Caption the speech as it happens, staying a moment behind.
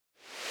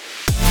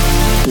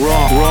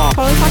Wrong.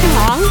 Totally fucking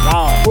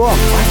wrong. Wrong.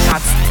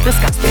 That's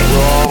disgusting.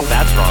 Wrong.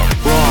 That's wrong.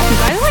 You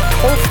guys are like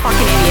total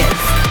fucking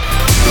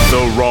idiots.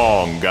 The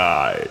Wrong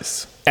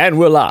Guys. And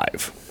we're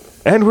live.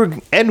 And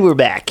we're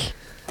back.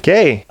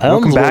 Okay,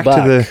 welcome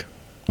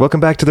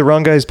back to the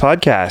Wrong Guys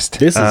podcast.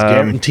 This is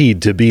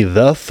guaranteed to be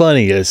the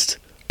funniest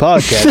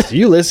podcast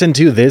you listen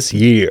to this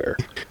year.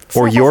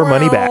 or your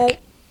money back.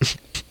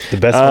 The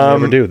best one we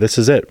ever do. This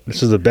is it.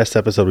 This is the best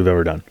episode we've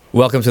ever done.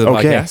 Welcome to the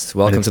podcast.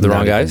 Welcome to the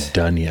Wrong Guys.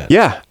 Done yet?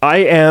 Yeah, I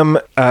am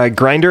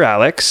Grinder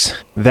Alex.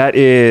 That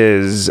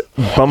is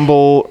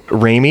Bumble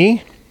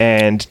Rémi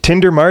and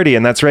Tinder Marty,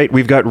 and that's right.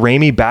 We've got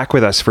Rémi back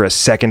with us for a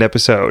second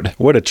episode.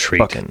 What a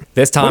treat!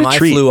 This time I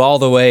flew all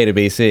the way to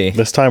BC.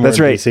 This time That's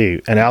we're in right.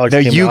 BC, and Alex.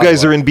 Now came you to guys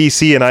Ottawa, are in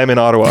BC and I'm in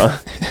Ottawa.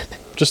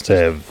 just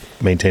to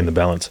maintain the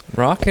balance.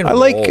 Rock and I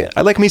roll.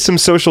 like me some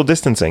social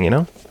distancing, you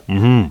know.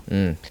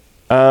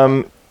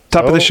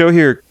 Top of the show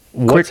here.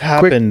 What's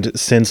happened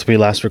since we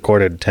last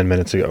recorded 10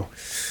 minutes ago?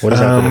 What has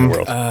happened in the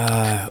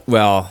world?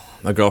 Well,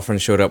 my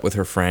girlfriend showed up with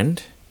her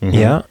friend.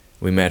 Yeah,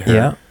 We met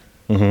her.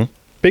 yeah,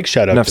 Big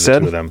shout out Enough to the said.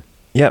 two of them,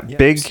 yeah.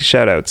 Big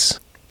shout outs.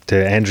 to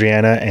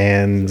Andriana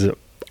and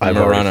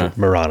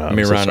Marana.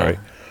 I'm so sorry.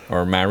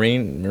 Or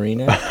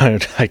Marina. I'm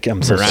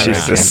so sorry.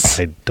 Jesus.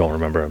 I don't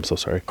remember. I'm so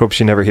sorry. Hope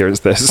she never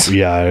hears this.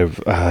 Yeah,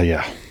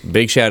 yeah.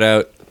 Big shout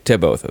out to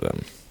both of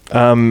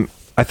them.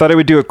 I thought I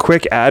would do a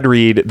quick ad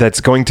read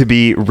that's going to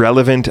be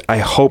relevant, I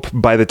hope,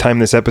 by the time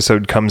this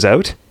episode comes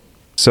out.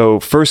 So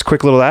first,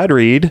 quick little ad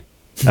read.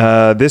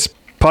 This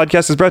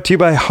podcast is brought to you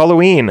by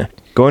Halloween.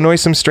 Go annoy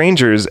some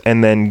strangers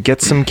and then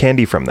get some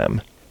candy from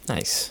them.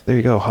 Nice. There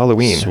you go,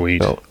 Halloween.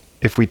 Sweet. So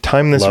if we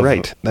time this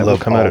right, that will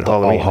come out at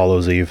Halloween. All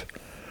Hallows Eve.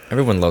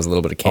 Everyone loves a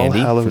little bit of candy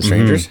Hallows from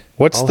strangers.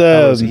 What's All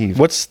Hallows Eve.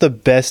 what's the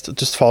best?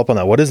 Just follow up on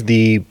that. What is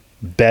the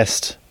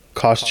best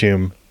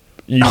costume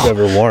you've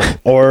ever worn,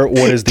 or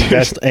what is the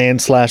best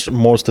and /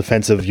 most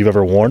offensive you've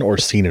ever worn or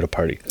seen at a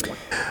party?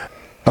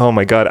 Oh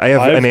my God, I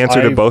have an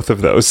answer to both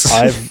of those.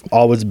 I've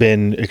always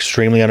been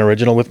extremely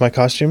unoriginal with my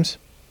costumes.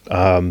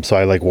 So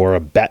I wore a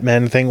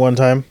Batman thing one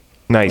time.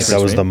 Nice.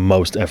 That was the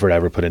most effort I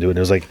ever put into it. It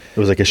was like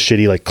a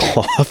shitty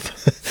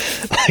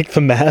cloth. Like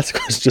the mask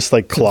was just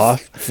like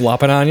cloth.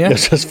 Flopping on you? It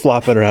was just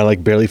flopping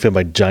around, barely fit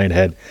my giant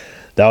head.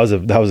 That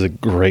was a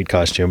great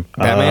costume.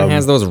 Batman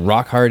has those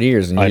rock hard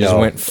ears, and you just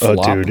went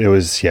flop. Oh, dude, it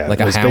was Like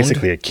it a was hound?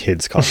 basically a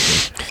kid's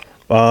costume.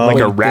 like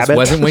a This rabbit.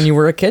 wasn't when you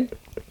were a kid?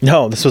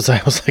 No, I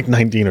was like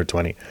 19 or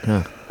 20.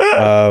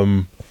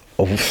 Oh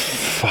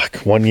fuck!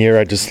 One year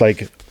I just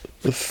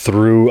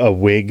threw a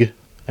wig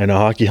and a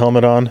hockey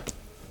helmet on.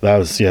 That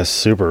was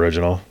super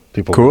original.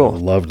 People Cool.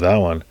 loved that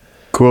one.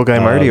 Cool guy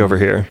Marty over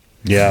here.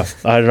 Yeah,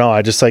 I don't know.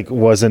 I just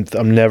wasn't.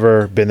 I've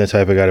never been the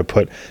type of guy to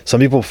put. Some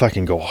people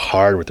fucking go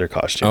hard with their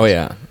costumes. Oh,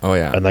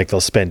 yeah. And they'll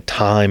spend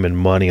time and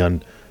money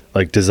on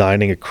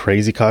designing a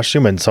crazy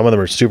costume, and some of them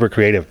are super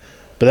creative.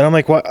 But then I'm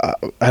like, what?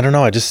 I don't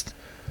know. I just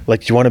do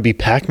you want to be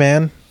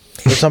Pac-Man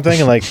or something?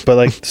 And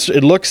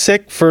it looks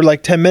sick for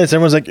 10 minutes.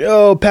 Everyone's like,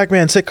 oh,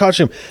 Pac-Man, sick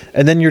costume,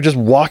 and then you're just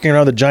walking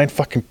around the giant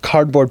fucking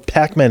cardboard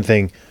Pac-Man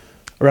thing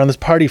around this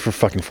party for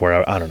fucking 4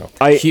 hours. I don't know.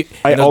 I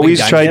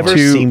always tried Never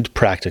to. seemed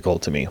practical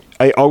to me.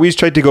 I always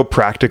tried to go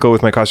practical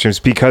with my costumes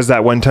because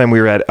that one time we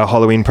were at a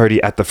Halloween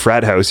party at the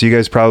frat house. You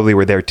guys probably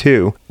were there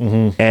too.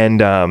 Mm-hmm.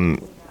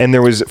 And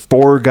there was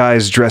 4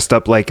 guys dressed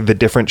up like the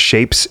different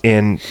shapes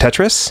in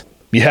Tetris.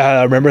 Yeah,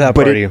 I remember that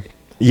party.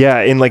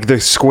 And the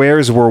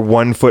squares were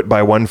 1 foot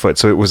by 1 foot.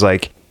 So it was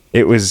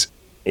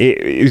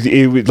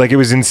it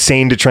was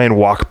insane to try and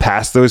walk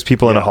past those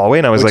people in a hallway.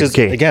 And I was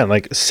okay. Again,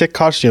 sick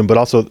costume, but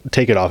also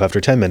take it off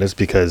after 10 minutes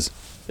because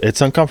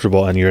it's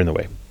uncomfortable and you're in the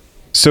way.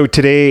 So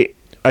today,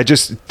 I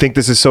just think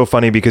this is so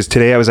funny because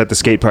today I was at the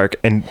skate park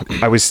and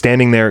I was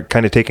standing there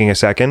kind of taking a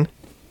second,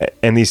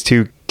 and these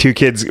two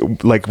kids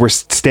were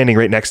standing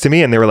right next to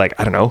me, and they were I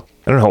don't know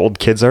how old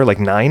kids are,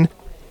 9,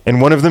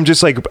 and one of them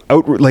just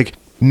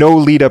no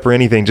lead up or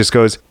anything, just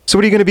goes, so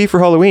what are you going to be for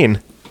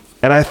Halloween?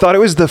 And I thought it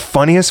was the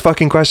funniest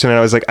fucking question, and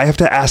I was like, I have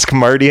to ask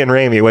Marty and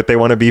Rémi what they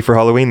want to be for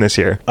Halloween this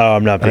year. Oh,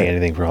 I'm not being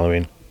anything for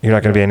Halloween. You're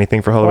not going to be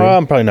anything for Halloween? Well,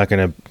 I'm probably not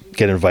going to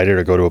get invited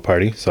or go to a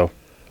party. So,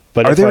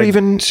 but Are if there I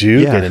even- do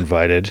yeah. get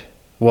invited?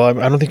 Well,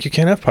 I don't think you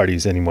can have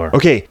parties anymore.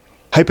 Okay,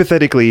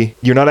 hypothetically,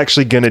 you're not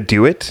actually going to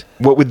do it.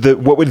 What would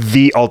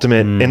the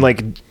ultimate,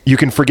 and you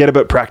can forget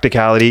about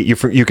practicality.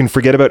 You can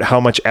forget about how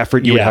much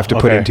effort you would have to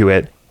put into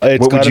it.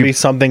 It's got to be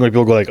something where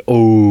people go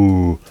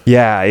oh.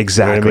 Yeah, You know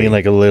exactly. what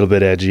I mean? A little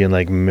bit edgy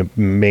and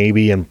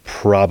maybe and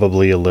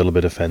probably a little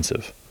bit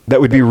offensive. That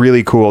would be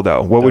really cool,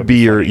 though. What would be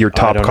your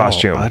top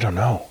costume? I don't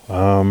know.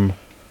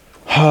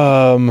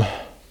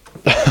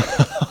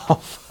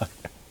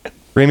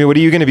 Rémi, what are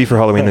you going to be for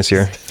Halloween this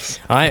year?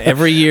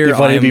 Every year If I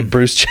want to be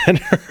Bruce Jenner.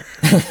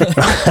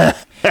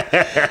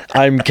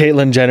 I'm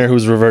Caitlyn Jenner,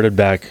 who's reverted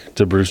back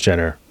to Bruce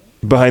Jenner.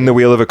 Behind the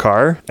wheel of a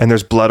car, and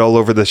there's blood all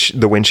over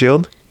the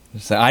windshield?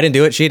 So I didn't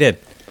do it. She did.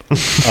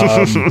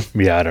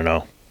 Yeah, I don't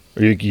know.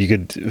 You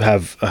could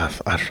have, I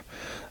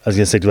was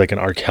going to say do an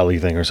R. Kelly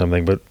thing or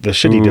something, but the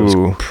shit he did was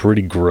Ooh.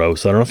 pretty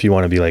gross. I don't know if you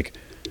want to be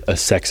a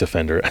sex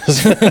offender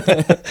as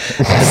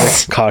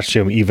a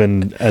costume,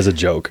 even as a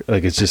joke.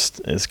 Like that's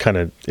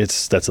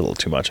a little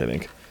too much, I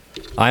think.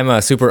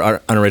 I'm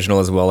super unoriginal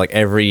as well. Like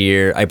every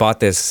year, I bought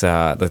this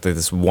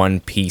this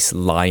one-piece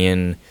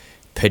lion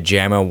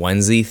pajama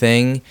onesie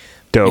thing.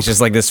 Dope. It's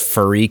just like this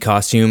furry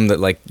costume that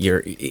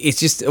it's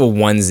just a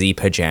onesie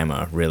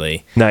pajama,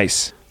 really.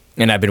 Nice.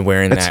 And I've been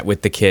wearing that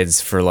with the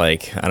kids for I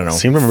don't know. I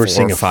seem to remember 4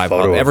 seeing or a 5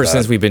 photo of ever that.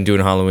 since we've been doing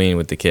Halloween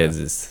with the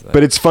kids.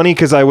 But it's funny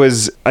because I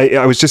was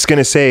just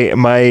gonna say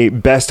my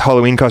best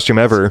Halloween costume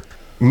ever.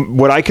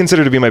 What I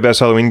consider to be my best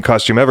Halloween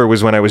costume ever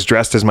was when I was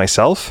dressed as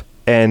myself,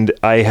 and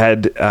I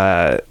had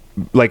I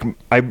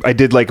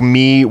did like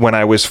me when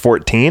I was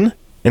 14.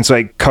 And so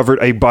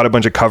I bought a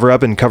bunch of cover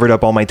up and covered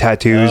up all my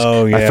tattoos.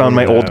 Oh, yeah, I found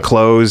my old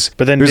clothes.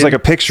 But then there's like a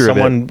picture of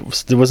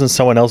it. There wasn't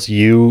someone else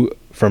you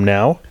from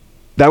now?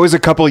 That was a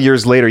couple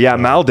years later. Yeah,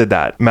 Mal did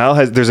that.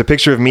 There's a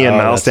picture of me and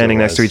Mal That's standing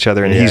what it next to was. each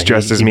other, and Yeah, he's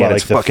dressed as me, bought, and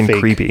it's the fucking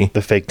creepy.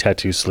 The fake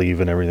tattoo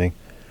sleeve and everything.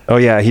 Oh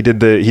yeah, he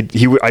did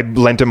I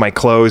lent him my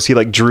clothes. He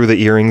like drew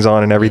the earrings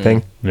on and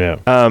everything. Yeah.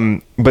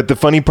 But the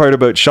funny part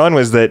about Sean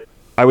was that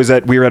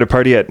we were at a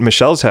party at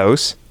Michelle's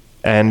house,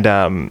 and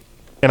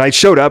I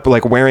showed up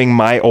like wearing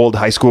my old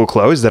high school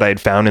clothes that I had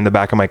found in the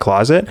back of my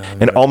closet,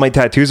 and all my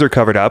tattoos are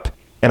covered up,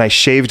 and I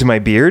shaved my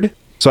beard.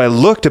 So I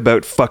looked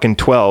about fucking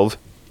 12,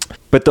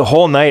 but the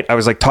whole night I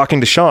was like talking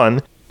to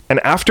Sean, and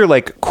after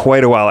like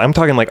quite a while, I'm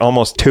talking like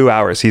almost 2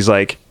 hours, he's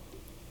like,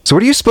 "So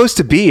what are you supposed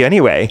to be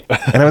anyway?"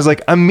 And I was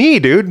like, "I'm me,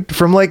 dude,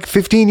 from like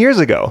 15 years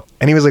ago."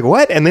 And he was like,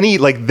 "What?" And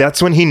then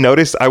that's when he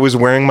noticed I was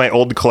wearing my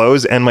old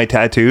clothes and my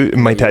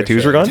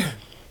tattoos were gone.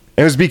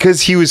 It was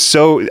because he was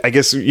so, I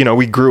guess,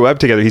 we grew up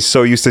together. He's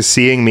so used to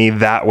seeing me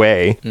that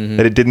way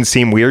that it didn't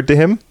seem weird to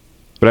him.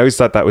 But I always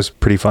thought that was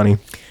pretty funny.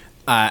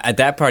 At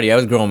that party, I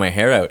was growing my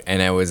hair out,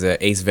 and I was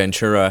Ace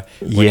Ventura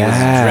when he was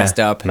dressed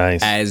up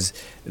as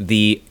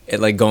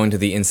going to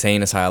the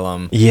insane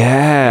asylum.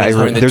 Yeah, He's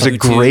wearing the there's a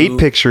tutu. great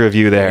picture of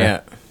you there. Yeah,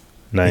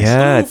 Nice.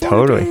 Yeah,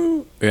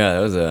 totally. yeah, that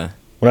was a.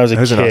 When I was a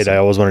That was an kid, awesome- I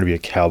always wanted to be a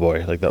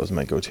cowboy. Like that was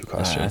my go-to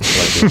costume.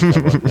 that's Like, being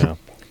a cowboy, yeah.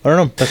 I don't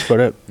know. That's about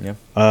it.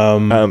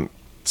 Yeah.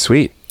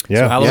 Sweet.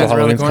 Yeah. Halloween's around the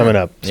Halloween's corner. coming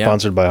up. Yeah.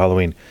 Sponsored by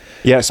Halloween.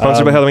 Yeah,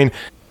 sponsored by Halloween.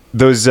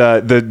 Those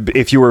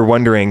if you were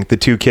wondering, the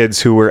two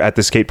kids who were at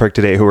the skate park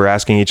today who were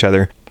asking each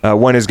other,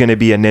 one is going to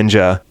be a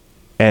ninja,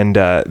 and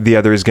the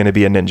other is going to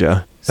be a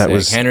ninja. That Sick.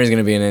 was Henry's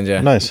gonna be a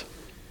ninja. Nice.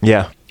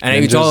 yeah. And I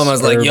even told him, I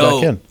was like, Ninjas are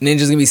 "Yo, back in.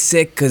 ninja's gonna be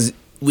sick because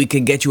we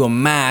can get you a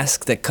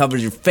mask that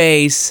covers your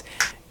face,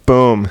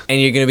 Boom. and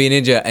you're gonna be a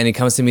ninja." And he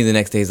comes to me the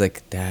next day. He's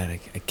like, "Dad,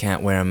 I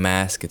can't wear a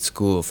mask at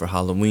school for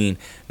Halloween."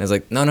 And I was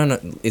like, "No.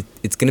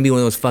 It's gonna be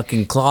one of those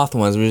fucking cloth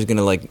ones. We're just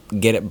gonna like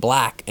get it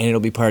black, and it'll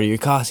be part of your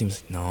costume."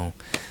 He's like, "No,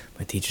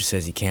 my teacher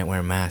says you can't wear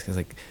a mask." I was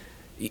like,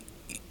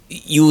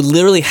 "You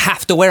literally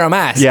have to wear a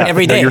mask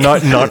every day. No,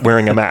 you're not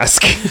wearing a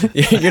mask.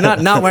 You're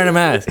not wearing a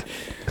mask."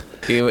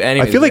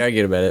 Anyway, feel we like-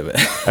 argued about it, but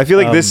I feel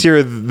like this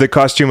year the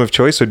costume of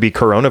choice would be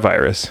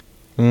coronavirus.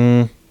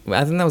 I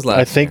think that was last.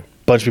 I think year.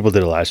 a bunch of people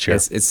did it last year.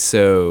 It's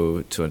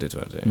so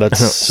 2020. That's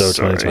so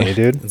Sorry. 2020,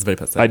 dude. It's very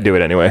pathetic. I'd do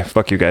it anyway.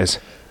 Fuck you guys.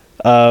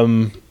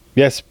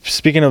 Yes.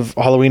 Speaking of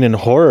Halloween and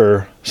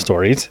horror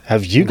stories,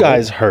 have you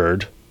guys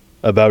heard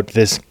about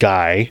this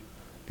guy?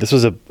 This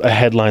was a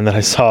headline that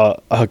I saw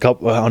a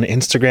couple on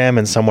Instagram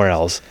and somewhere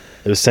else.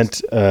 It was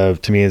sent to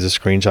me as a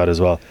screenshot as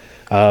well,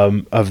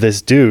 of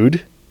this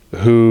dude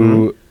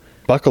who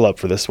buckle up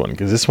for this one,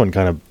 because this one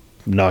kind of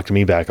knocked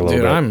me back a little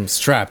Dude, bit. I'm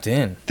strapped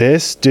in.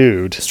 This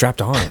dude. Strapped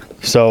on.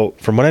 So,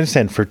 from what I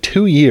understand, for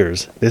 2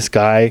 years, this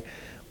guy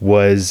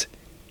was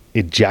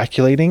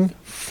ejaculating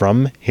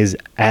from his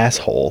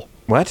asshole.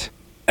 What?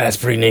 That's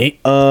pretty neat.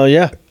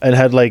 Yeah, and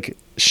had like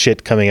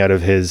shit coming out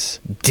of his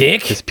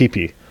Dick?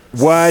 pee-pee.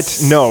 What?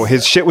 No,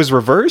 his shit was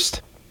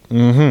reversed?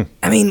 I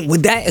mean,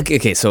 would that...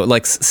 Okay, so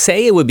like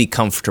say it would be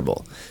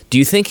comfortable. Do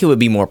you think it would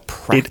be more It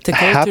practical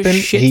happened. to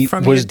shit He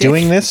from was your dick?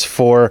 doing this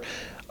for.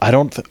 I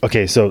don't.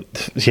 Okay, so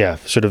yeah,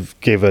 should have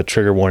gave a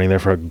trigger warning there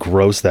for how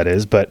gross that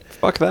is, but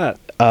Fuck that.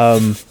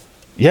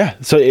 yeah.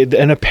 So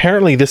and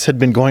apparently this had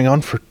been going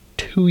on for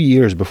 2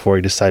 years before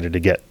he decided to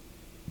get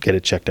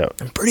it checked out.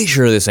 I'm pretty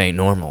sure this ain't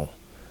normal.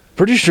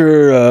 Pretty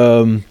sure.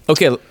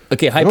 Okay, I don't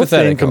think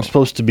hypothetical. I'm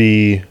supposed to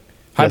be.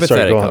 Yeah, sorry,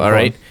 Hypothetical, go on, all go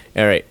right?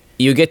 on. All right.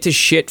 You get to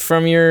shit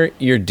from your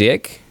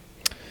dick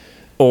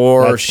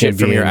or That's shit gonna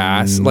from be your a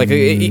ass? Like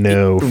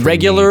no for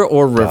regular me,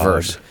 or dog.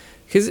 reverse?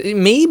 Because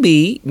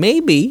maybe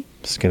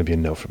It's gonna be a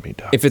no for me,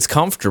 dog. if it's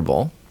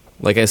comfortable,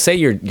 like I say,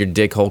 your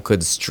dick hole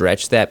could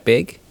stretch that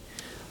big,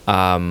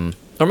 or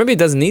maybe it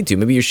doesn't need to.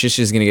 Maybe your shit's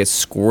just gonna get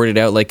squirted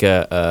out like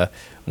a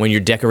when you're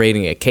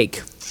decorating a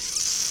cake.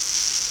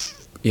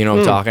 You know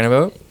what I'm talking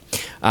about?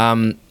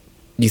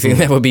 You think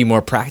that would be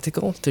more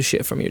practical to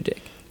shit from your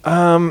dick?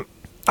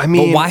 I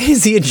mean, But why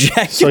is he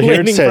ejaculating So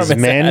here it says, from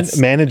his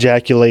man ass?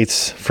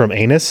 ejaculates from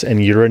anus and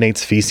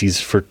urinates feces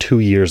for 2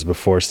 years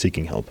before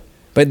seeking help.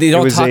 But they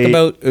don't was talk a-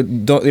 about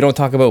they don't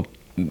talk about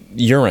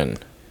urine.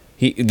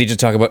 They just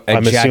talk about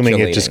I'm assuming it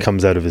ejaculating. just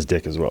comes out of his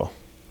dick as well.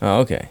 Oh,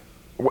 okay.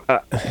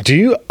 Do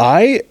you?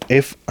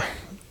 If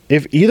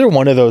either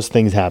one of those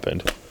things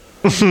happened,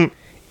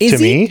 Is To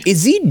me?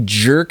 is he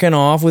jerking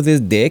off with his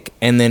dick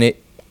and then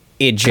it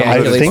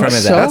ejaculates think from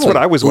his so. ass? That's what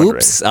I was wondering.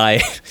 Oops,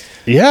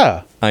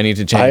 Yeah. I need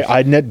to change.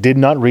 I did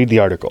not read the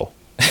article.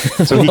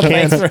 So he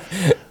can't.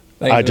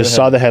 I just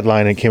saw the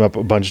headline and it came up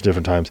a bunch of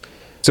different times.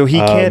 So he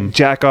can't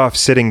jack off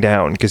sitting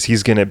down because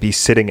he's gonna be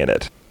sitting in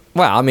it.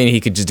 Well, I mean, he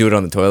could just do it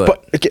on the toilet.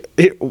 But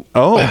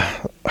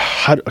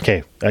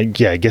okay, I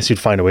guess you'd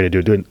find a way to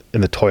do it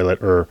in the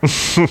toilet or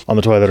on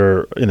the toilet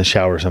or in the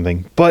shower or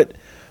something. But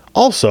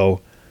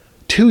also,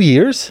 2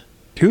 years?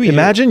 2 years.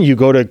 Imagine you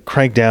go to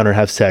crank down or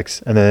have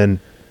sex and then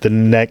the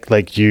neck,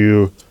 like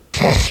you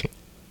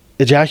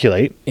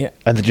ejaculate. Yeah.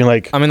 And then you're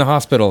like, I'm in the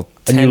hospital.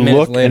 10 and you minutes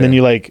look later. and then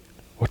you're like,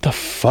 what the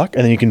fuck?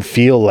 And then you can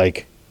feel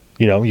like,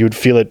 you would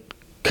feel it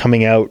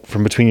coming out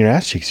from between your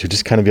ass cheeks. You'd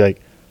just kind of be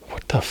like,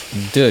 what the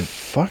Dude,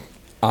 fuck?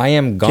 I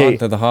am gone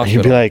to the And hospital.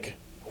 you'd be like,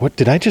 what,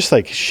 did I just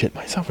like shit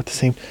myself with the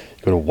same,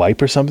 you go to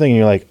wipe or something and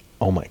you're like,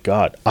 oh my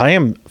God, I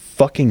am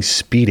fucking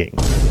speeding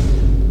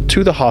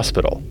to the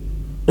hospital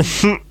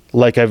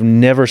like I've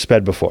never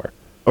sped before.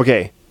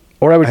 Okay.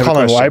 Or I would I have call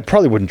a him, well, I question.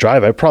 probably wouldn't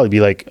drive. I'd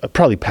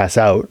probably pass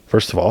out,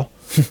 first of all.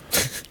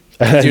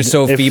 You're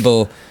so If-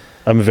 feeble.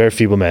 I'm a very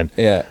feeble man.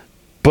 Yeah.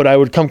 But I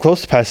would come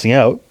close to passing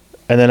out,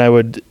 and then I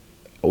would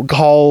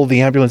call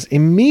the ambulance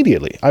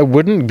immediately. I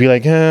wouldn't be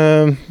like,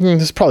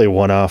 this is probably a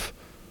one-off.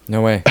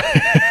 No way.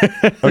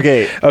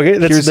 Okay. Okay,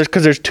 Here's-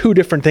 because there's two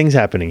different things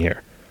happening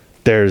here.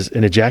 There's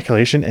an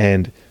ejaculation,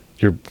 and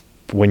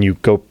when you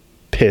go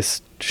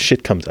piss,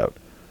 shit comes out.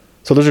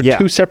 So those are Yeah.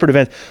 two separate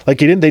events. Like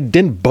they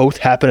didn't both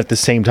happen at the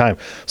same time.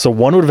 So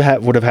one would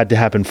have had to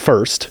happen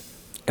first,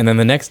 And then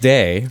the next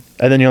day,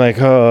 and then you're like,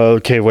 oh,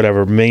 okay,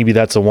 whatever. Maybe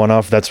that's a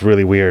one-off. That's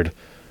really weird.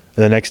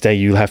 And the next day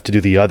you have to do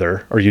the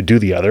other, or you do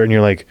the other, and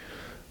you're like,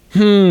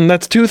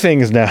 that's two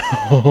things now.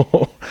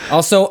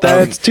 also,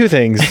 That's two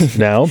things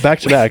now, back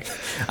to back.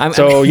 I'm-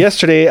 So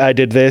yesterday I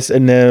did this,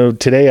 and now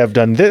today I've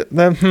done this.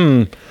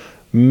 Then,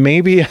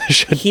 maybe I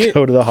should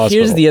go to the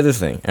hospital. Here's the other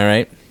thing, all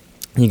right?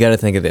 You got to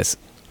think of this.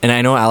 And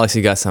I know, Alex,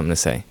 you got something to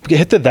say.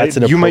 Hit the that's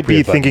an You might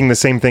be appropriate button. thinking the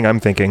same thing I'm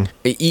thinking.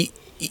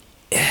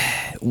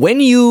 When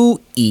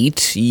you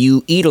eat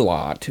a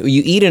lot.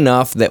 You eat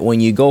enough that when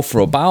you go for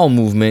a bowel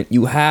movement,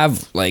 you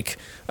have like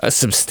a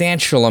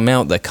substantial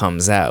amount that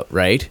comes out,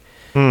 right?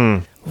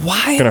 Why?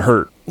 It's gonna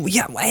hurt.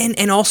 Yeah,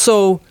 and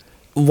also,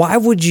 why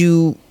would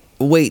you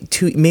wait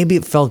too? Maybe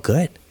it felt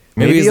good.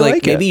 Maybe he's you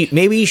like, like it.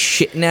 maybe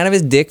shitting out of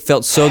his dick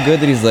felt so good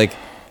that he's like,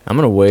 I'm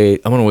gonna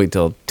wait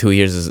till 2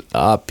 years is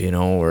up,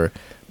 or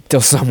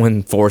till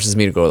someone forces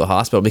me to go to the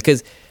hospital.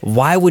 Because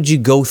why would you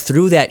go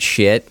through that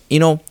shit?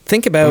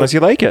 Think about Unless you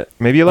like it.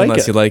 Maybe you like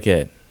unless it. you like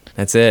it.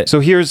 That's it. So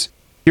here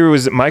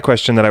was my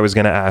question that I was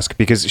going to ask,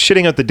 because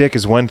shitting out the dick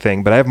is one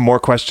thing, but I have more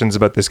questions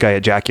about this guy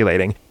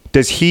ejaculating.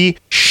 Does he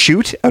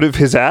shoot out of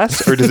his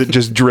ass, or does it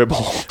just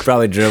dribble?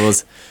 Probably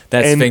dribbles.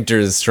 That And- sphincter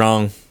is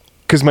strong.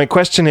 Because my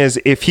question is,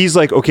 if he's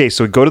like, okay,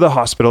 so go to the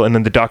hospital, and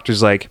then the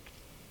doctor's like,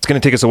 it's going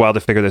to take us a while to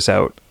figure this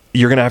out.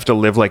 You're going to have to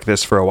live like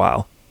this for a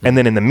while. And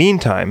then in the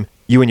meantime,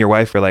 you and your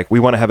wife are like, we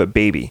want to have a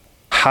baby.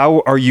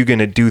 How are you going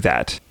to do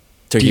that?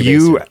 Turkey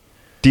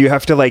Do you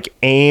have to like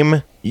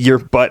aim your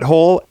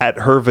butthole at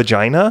her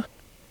vagina,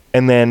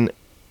 and then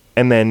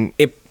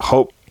It-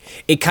 hope?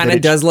 It kind But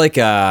of does like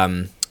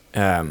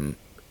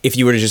if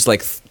you were to just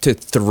like to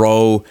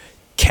throw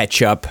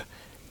ketchup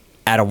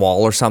at a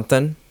wall or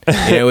something,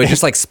 it would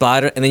just like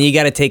splatter, and then you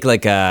got to take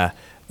like a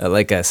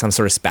some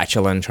sort of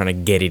spatula and trying to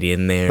get it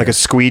in there, Like a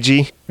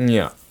squeegee,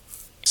 yeah,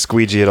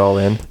 squeegee it all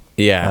in.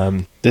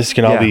 yeah. This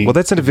can all Yeah. be. Well,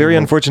 that's a very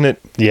unfortunate.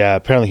 Yeah,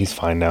 apparently he's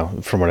fine now.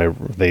 From what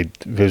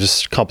there's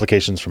just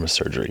complications from a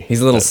surgery.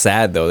 He's a little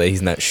sad though that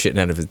he's not shitting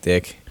out of his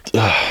dick.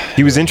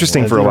 He was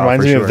interesting for a It while.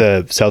 reminds For me sure.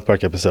 of the South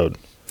Park episode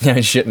Yeah,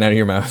 shitting out of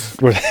your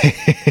mouth. where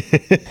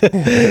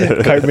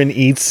Cartman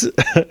eats,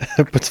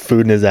 puts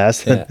food in his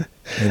ass, Yeah.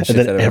 and shits out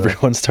then of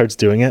everyone starts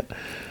doing it.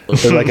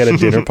 They're like at a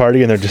dinner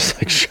party and they're just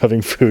like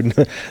shoving food.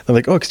 They're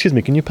like, "Oh, excuse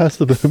me, can you pass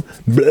the boob?"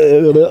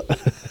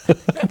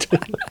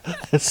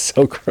 It's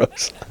so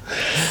gross.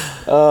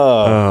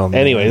 Oh, man.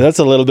 Anyway, that's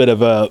a little bit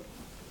of a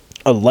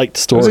light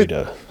story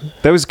to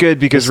That was good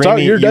because start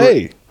Rémi, your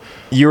day.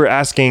 You were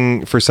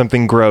asking for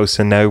something gross,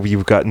 and now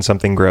you've gotten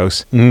something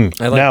gross. I like,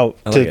 Now,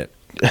 I like it.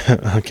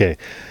 Okay,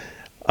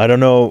 I don't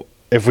know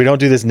if we don't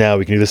do this now.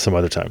 We can do this some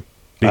other time.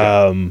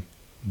 Yeah.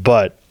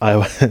 But I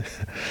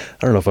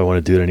don't know if I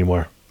want to do it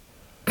anymore.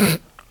 I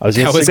was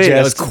going That to was-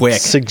 that was quick.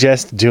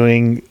 suggest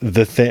doing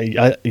the thing.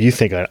 I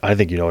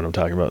think you know what I'm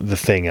talking about. The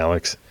thing,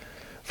 Alex,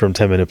 from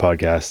 10 Minute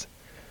Podcast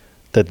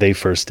that they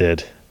first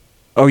did.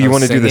 Oh, you Oh,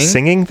 want to do the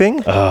singing? singing thing?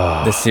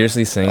 The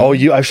seriously singing. Oh,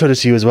 I've showed it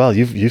to you as well.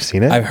 You've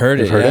seen it. I've heard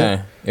You've it.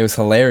 Yeah, it was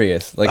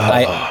hilarious. Like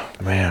Oh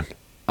man,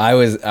 I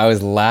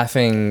was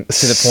laughing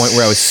to the point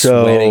where I was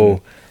so.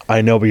 sweating.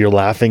 I know, but you're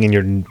laughing and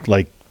you're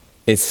like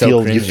It's so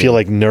you cringy. feel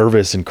like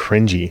nervous and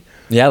cringy.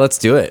 Yeah, let's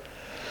do it.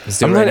 Let's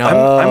do I'm, it right not-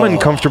 now. I'm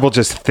uncomfortable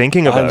just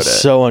thinking about I'm it.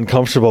 so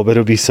uncomfortable, but it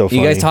would be so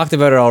funny. You guys talked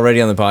about it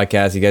already on the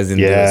podcast. You guys didn't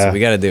do it, Yeah. so we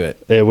got to do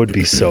it. It would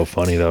be so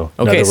funny though.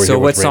 now Okay, that we're so here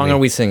what with song Rémi. are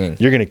we singing?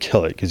 You're gonna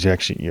kill it because you're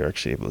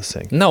actually able to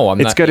sing. No, I'm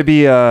It's not. got to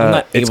be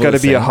not it's able got to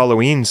to be a sing.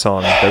 Halloween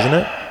song, doesn't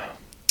it?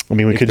 I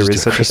mean, we If could there just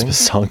is do a such a thing.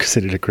 Christmas song because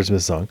they did a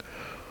Christmas song,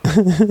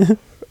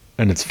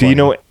 and it's. Do you funny.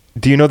 know?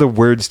 Do you know the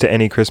words to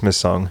any Christmas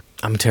song?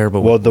 I'm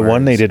terrible. Well, with the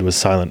one they words. did was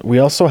silent. We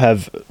all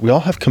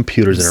have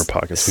computers in our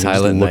pockets. We can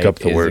Silent just look Night up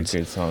the is words. a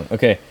good song.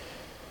 Okay,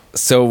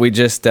 so we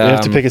just We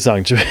have to pick a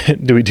song.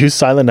 Do we do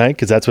Silent Night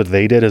because that's what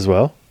they did as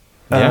well,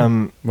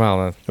 Yeah.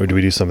 Well, or do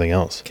we do something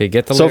else? okay.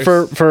 Get the So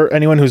lyrics. for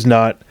anyone who's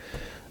not,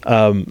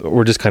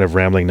 we're just kind of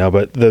rambling now.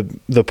 But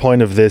the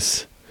point of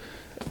this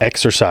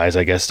exercise,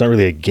 I guess, it's not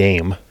really a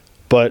game,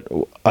 but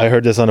I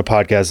heard this on a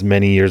podcast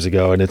many years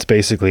ago, and it's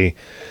basically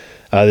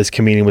this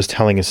comedian was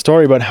telling a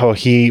story about how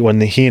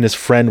when he and his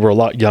friend were a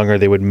lot younger,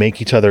 they would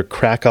make each other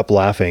crack up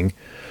laughing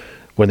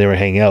when they were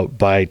hanging out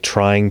by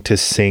trying to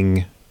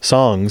sing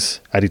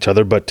songs at each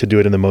other, but to do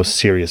it in the most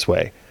serious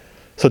way.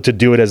 So to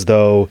do it as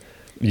though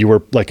you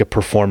were like a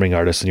performing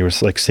artist and you were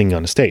like singing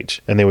on a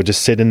stage, and they would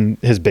just sit in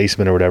his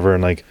basement or whatever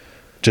and like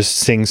just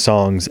sing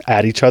songs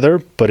at each other,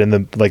 but in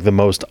the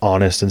most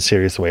honest and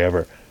serious way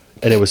ever.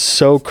 And it was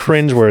so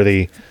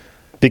cringeworthy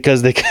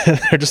because they're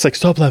just like,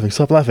 stop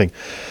laughing.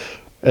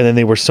 And then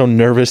they were so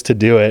nervous to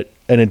do it,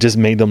 and it just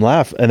made them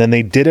laugh. And then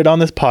they did it on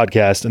this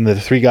podcast, and the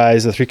three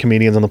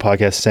comedians on the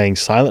podcast sang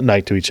Silent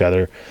Night to each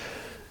other.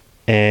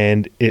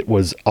 And it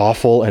was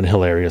awful and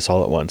hilarious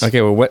all at once.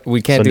 Okay, well, what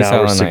we can't So do now we're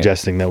Silent Night.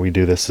 suggesting that we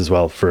do this as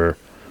well for.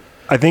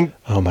 I think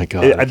Oh my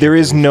god! I can't there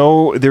is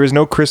believe-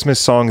 no Christmas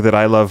song that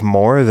I love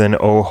more than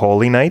 "Oh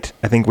Holy Night."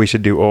 I think we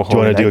should do "Oh Do you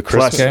Holy want to do a Night."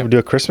 Plus, Christmas? Do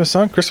a Christmas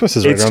song? Christmas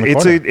is right It's around the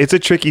it's corner. a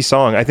tricky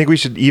song. I think we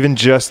should even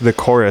just the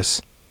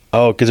chorus.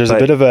 Oh, because there's a but-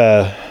 bit of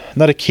a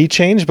not a key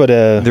change, but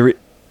a There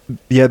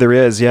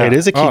is. Yeah, it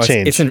is a key Oh,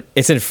 change.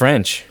 it's in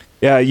French.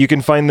 Yeah, you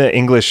can find the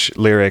English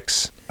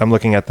lyrics. I'm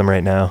looking at them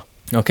right now.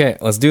 Okay,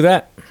 let's do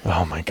that.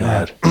 Oh my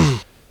god!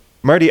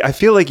 Marty, I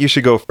feel like you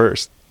should go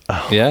first.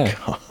 Yeah.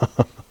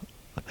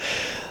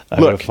 I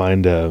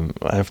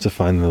have to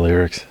find the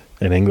lyrics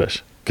in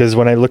English because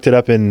when I looked it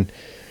up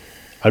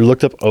I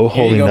looked up "Oh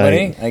Here Holy you go,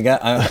 Night." buddy.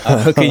 I'm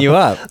hooking you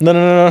up. No.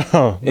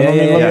 Let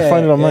me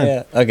find it on mine.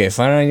 yeah. Okay,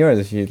 find it on yours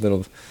if you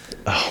little.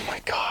 Oh my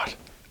god!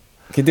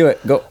 You can do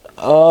it. Go.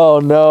 Oh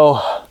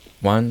no!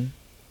 1,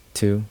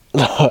 2,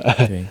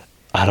 3.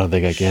 I don't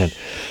think I can.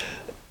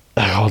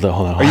 Hold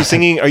on. Are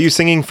you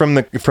singing from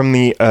the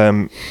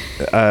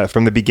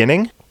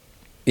beginning?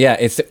 Yeah,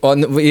 it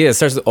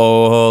starts with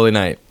 "Oh Holy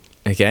Night."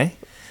 Okay.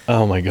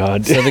 Oh my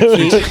god! So the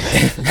key.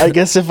 I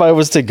guess if I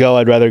was to go,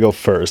 I'd rather go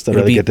first. I'd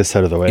It'd rather be- get this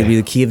out of the It'd be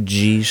way. the key of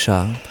G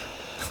sharp.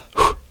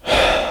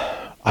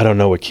 I don't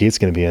know what key it's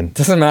going to be in.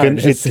 Doesn't matter, And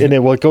just-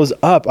 it goes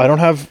up. I don't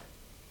have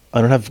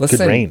Listen,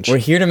 good range. we're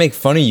here to make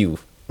fun of you.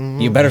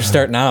 You better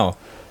start now.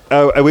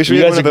 Oh, I wish we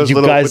You had guys, one of those you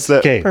little. guys, what's that?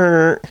 okay.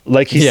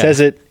 Like he Yeah. says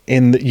it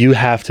in. You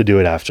have to do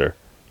it after.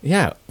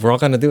 Yeah, we're all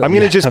gonna do it. I'm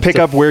gonna just have pick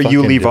to up where you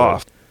fucking leave do it.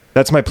 off.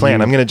 That's my plan.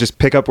 You- I'm gonna just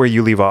pick up where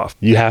you leave off.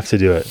 You have to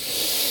do it.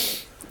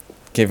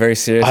 Okay, very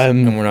serious,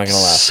 and we're not gonna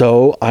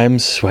laugh. I'm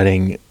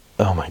sweating.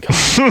 Oh my god,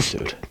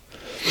 dude.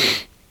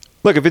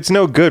 Look, if it's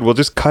no good, we'll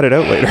just cut it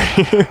out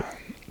later.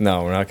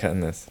 No, we're not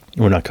cutting this.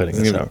 We're not cutting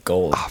It's this gonna be out.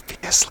 gold.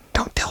 Obviously,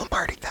 don't tell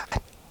Marty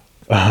that.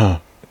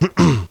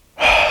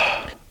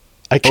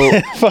 I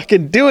can't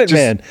fucking do it,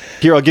 man.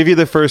 Here, I'll give you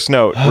the first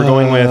note. We're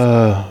going with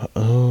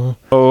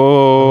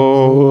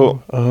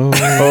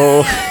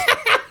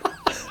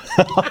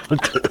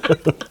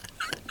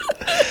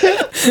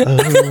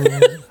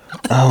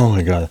Oh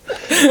my god.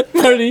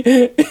 Marty,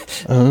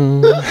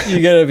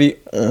 you gotta be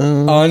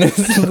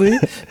honestly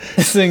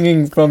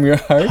singing from your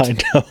heart, I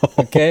know.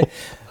 okay?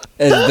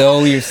 As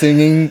though you're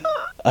singing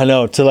I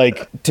know. To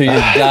like. to your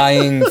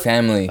dying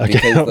family, Okay,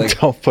 because like,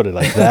 don't put it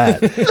like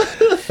that.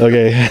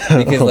 Okay.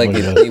 because Oh like my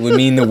it, God. it would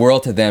mean the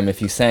world to them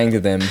if you sang to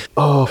them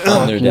on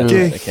their deathbed.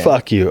 Okay. Okay.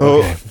 Fuck you. Oh.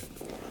 Okay.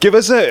 Give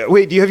us a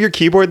wait. Do you have your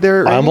keyboard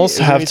there? I Rémi? almost Is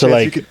there have any to chance you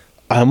like. could-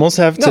 I almost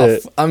have No,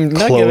 to I'm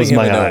not giving close him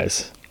my a note.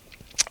 eyes.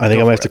 I think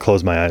I might have to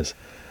close my eyes.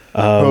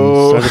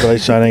 Oh. Stars of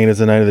light shining, and it's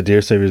the night of the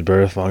dear Savior's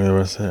birth. Following the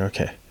rest.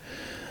 Okay.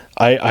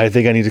 I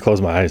think I need to close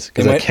my eyes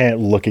because It I might- can't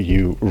look at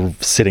you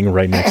sitting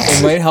right next to It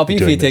me. might help you if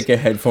doing you this. take your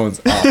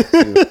headphones off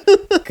too,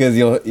 because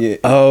you'll.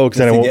 Oh, because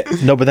then I just to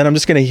won't. No, but then I'm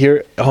just gonna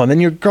hear. Oh, and then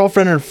your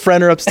girlfriend and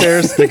friend are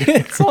upstairs.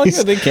 It's all good.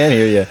 They can't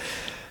hear you.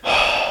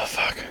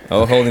 Fuck.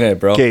 Oh, holding it,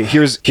 bro. Okay,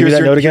 here's Give me here's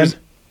that your note again. here's-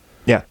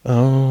 Yeah.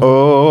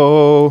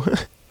 Oh.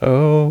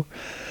 Oh.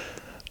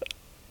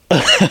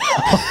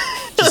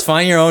 Just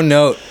find your own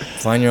note.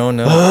 Find your own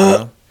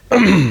note. you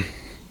know?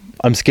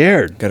 I'm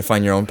scared. Gotta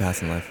find your own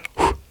path in life.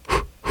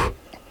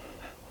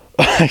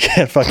 I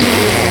can't fucking do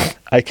it.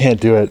 I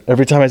can't do it.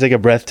 Every time I take a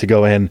breath to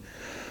go in,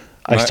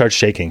 I start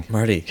shaking.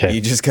 Marty, Okay.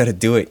 you just gotta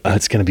do it.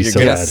 It's gonna be You're so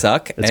gonna bad.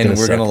 suck, It's and gonna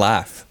we're gonna suck.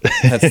 laugh.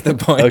 That's the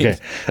point. Okay.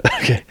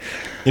 Okay.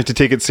 You have to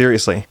take it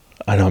seriously.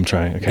 I know I'm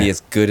trying. Okay. Be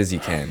as good as you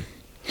can.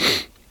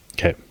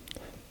 Okay.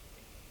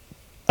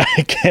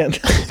 I can't.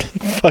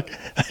 Fuck.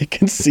 I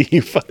can see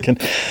you fucking.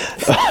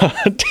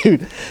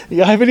 Dude,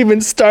 I haven't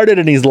even started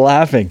and he's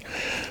laughing.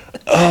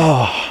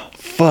 Oh,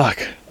 fuck.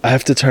 I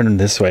have to turn him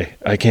this way.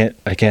 I can't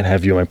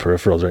have you on my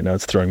peripherals right now.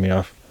 It's throwing me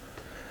off.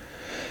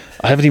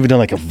 I haven't even done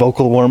like a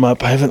vocal warm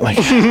up. I haven't like.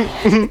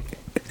 Okay.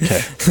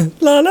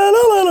 La la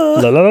la la la.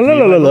 La la la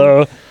la la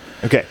la.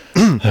 Okay.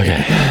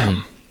 Okay.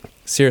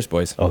 Serious,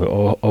 boys.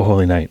 Oh,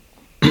 holy night.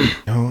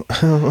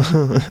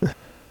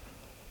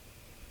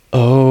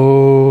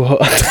 Oh.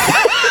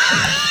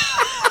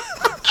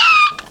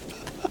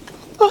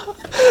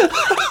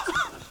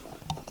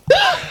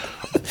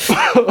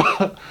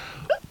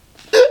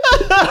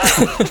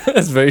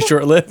 That's very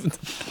short-lived.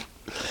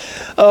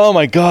 Oh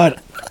my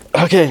god.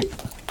 Okay.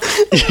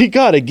 You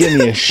gotta give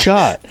me a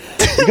shot.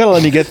 You gotta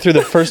let me get through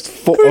the first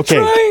 4. Okay.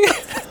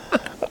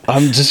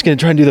 I'm just gonna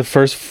try and do the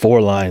first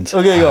 4 lines.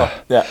 Okay, go.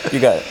 Yeah, you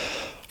got it.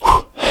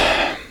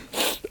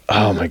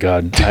 Oh my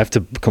god. I have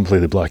to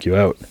completely block you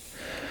out.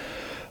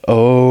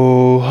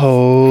 Oh,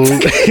 holy.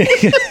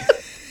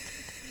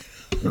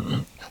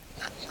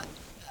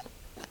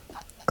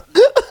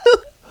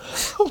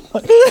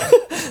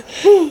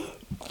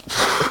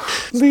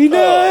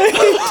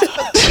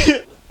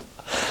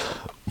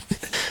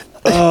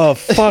 Oh,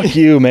 fuck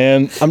you,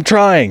 man. I'm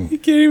trying. You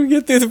can't even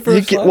get through the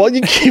first line. Well,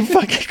 you keep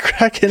fucking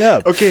cracking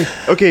up. Okay.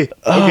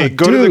 Oh,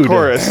 Go to the dude.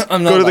 chorus.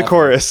 I'm not Go to the laughing.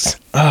 chorus.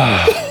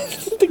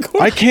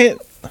 I can't.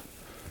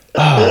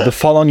 The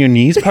fall on your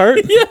knees part?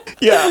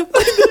 Yeah.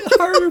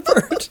 Harder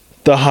part.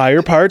 The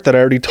higher part that I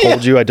already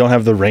told you I don't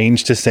have the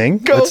range to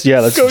sing? Let's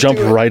go jump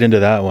do it. right into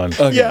that one.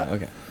 Okay, Yeah.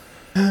 okay.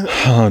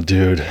 Oh,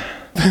 dude.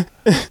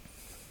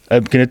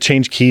 I'm going to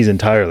change keys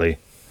entirely.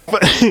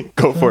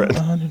 Go for it.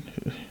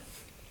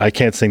 I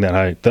can't sing that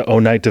high. The Oh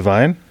Night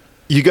Divine?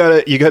 You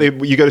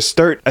gotta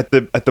start at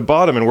the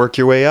bottom and work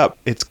your way up.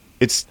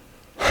 It's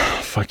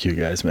Fuck you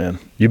guys, man.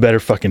 You better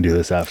fucking do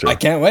this after. I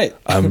can't wait.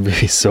 I'm gonna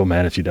be so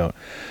mad if you don't.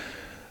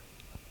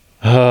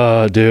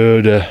 Oh,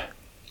 dude.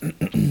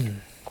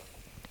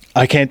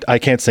 I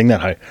can't sing that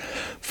high.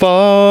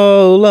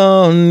 Fall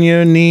on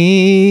your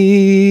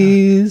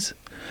knees.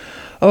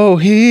 Oh,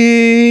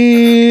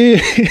 hear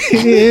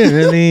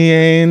the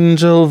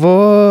angel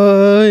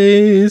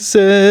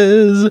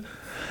voices.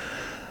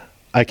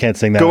 I can't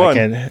sing that. Go I on.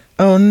 can't.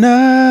 Oh,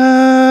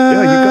 night.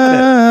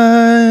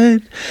 Yeah, you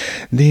got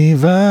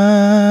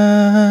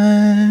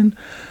Divine.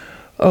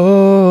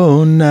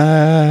 Oh,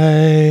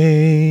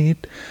 night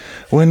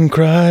when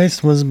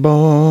Christ was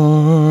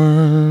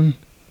born.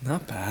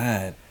 Not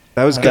bad.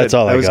 That was good. That's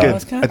all that I was got. good.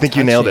 That's kinda I think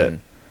you nailed it.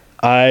 touching.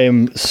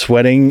 I'm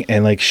sweating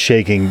and like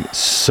shaking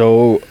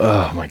so.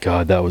 Oh my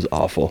god, that was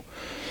awful.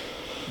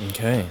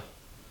 Okay.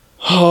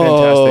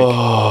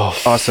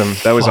 Fantastic. Awesome.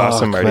 That was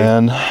awesome, Fuck,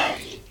 Marty.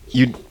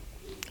 man.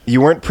 You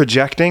weren't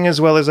projecting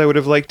as well as I would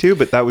have liked to,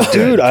 but that was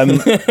good. Dude, I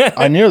nearly. Dude,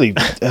 I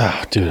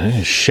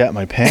nearly shat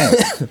my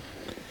pants.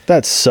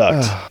 That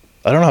sucked.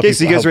 I don't know how. Okay,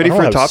 so you guys ready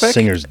for a topic?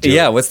 Singers do.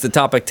 Yeah, it. what's the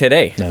topic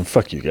today? Man,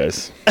 fuck you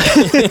guys.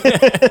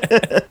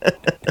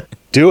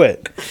 Do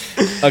it.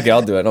 Okay,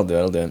 I'll do it.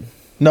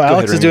 No,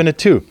 Alex ahead, is doing it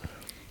too.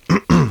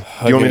 You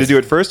want me to do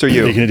it first or Are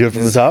you you? gonna do it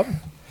from the top?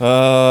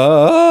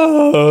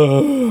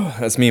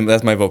 That's me.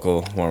 That's my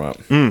vocal warm up.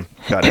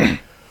 Got it.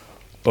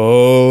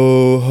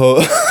 Oh,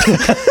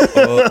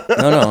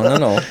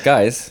 no,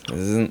 guys,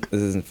 this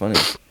isn't funny.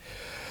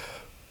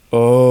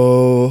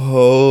 Oh,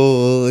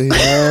 holy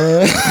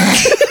night.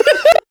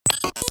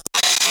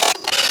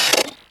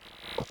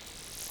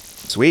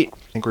 Sweet. I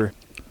think we're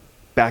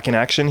back in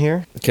action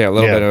here. Okay, a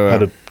little bit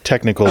had of a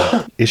technical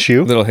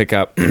issue. little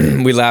hiccup.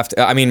 We laughed.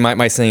 I mean,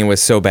 my singing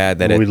was so bad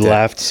that We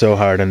laughed so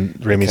hard, and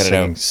Rémi's cut it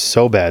singing out.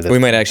 so bad that We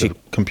might actually- the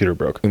computer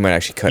broke. we might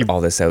actually cut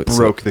all this out. so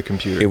Broke the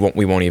computer.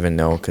 we won't even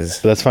know because.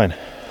 But that's fine.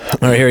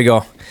 All right, here we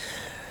go.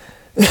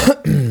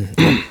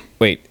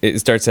 Wait, it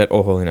starts at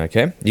Oh Holy Night.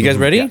 Okay, you guys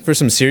ready for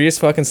some serious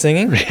fucking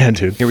singing? Yeah,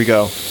 dude. Here we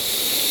go.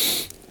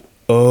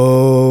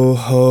 Oh,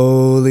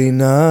 holy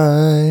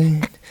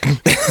night.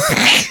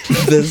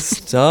 The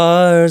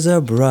stars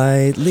are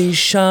brightly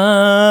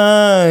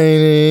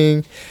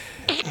shining.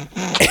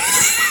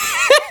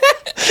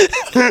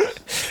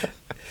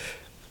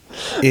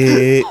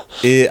 I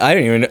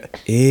don't even know.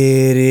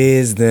 It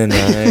is the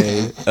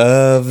night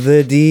of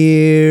the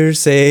dear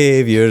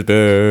Savior's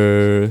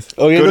birth.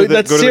 Oh, yeah, Go to the,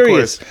 that's go to the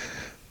serious. chorus.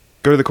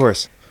 Go to the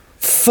chorus.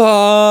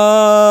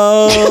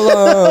 Fall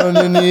on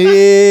the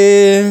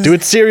knees. Do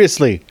it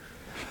seriously.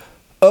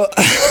 Oh,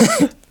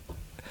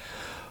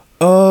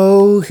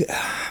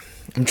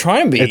 I'm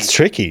trying to be. It's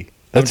tricky.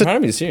 I'm That's a,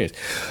 trying to be serious.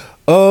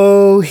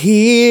 Oh,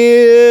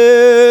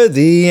 hear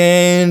the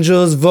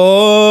angels' voices.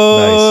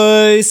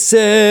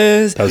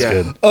 that was Yeah.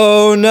 good.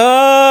 Oh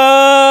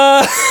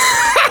no!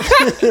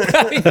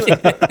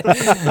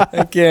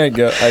 I can't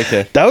go.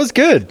 Okay. That was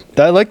good.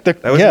 I like the.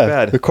 That wasn't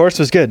bad. The chorus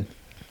was good.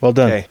 Well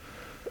done. Okay.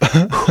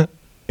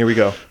 Here we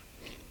go.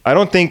 I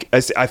don't think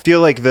I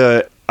feel like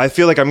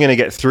I'm gonna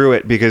get through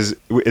it because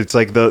it's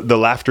like the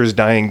laughter's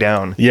dying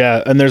down.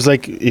 Yeah, and there's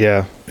like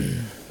that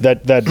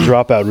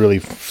dropout really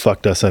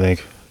fucked us. I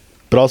think.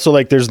 But also,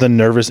 like, there's the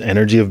nervous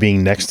energy of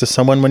being next to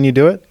someone when you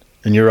do it,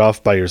 and you're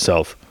off by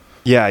yourself.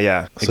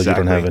 Yeah, So exactly. you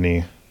don't have any.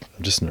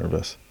 I'm just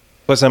nervous.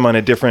 Plus, I'm on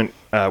a different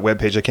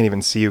webpage. I can't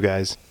even see you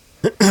guys.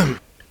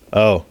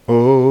 Oh,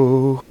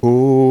 Oh,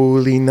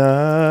 holy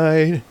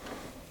night,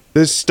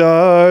 the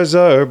stars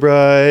are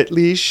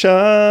brightly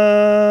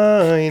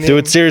shining. do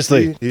it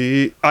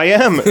seriously. I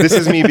am. This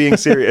is me being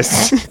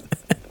serious.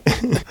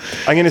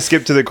 I'm going to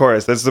skip to the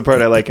chorus. That's the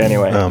part I like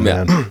anyway. Oh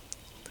man.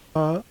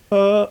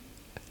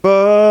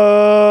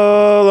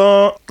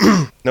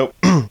 Nope.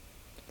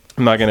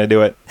 I'm not going to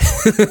do it.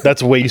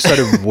 That's way. You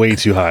started way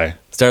too high.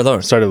 Start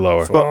lower. Started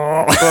lower.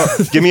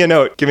 Give me a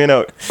note. Give me a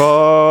note.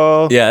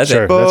 Fall. Yeah, that's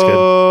Sure. it. That's good.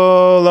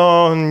 Fall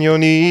on your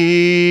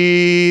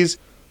knees.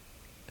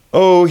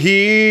 Oh,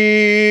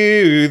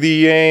 hear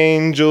the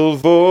angel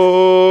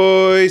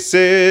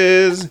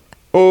voices.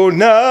 Oh,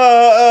 night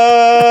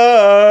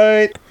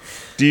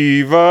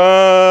divine.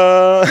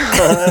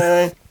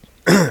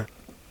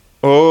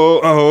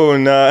 Oh,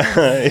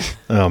 night.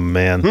 Oh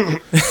man.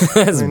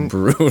 That's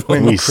brutal.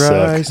 When We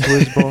Christ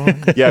was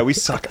born. Yeah, we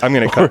suck. I'm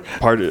going to cut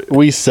part of it.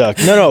 We suck.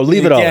 No,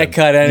 leave You it all. can't in.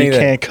 cut You anything.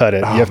 can't cut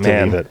it. Oh, You have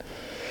man. to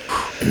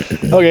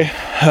leave it. Okay.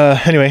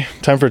 Anyway,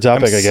 time for a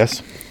topic, I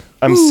guess.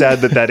 I'm sad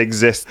that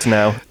exists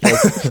now.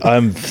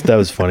 That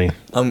was funny.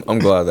 I'm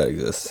glad that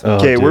exists. Oh,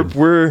 Okay, dude.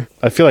 we're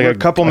I feel like we're a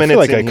couple I minutes feel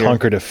like in I here.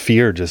 conquered a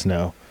fear just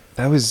now.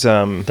 that was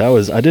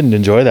I didn't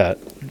enjoy that.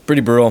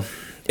 Pretty brutal.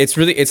 It's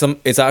really it's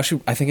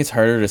actually I think it's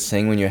harder to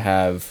sing when you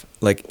have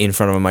like in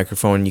front of a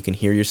microphone. You can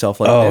hear yourself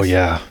like Oh this.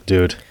 yeah,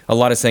 dude. A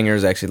lot of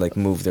singers actually like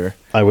move their.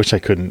 I wish I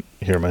couldn't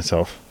hear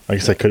myself. I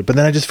guess I could, but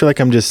then I just feel like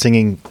I'm just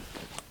singing.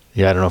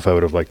 Yeah, I don't know if I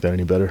would have liked that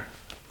any better.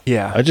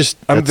 yeah. I'm that's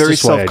very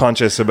just why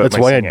self-conscious about That's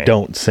my why singing. I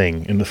don't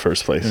sing in the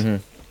first place.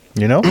 Mm-hmm.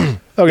 You know?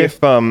 Okay.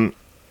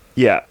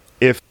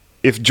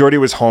 If Jordy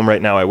was home right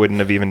now, I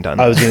wouldn't have even done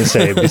that. I was gonna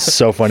say it'd be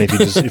so funny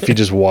if you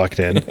just walked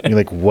in and you're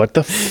like, "What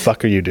the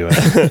fuck are you doing?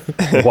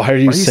 Why are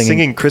you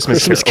singing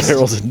Christmas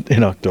carols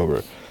in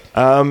October?"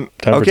 Time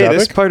for okay,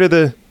 this topic? part of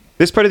the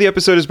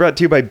episode is brought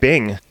to you by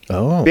Bing.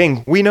 Oh,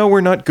 Bing, we know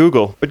we're not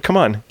Google, but come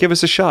on, give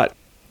us a shot.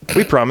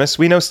 We promise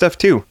we know stuff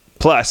too.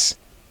 Plus,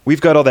 we've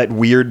got all that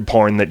weird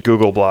porn that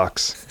Google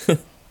blocks.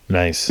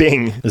 nice.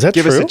 Bing, Is that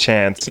give us true? a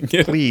chance,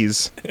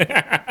 please.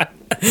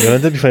 You know,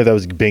 that'd be funny if that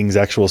was Bing's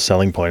actual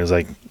selling point. Is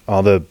like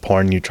all the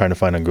porn you're trying to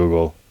find on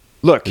Google.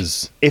 Look,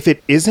 Is- if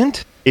it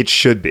isn't, it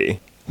should be.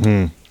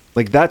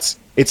 Like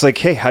it's like,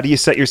 hey, how do you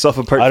set yourself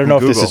apart? I don't from know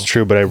if Google? this is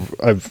true, but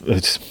I've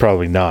it's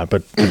probably not.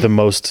 But the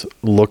most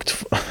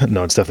looked,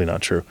 no, it's definitely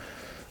not true.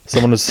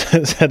 Someone was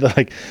said that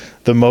like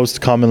the most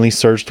commonly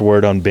searched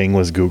word on Bing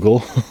was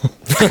Google,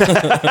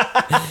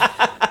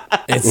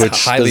 It's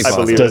which highly I believe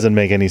possible. it. doesn't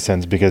make any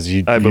sense because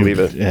I believe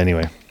it.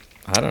 anyway.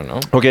 I don't know.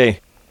 Okay,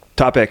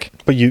 topic.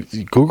 But you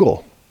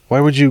Google. Why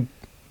would you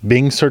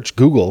Bing search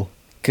Google?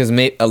 Because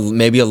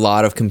maybe a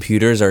lot of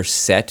computers are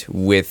set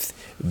with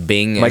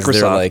Bing as their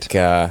Microsoft.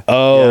 like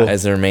Oh,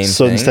 as their main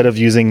so thing. instead of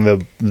using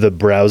the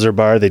browser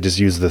bar, they just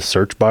use the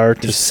search bar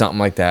to Just something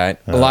like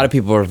that. A lot of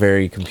people are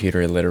very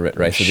computer illiterate,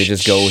 right? So they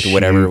just go with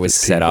whatever was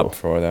set up people.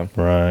 for them.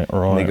 right.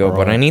 And they go,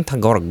 but I need to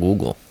go to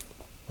Google.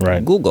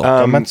 right. Google.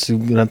 That's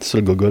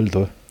Google.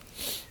 Though.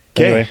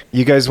 Okay, Anyway.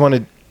 you guys want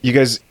to?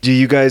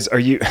 Are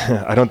you?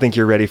 I don't think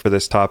you're ready for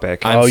this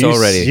topic. I'm so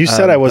you, ready. You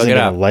said I wasn't look it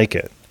gonna up. like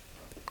it.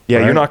 Yeah,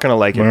 Right. you're not gonna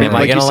like it. Am I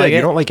Like you gonna said, like you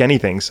it? don't like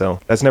anything, so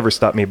that's never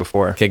stopped me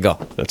before. Okay, go.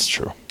 That's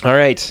true. All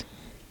right,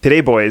 today,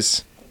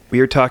 boys, we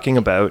are talking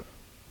about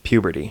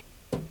puberty.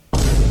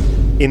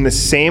 In the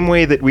same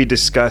way that we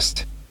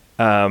discussed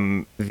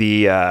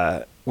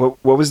what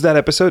was that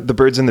episode? The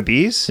birds and the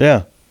bees.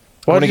 Yeah.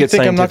 Why wanna do you get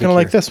think I'm not scientific gonna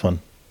like here. this one?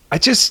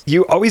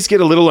 You always get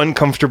a little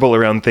uncomfortable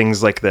around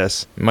things like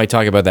this. You might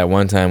talk about that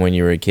one time when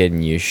you were a kid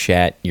and you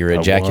shat your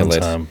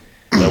ejaculate.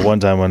 That one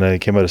time when I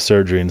came out of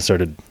surgery and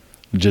started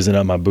jizzing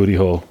out my booty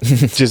hole,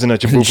 Jizzing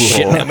at your boo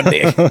Shit hole. out my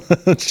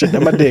dick. shit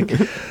in my dick.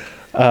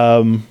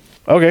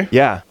 Okay.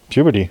 Yeah,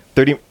 Puberty.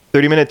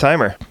 30-minute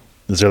timer.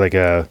 Is there like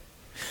a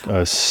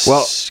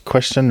Well-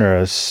 question or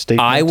a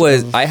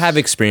statement? I have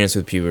experience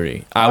with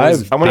puberty. I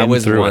I been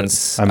was through it.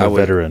 once. I'm I a was-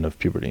 veteran of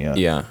puberty. Yeah.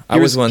 Yeah, I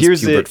was once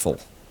here's the- pubertful.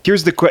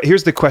 Here's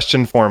the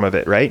question form of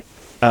it, right?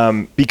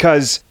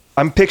 Because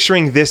I'm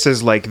picturing this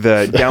as like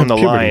the down the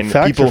Puberty, line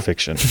fact people. or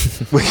fiction?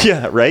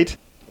 Yeah, right.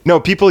 No,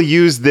 people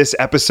use this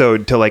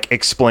episode to like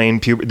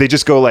explain puberty. They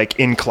just go like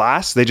in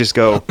class. They just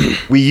go,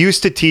 we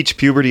used to teach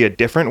puberty a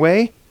different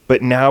way,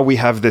 but now we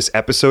have this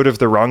episode of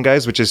The Wrong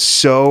Guys, which is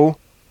so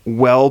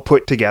well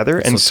put together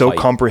and So so tight.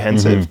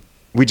 comprehensive.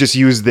 We just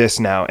use this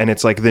now, and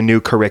it's like the new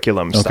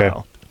curriculum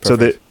style. So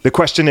the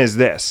question is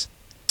this: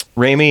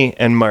 Rémi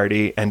and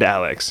Marty and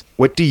Alex,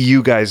 what do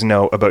you guys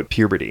know about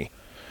puberty?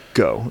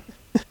 Go.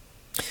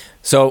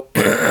 So,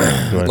 You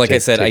wanna like I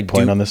said, take I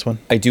point do. on this one.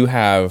 I do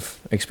have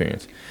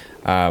experience.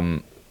 I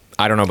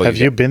don't know about Have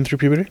you been through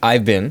puberty?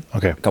 I've been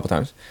Okay. a couple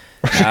times.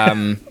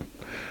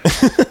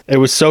 It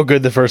was so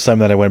good the first time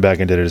that I went back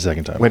and did it a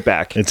second time. Went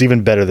back. It's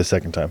even better the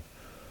second time.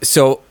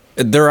 So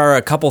there are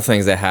a couple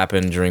things that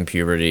happen during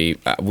puberty.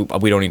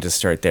 We don't need to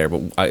start there,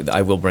 but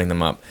I will bring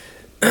them up.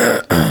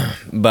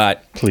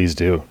 But Please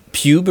do.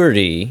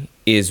 puberty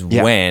is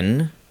Yeah.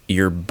 when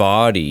your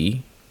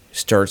body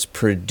starts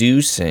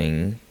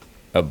producing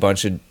a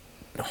bunch of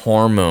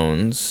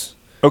hormones,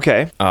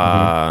 Okay.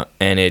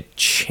 and it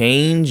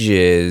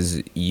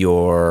changes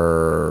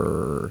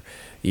you're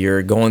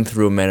going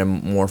through a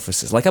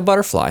metamorphosis like a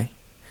butterfly.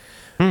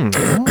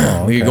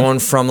 You're going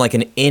from like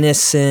an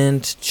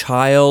innocent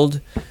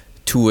child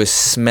to a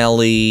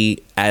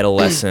smelly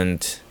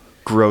adolescent.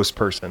 Gross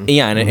person.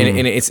 Yeah, and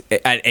it's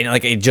and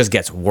like it just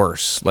gets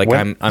worse. Like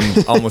I'm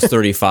almost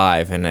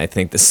 35, and I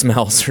think the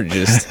smells are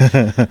just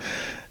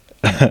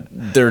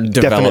they're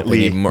developing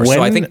even more.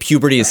 So I think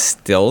puberty is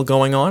still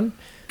going on.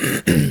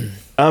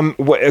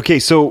 Okay,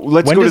 so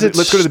let's When go does to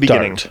it the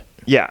beginning. start?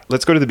 Yeah,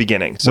 let's go to the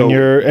beginning. So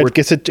I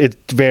guess it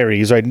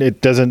varies, right?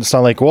 It doesn't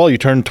sound like, well, you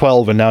turned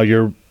 12 and now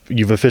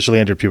you've officially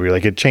entered puberty.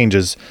 Like it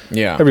changes.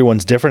 Yeah.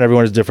 Everyone's different.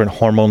 Everyone has different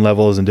hormone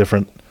levels and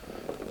different,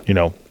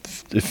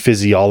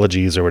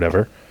 physiologies or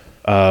whatever.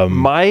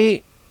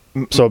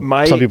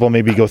 Some people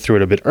maybe go through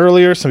it a bit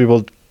earlier. Some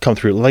people come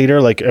through it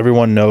later. Like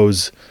everyone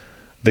knows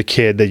the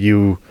kid that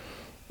you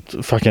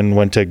fucking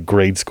went to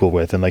grade school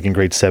with, and like in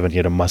grade 7 he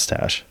had a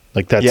mustache.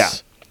 Like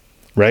that's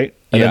right.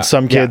 And Yeah. then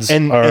some kids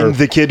and are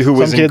the kid who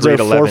was some in kids are grade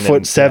 11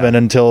 4'7"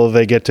 until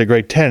they get to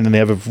grade 10, and they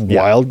have a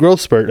wild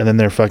growth spurt, and then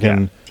they're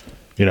fucking,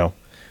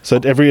 So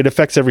it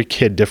affects every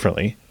kid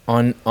differently.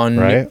 On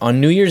Right?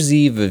 on New Year's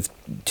Eve of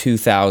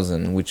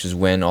 2000, which is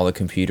when all the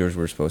computers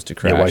were supposed to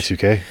crash. Yeah,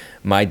 Y2K.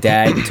 My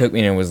dad took me,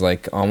 and it was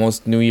like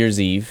almost New Year's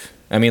Eve.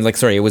 I mean, like,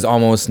 sorry, it was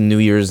almost New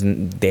Year's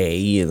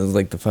Day. It was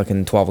like the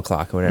fucking 12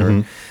 o'clock or whatever.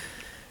 And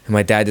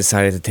my dad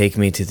decided to take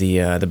me to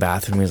the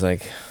bathroom. He was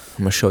like, I'm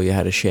going to show you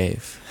how to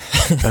shave.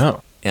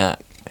 Oh. Yeah.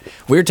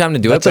 Weird time to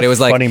do That's it, but a it was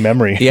like funny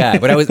memory. Yeah,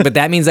 but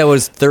that means I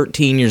was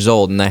 13 years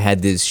old and I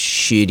had this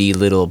shitty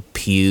little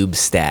pube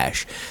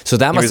stash. So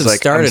that He must was have like,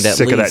 started I'm at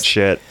sick least. of that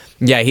shit.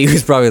 Yeah, he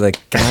was probably like,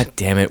 God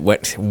damn it,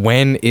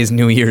 when is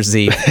New Year's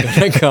Eve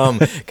gonna come?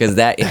 Because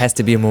it has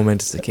to be a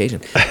momentous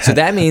occasion. So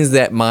that means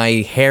that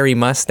my hairy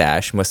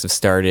mustache must have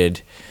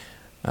started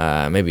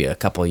maybe a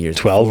couple of years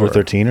 12 or before.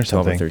 13 or 12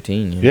 something. or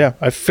 13, Yeah,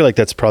 I feel like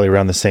that's probably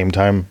around the same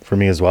time for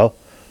me as well.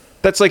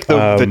 That's like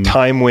the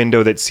time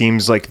window that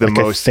seems like the Like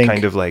I most think-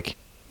 kind of like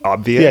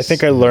obvious. Yeah, I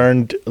think I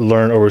learned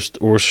or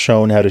was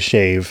shown how to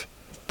shave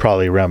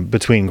probably around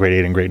between grade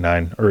 8 and grade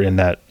 9 or in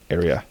that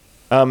area.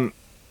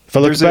 If I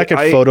look back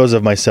at photos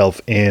of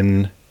myself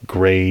in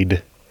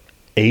grade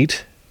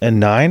 8 and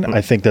 9,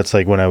 I think that's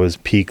like when I was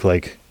peak,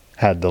 like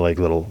had the like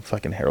little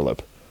fucking hair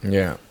lip.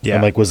 Yeah. Yeah.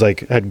 And like was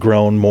like had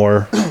grown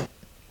more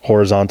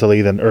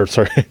horizontally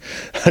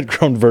had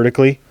grown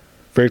vertically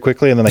very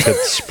quickly, and then like it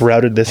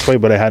sprouted this way,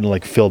 but I hadn't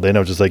like filled in. I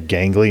was just like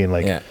gangly and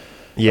like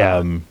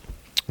Yeah.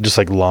 just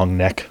like long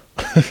neck.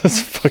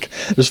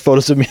 There's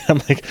photos of me.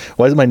 I'm like,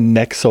 why is my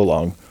neck so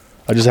long?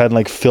 I just hadn't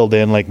like filled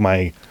in like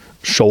my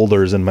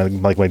shoulders and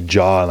my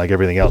jaw and like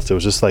everything else. It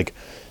was just like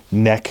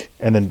neck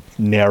and then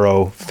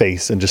narrow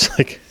face and just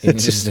like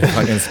It's just a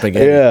fucking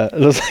spaghetti. yeah, it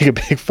was like a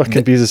big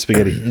fucking piece of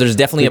spaghetti. There's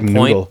definitely a Big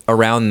point noodle.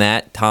 around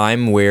that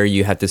time where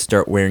you had to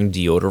start wearing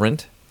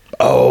deodorant.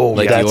 Oh,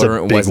 Like that's a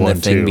deodorant big wasn't one a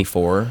thing too.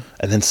 before.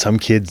 And then some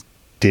kids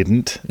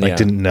didn't Yeah.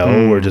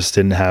 know or just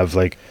didn't have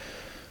like,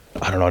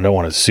 I don't know, I don't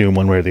want to assume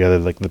one way or the other,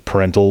 like the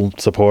parental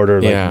support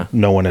or like Yeah.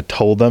 no one had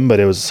told them, but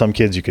it was some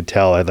kids you could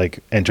tell had like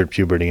entered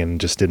puberty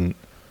and just didn't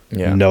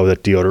know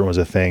that deodorant was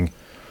a thing.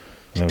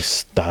 And it was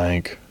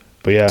stank.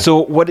 But yeah. So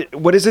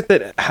what is it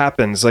that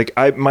happens? Like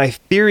my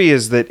theory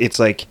is that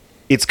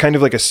it's kind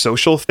of like a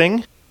social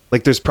thing.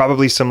 Like there's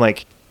probably some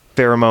like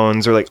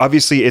pheromones or like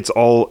obviously it's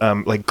all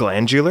like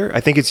glandular. I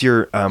think it's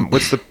your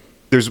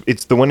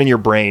it's the one in your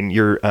brain,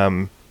 your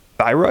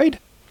thyroid?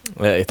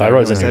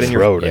 Thyroid's in is your that in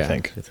your- throat, I yeah.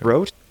 think.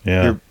 Throat?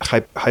 Yeah. Your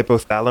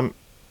hypothalamus.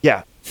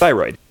 Yeah,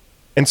 thyroid.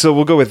 And so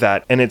we'll go with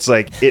that. And it's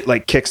like it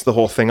like kicks the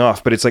whole thing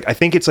off. But it's like I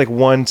think it's like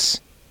once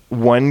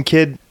one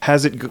kid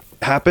has it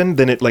happen,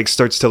 then it like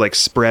starts to like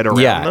spread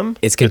around them.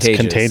 It's contagious.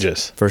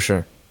 contagious. For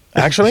sure.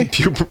 Actually,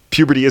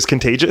 Puberty is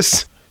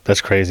contagious.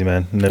 that's crazy,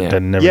 man. Yeah. I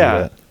never Yeah. knew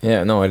that.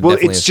 Yeah, no, it Well,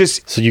 definitely it's is.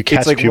 just So you it's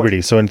catch like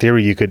puberty. So in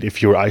theory, you could,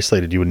 if you were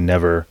isolated, you would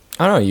never.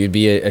 I don't know, you'd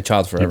be a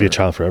child forever. You'd be a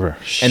child forever.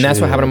 And that's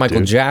what happened to Shit, Michael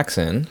dude.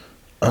 Jackson.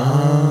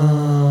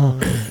 Oh.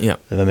 Yeah.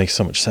 That makes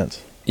so much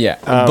sense. Yeah.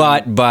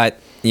 But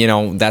you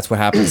know, that's what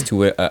happens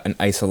to an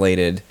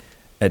isolated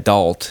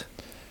adult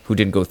who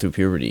didn't go through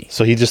puberty.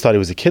 So he just thought he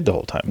was a kid the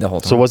whole time. The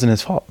whole So time. it wasn't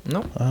his fault.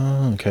 No.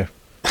 Oh, okay.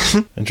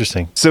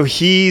 Interesting. So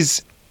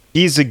he's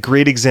a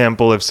great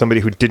example of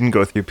somebody who didn't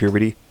go through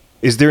puberty.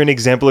 Is there an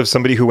example of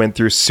somebody who went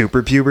through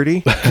super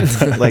puberty?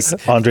 Like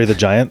Andre the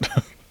Giant.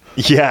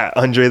 yeah,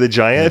 Andre the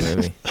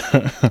Giant.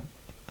 Maybe.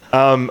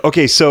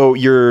 Okay, so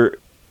your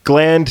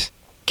gland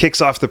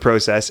kicks off the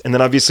process, and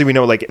then obviously we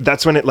know like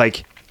that's when it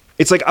like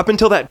it's like up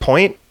until that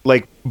point,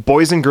 like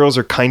boys and girls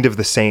are kind of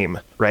the same,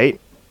 right?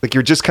 Like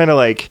you're just kind of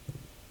like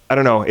I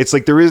don't know. It's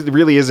like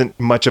really isn't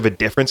much of a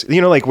difference. You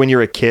know, like when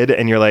you're a kid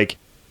and you're like,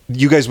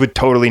 you guys would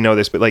totally know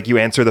this, but like you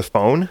answer the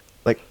phone,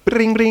 like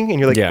bring bring, and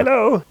you're like Yeah.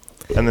 hello,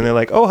 and then they're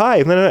like, "Oh, hi,"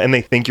 and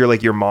they think you're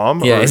like your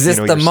mom. Yeah, or, is this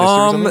your the sister or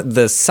mom, something.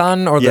 the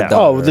son, or the Yeah.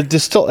 daughter? Oh,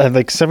 there's still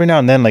like every now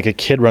and then, like a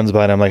kid runs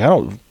by, and I'm like, I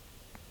don't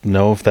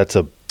know if that's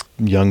a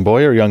young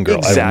boy or young girl.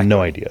 I have Exactly.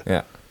 no idea.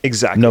 Yeah.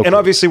 Exactly. No And clue.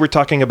 obviously we're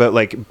talking about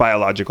like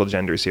biological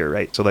genders here,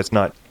 right? So let's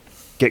not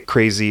get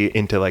crazy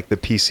into like the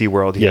PC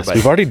world here. Yes, but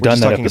we've already we're done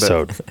just that talking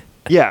about- episode.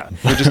 yeah,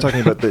 we're just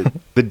talking about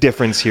the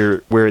difference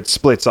here where it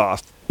splits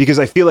off. Because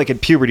I feel like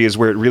at puberty is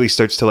where it really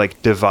starts to like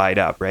divide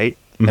up, right?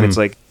 And it's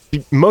like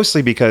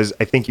mostly because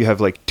I think you have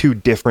like two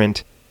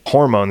different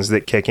hormones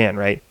that kick in,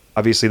 right?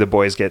 Obviously the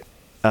boys get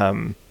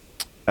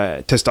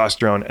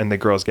testosterone and the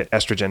girls get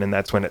estrogen, and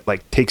that's when it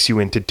like takes you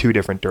into two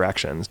different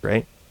directions,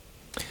 right?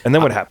 And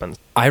then what happens?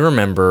 I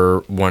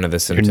remember one of the Your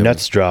symptoms.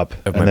 nuts drop,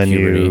 of and my then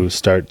puberty. you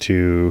start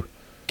to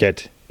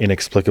get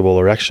inexplicable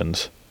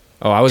erections.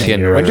 Oh, I was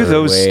getting When do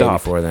those way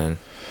stop? before then.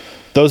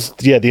 Those,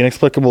 yeah, the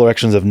inexplicable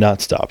erections have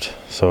not stopped.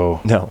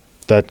 So No.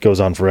 that goes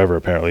on forever,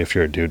 apparently, if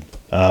you're a dude.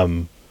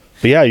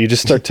 But yeah, you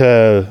just start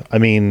to, I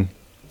mean,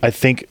 I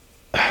think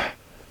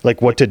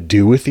like what to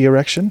do with the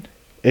erection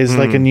is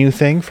like a new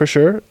thing for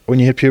sure when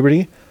you hit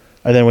puberty.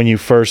 And then when you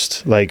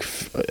first like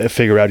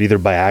figure out either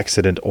by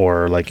accident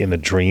or like in a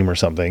dream or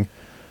something,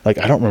 like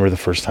I don't remember the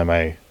first time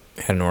I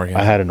Had an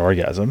orgasm. had an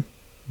orgasm,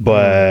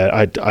 but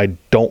I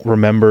don't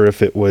remember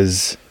if it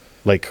was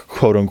like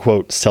quote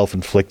unquote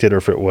self-inflicted or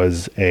if it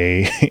was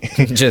a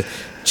just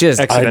Ex-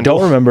 I Accidental.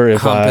 don't remember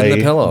if Humping the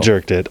I pillow.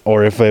 jerked it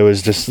or if it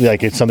was just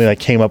like it's something that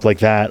came up like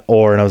that,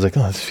 or and I was like,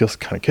 oh, this feels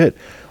kind of good,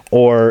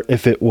 or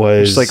if it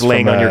was Just like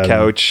laying from, on your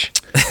couch.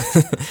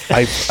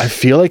 I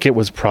feel like it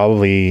was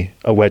probably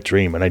a wet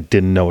dream and I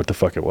didn't know what the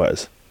fuck it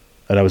was,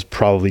 and I was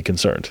probably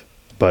concerned,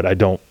 but I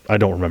don't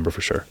remember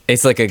for sure.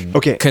 It's like a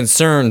Okay.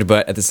 concerned,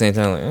 but at the same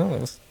time, like, oh,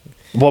 that's-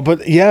 Well,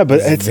 but yeah, but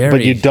It's but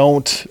you very-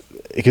 don't,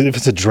 because if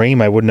it's a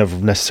dream, I wouldn't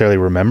have necessarily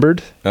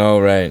remembered. oh,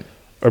 right.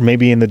 Or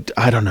maybe in the,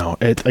 I don't know.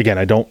 It again,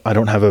 I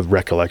don't have a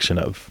recollection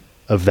of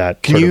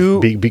that. Can sort you-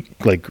 of be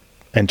like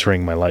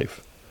entering my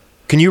life?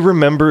 Can you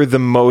remember the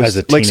most As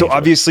a like so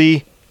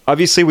teenager.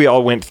 obviously we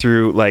all went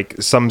through like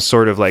some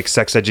sort of like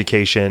sex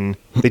education.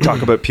 They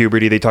talk about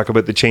puberty, they talk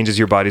about the changes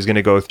your body's going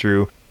to go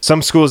through.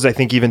 Some schools I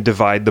think even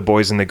divide the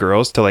boys and the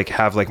girls to like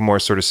have like more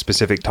sort of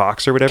specific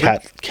talks or whatever.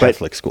 But-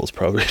 Catholic schools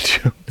probably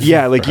too.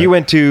 Yeah, like you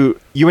went to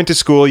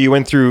school, you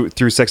went through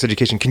sex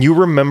education. Can you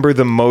remember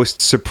the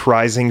most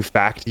surprising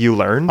fact you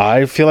learned?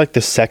 I feel like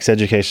the sex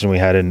education we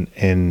had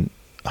in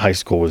high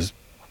school was,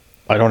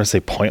 I don't want to say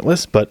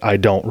pointless, but I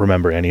don't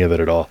remember any of it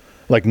at all.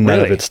 Like none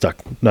of Really? it stuck.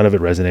 None of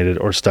it resonated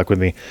or stuck with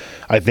me.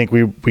 I think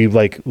we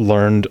like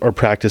learned or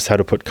practiced how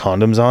to put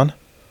condoms on.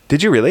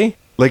 Did you really?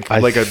 Like I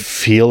like a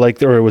feel like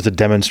there was a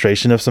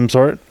demonstration of some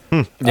sort,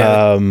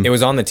 Yeah, it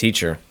was on the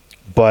teacher.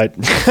 but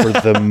for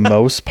the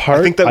most part,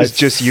 I think that was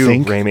just you,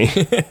 think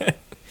Rémi.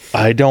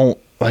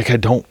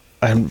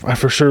 I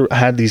for sure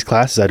had these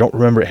classes. I don't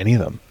remember any of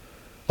them.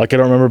 Like I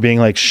don't remember being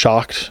like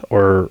shocked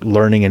or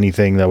learning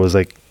anything that was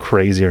like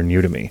crazy or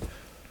new to me.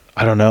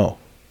 I don't know.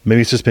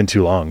 Maybe it's just been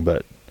too long,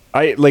 but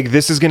I like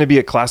this is going to be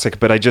a classic,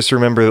 but I just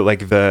remember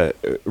like the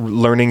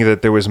learning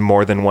that there was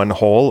more than one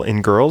hole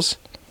in girls,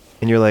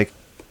 and you're like,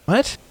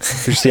 what?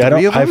 There's see, I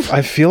three don't. of them?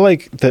 I feel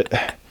like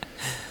that.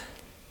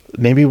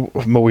 Maybe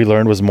what we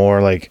learned was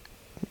more like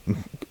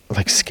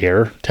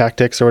scare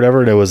tactics or whatever.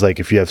 And it was like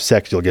if you have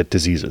sex, you'll get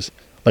diseases.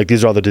 Like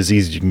these are all the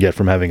diseases you can get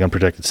from having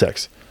unprotected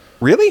sex.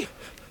 Really?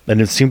 And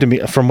it seemed to me,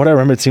 from what I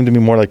remember, it seemed to me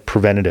more like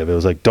preventative. It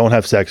was like, don't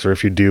have sex, or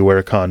if you do, wear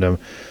a condom,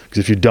 because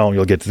if you don't,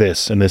 you'll get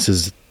this, and this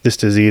is this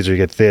disease, or you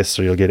get this,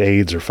 or you'll get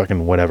AIDS, or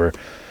fucking whatever.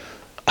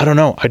 I don't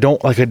know. I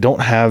don't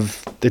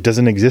have, it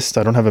doesn't exist.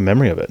 I don't have a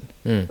memory of it,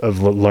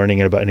 of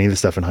learning about any of the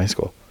stuff in high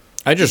school.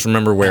 I just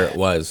remember where it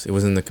was. It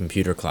was in the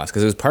computer class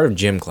because it was part of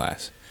gym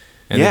class.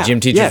 And Yeah, the gym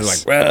teachers yes.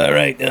 were like, well, all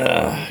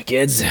right,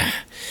 kids.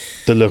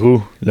 The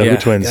Lahu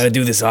twins. Gotta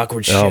do this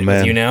awkward shit Oh, with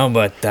man. you now,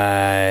 but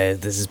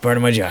this is part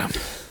of my job.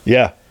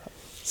 Yeah.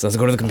 So let's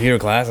go to the computer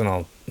class and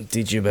I'll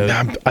teach you about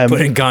I'm-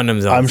 putting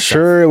condoms on. I'm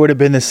sure it would have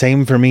been the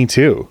same for me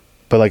too,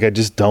 but like I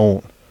just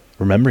don't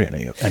remember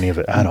any of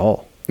it at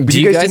all. But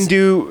you guys didn't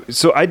do.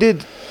 So I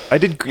did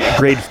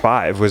grade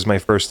 5 was my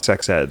first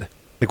sex ed.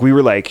 Like we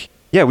were like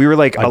 11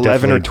 or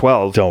definitely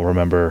 12. Don't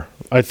remember.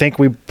 I think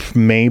we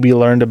maybe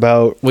learned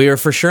about We were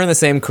for sure in the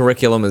same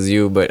curriculum as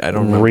you, but I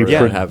don't remember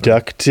what happened.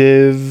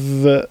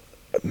 reproductive.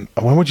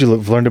 When would you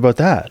have learned about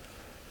that?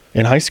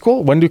 In high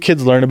school? When do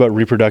kids learn about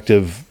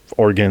reproductive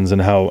organs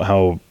and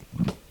how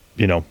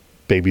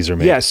babies are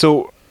made? Yeah,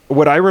 so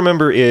what I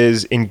remember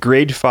is in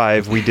grade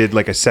 5 we did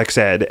like a sex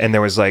ed, and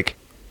there was like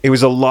it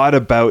was a lot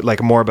about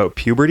like more about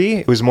puberty.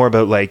 It was more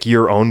about like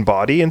your own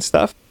body and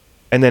stuff.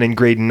 And then in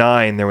grade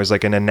 9 there was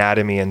like an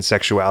anatomy and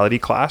sexuality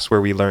class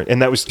where we learned,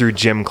 and that was through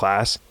gym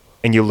class,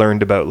 and you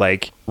learned about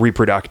like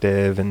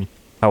reproductive and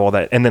how all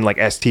that, and then like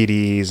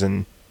STDs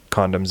and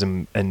condoms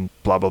and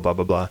blah blah blah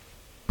blah blah.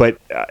 But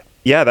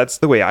yeah, that's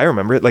the way I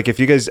remember it. Like if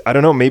you guys, I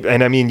don't know, maybe,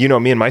 and I mean, you know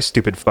me and my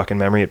stupid fucking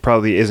memory, it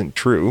probably isn't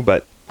true,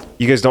 but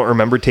you guys don't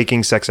remember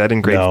taking sex ed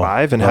in grade No,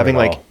 5 and not having at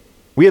like all.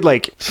 we had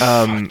like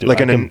Dude,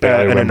 like I can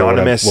barely an remember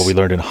anonymous what we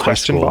learned in high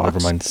question school. box.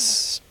 Never mind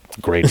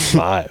grade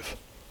 5.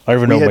 I don't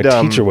even know if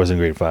my teacher was in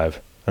grade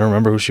 5. I don't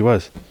remember who she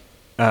was.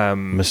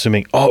 I'm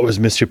assuming. Oh, it was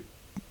Mr.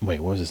 Wait,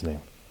 what was his name?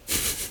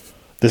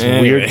 This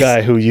weird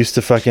guy who used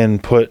to fucking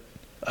put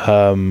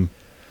his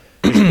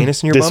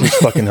penis in your this bum? was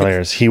fucking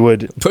hilarious. He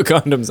would Put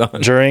condoms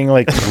on. during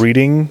like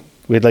reading,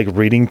 we had like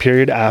reading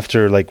period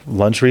after like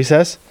lunch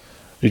recess.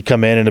 You'd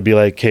come in and it'd be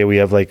like, "Okay, you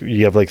have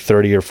like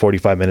 30 or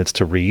 45 minutes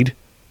to read,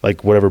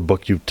 like whatever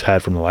book you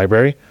had from the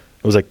library."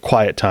 It was like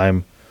quiet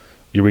time.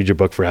 You read your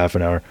book for half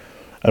an hour,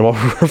 and while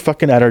we were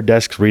fucking at our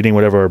desks reading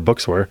whatever our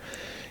books were,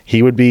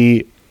 he would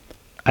be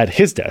at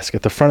his desk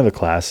at the front of the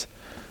class.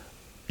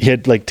 He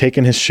had like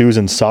taken his shoes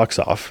and socks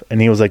off, and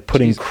he was like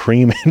putting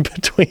cream in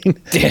between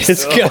his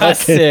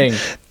Disgusting.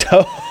 fucking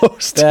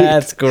toes. Dude.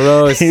 That's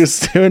gross. He was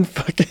doing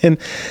fucking,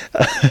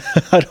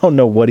 I don't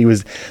know what he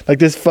was, like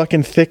this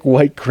fucking thick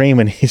white cream,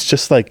 and he's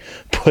just like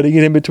putting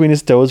it in between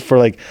his toes for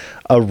like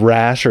a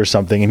rash or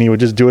something, and he would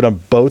just do it on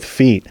both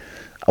feet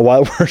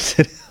while we're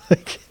sitting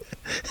like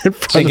in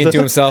front Thinking of to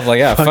the himself, like,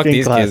 yeah, fuck fucking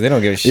these class. kids. They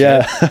don't give a shit.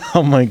 Yeah.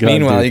 Oh my God.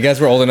 Meanwhile, dude. you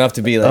guys were old enough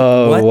to be like,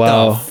 Oh, what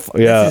wow.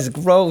 the Yeah. This is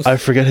gross. I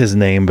forget his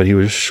name, but he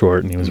was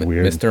short and he was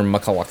weird. Mr.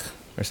 McCulloch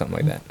or something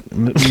like that.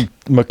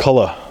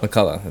 McCullough.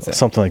 McCulloch, that's it.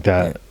 Something like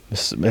that.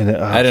 And,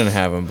 I didn't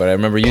have him, but I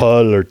remember you.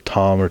 Paul or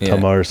Tom or Yeah.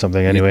 Tama or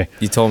something. Anyway.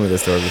 You told me the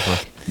story before.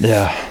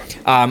 Yeah.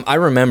 I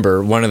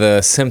remember one of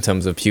the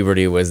symptoms of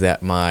puberty was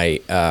that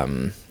my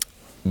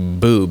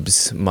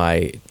boobs,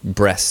 my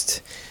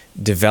breast,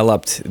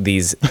 developed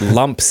these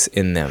lumps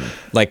in them,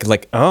 like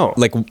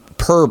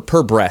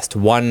per breast,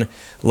 one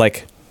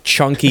like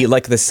chunky,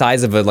 like the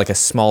size of a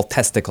small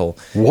testicle.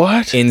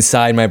 What?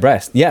 Inside my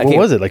breast? Yeah. What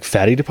was it? Like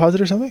fatty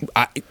deposit or something?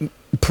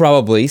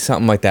 Probably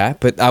something like that.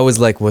 But I was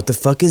like, "What the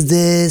fuck is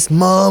this,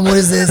 Mom? What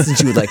is this?" And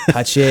she would like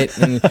touch it,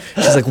 and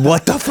she's like,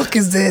 "What the fuck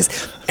is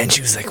this?" And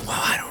she was like, "Well,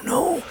 I don't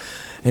know."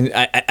 And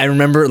I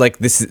remember like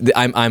this.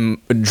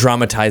 I'm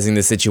dramatizing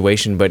the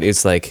situation, but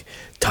it's like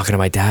talking to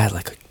my dad.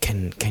 Like,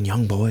 can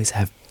young boys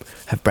have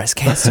breast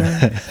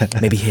cancer?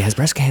 Maybe he has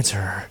breast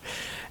cancer.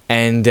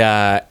 And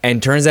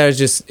turns out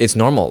it's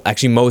normal.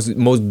 Actually,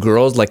 most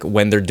girls, like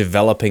when they're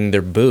developing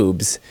their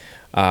boobs,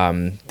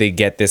 they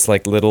get this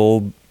like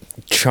little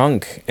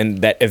chunk, and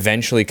that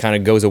eventually kind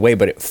of goes away,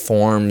 but it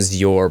forms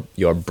your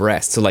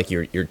breast, so like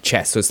your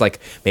chest. So it's like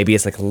maybe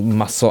it's like a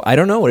muscle. I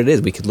don't know what it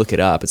is. We could look it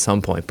up at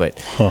some point,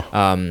 but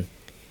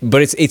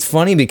but it's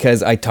funny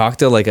because I talk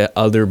to like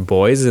other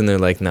boys and they're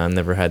like, "No, I've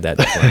never had that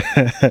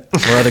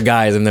before." Or other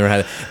guys, I've never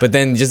had it. But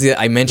then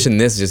I mentioned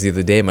this just the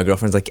other day. My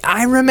girlfriend's like,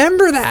 "I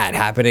remember that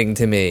happening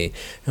to me."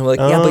 And I'm like,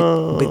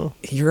 "Yeah,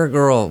 but you're a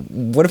girl.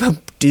 What about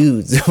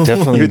dudes?"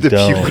 Definitely You're the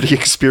don't. puberty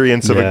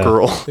experience of Yeah. a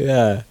girl.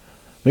 Yeah.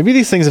 Maybe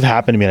these things have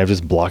happened to me and I've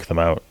just blocked them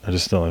out. I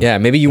just don't. Yeah,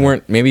 maybe you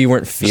weren't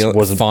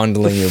wasn't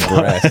fondling your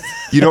breast.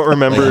 You don't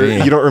remember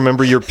Yeah. you don't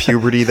remember your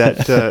puberty that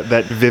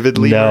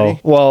vividly, No. Marty?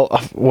 Well,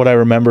 what I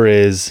remember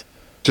is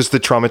Just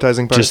the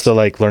traumatizing part. just the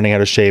like learning how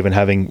to shave and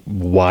having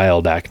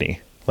wild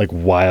acne. Like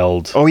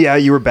wild. Oh yeah,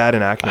 you were bad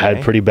in acne. I had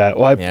eh? pretty bad.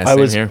 Well, Yeah, I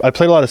same here. I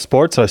played a lot of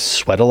sports, so I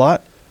sweat a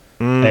lot.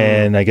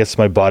 And I guess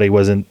my body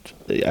wasn't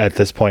at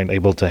this point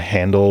able to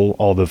handle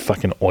all the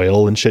fucking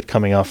oil and shit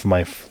coming off of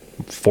my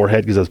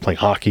forehead because I was playing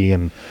hockey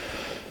and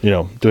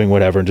doing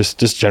whatever, and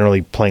just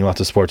generally playing lots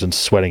of sports and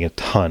sweating a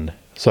ton.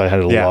 So I had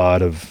a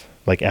lot of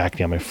like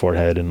acne on my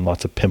forehead and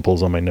lots of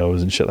pimples on my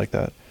nose and shit like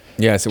that.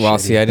 Yeah, so, well,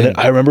 see, I And then didn't.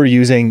 I remember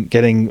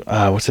getting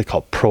what's it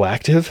called?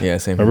 Proactive. Yeah,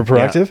 same Remember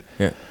here. Proactive?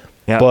 Yeah.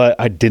 Yeah. But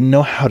I didn't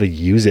know how to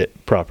use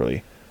it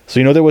properly.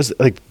 So there was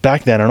like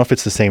back then, I don't know if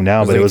it's the same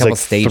now, but like it a was couple like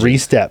stages. 3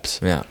 steps.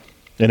 Yeah.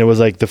 And it was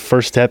like the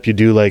first step you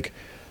do like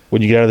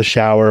when you get out of the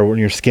shower, when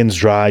your skin's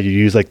dry, you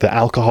use like the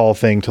alcohol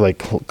thing to like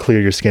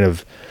clear your skin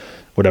of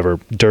whatever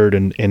dirt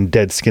and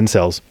dead skin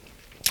cells.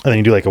 And then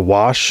you do like a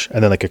wash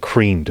and then like a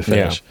cream to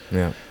finish.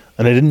 Yeah.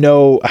 And I didn't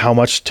know how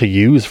much to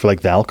use for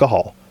like the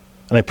alcohol.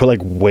 And I put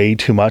like way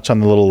too much on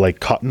the little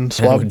like cotton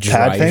swab would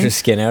pad dry thing. your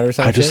skin out or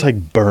something? I just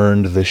like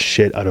burned the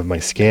shit out of my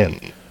skin.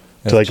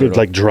 That's To like it brutal.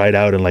 like dried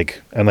out and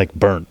like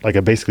burnt. Like I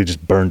basically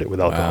just burned it with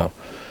alcohol.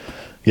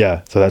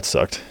 Yeah, so that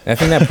sucked. I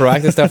think that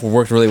proactive stuff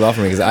worked really well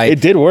for me because It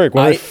did work.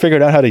 When I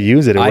figured out how to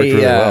use it, it worked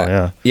really well.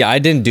 Yeah. Yeah, I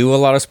didn't do a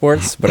lot of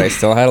sports, but I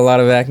still had a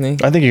lot of acne.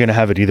 I think you're gonna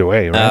have it either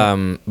way,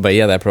 right? But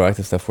yeah, that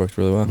proactive stuff worked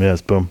really well.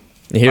 Yes, boom.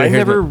 Here- I here's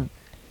never. my-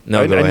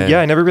 No, go ahead.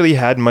 I never really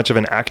had much of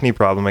an acne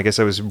problem. I guess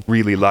I was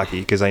really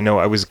lucky because I know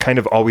I was kind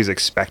of always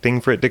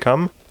expecting for it to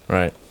come.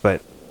 Right.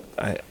 But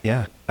I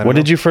don't When know.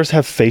 did you first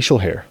have facial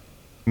hair?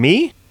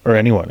 Me? Or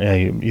anyone? Yeah,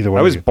 either one.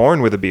 I of was you.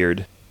 born with a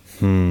beard.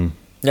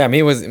 Yeah, me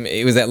it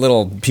was that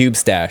little pube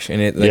stash,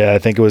 and it. Like, Yeah, I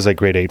think it was like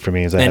grade 8 for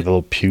me. Is I had And- the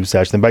little pew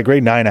stash. Then by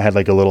grade 9, I had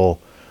like a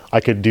little. I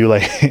could do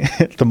like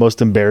the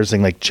most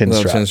embarrassing like chin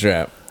little strap. chin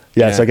strap.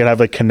 Yeah, so I could have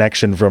like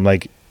connection from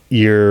like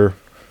ear,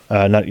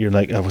 not ear,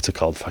 like what's it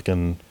called?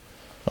 Fucking,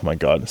 oh my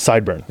god,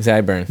 sideburn.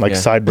 Sideburn. Like yeah.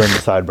 sideburn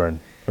to sideburn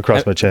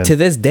across my chin. To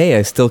this day,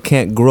 I still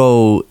can't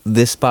grow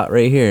this spot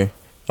right here.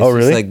 It's Oh just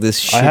really? Like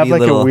this. I have shitty like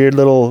little, a weird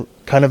little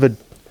kind of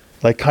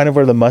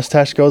where the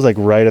mustache goes, like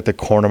right at the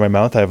corner of my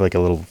mouth. I have like a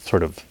little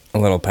sort of A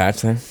little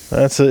patch there.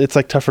 It's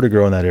like tougher to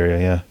grow in that area.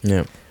 Yeah.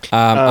 Yeah.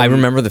 I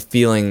remember the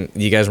feeling.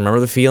 You guys remember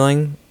the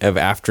feeling of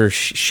after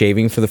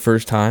shaving for the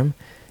first time,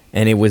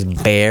 and it was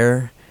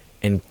bare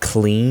and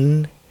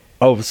clean.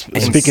 Oh,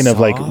 speaking of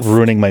like soft.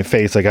 ruining my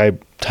face, like I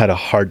had a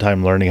hard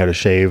time learning how to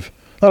shave.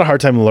 Not a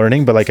hard time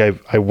learning, but like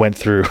I went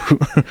through,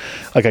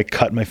 like I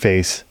cut my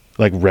face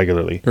like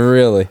regularly.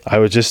 Really? I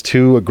was just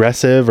too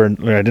aggressive, or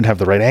I didn't have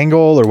the right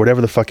angle, or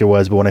whatever the fuck it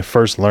was. But when I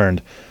first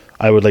learned,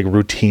 I would like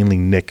routinely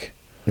nick.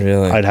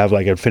 Really?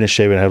 I'd finish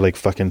shaving, I'd have like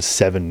fucking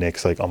 7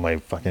 nicks like on my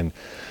fucking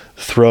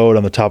throat,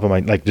 on the top of my,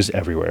 like just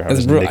everywhere. I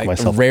just nick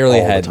myself. I rarely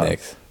all the had time.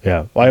 nicks.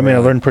 Yeah. Well, I mean, I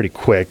learned pretty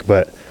quick,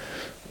 but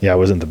yeah, I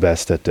wasn't the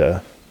best at.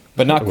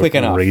 But not quick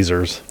enough.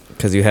 Razors.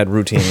 Because you had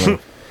routine.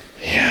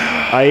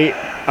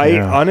 I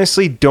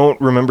honestly don't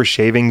remember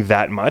shaving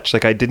that much.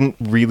 Like I didn't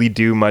really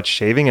do much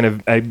shaving,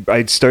 and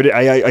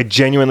I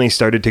genuinely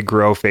started to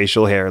grow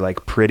facial hair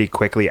like pretty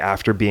quickly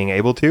after being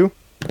able to,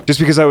 just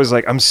because I was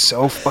like, I'm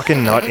so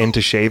fucking not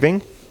into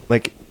shaving.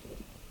 Like,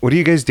 what are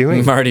you guys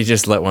doing? Marty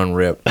just let one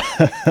rip.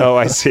 Oh,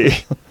 I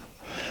see.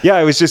 Yeah,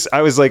 I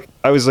was like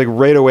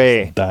right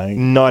away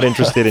Dying. not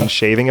interested in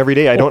shaving every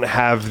day. I don't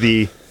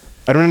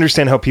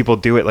understand how people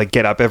do it. Like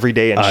get up every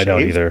day and shave. I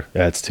don't either.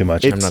 Yeah, it's too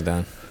much. I'm not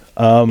down.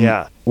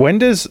 Yeah. When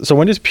does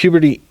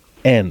puberty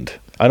end?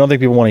 I don't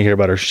think people want to hear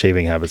about our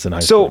shaving habits in high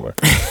school anymore.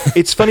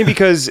 It's funny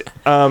because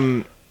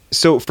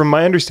so from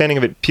my understanding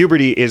of it,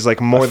 puberty is like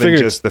more than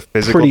just the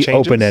physical pretty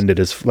changes. open-ended,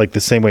 is like the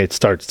same way it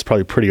starts. It's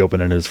probably pretty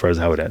open-ended as far as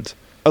how it ends.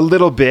 A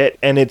little bit,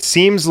 and it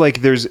seems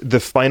like there's the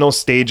final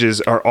stages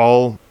are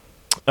all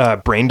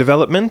brain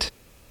development,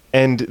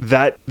 and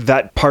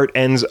that part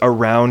ends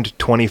around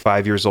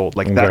 25 years old.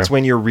 Like that's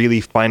when you're really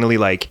finally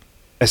like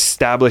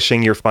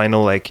establishing your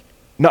final like.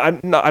 No,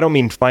 I don't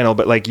mean final,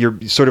 but like you're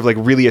sort of like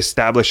really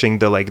establishing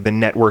the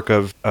network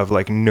of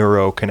like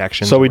neuro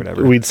connections. So or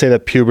whatever. we'd say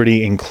that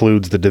puberty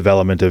includes the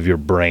development of your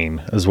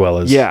brain as well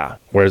as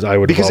Whereas I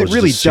would have always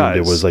just assumed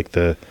it was like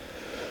the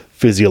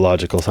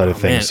physiological side of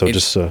things. Man, so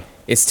just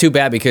it's too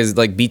bad because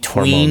like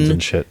hormones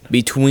and shit.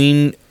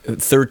 between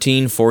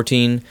 13,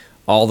 14,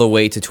 all the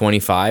way to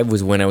 25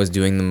 was when I was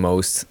doing the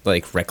most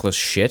like reckless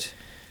shit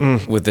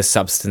with the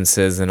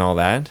substances and all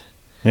that.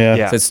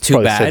 Yeah. So it's too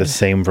probably say bad the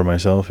same for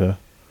myself. Yeah.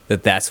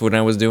 that's when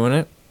I was doing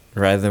it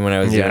rather than when I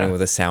was doing it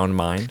with a sound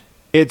mind.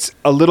 It's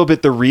a little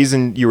bit the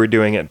reason you were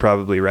doing it,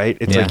 probably, right?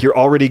 It's like you're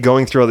already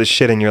going through all this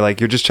shit and you're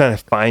just trying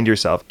to find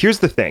yourself. Here's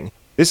the thing.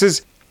 This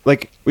is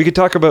like, we could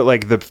talk about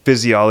like the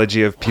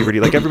physiology of puberty.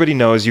 Like everybody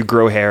knows you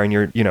grow hair and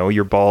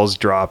your balls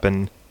drop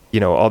and,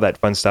 all that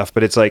fun stuff.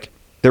 But it's like,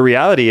 the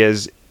reality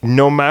is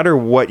no matter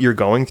what you're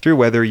going through,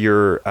 whether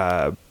you're,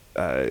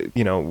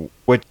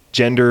 what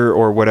gender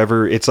or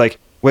whatever, it's like,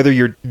 whether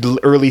you're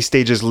early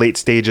stages, late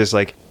stages,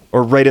 like,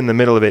 or right in the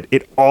middle of it,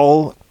 it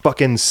all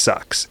fucking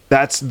sucks.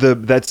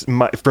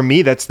 For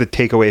me, that's the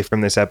takeaway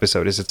from this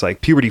episode is it's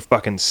like puberty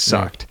fucking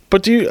sucked.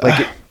 But do you,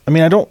 like,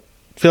 I don't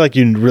feel like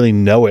you really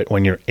know it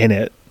when you're in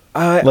it.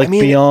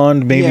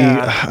 Beyond maybe,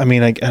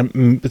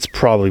 it's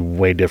probably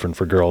way different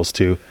for girls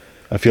too.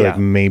 I feel like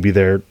maybe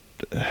their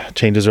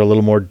changes are a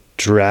little more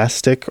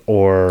drastic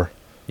or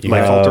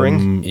life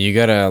altering. You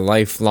got a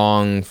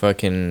lifelong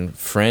fucking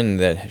friend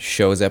that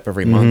shows up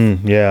every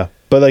month. Yeah.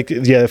 But like,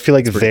 I feel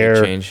like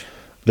change.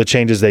 The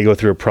changes they go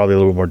through are probably a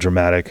little more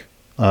dramatic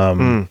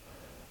than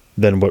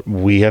what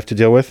we have to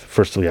deal with.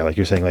 First, like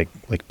you're saying,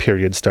 like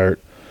period start.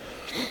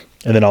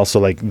 And then also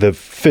like the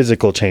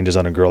physical changes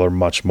on a girl are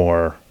much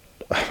more,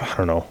 I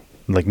don't know,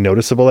 like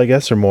noticeable, I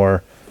guess, or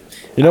more,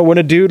 when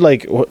a dude,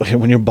 like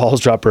when your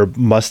balls drop or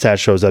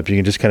mustache shows up, you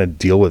can just kind of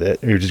deal with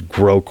it or you just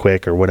grow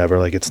quick or whatever.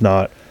 Like it's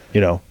not,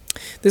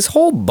 This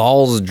whole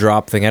balls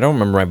drop thing, I don't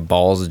remember my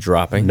balls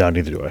dropping. No,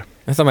 neither do I.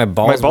 I thought my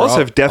balls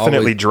have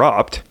definitely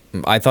dropped.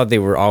 I thought they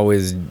were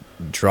always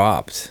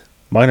dropped.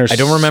 Mine are I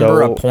don't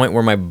remember a point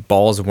where my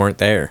balls weren't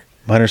there.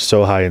 Mine are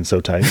so high and so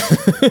tight.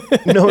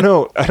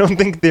 No, I don't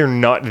think they're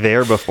not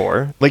there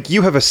before. Like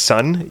you have a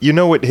son, you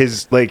know what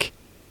his like,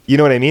 you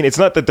know what I mean? It's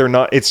not that they're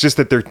not. It's just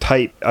that they're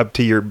tight up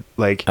to your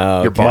your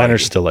body. Mine are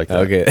still like that.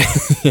 Okay.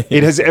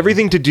 It has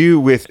everything to do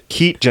with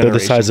heat generation. They're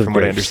the size of from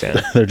what I grapes.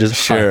 understand. They're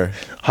just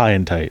high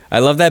and tight. I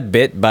love that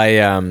bit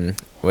by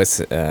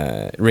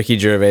Ricky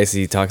Gervais.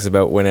 He talks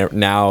about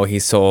now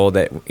he's told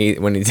that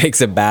when he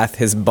takes a bath,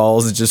 his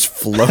balls just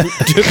float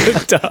to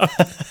the top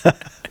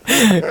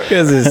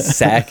because his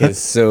sack is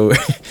so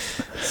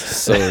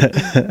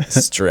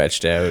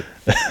stretched out.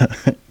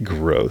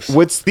 Gross.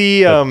 What's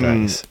the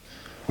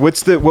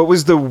what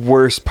was the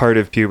worst part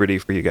of puberty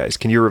for you guys?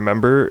 Can you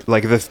remember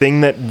like the thing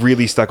that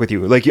really stuck with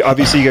you? Like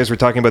obviously you guys were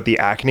talking about the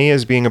acne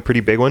as being a pretty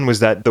big one. Was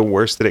that the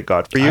worst that it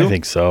got for you? I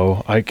think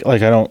so. I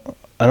don't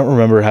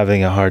remember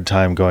having a hard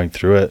time going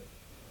through it.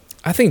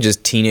 I think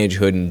just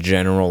teenagehood in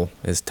general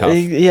is tough.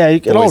 Yeah,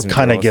 it all Boys and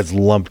kind of girls. gets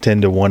lumped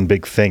into one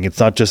big thing. It's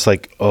not just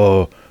like,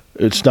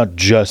 it's not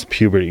just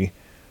puberty.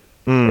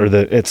 or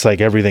it's like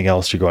everything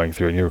else you're going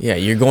through, and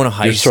You're going to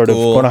high you're school. sort of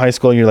going to high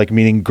school, and you're like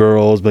meeting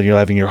girls, but you're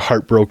having your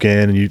heart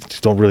broken, and you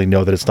just don't really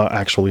know that it's not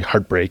actually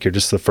heartbreak. You're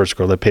just the first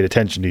girl that paid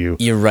attention to you.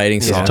 You're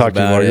writing songs Talking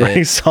about you're it.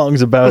 writing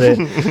songs about it.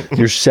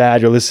 You're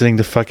sad. You're listening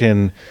to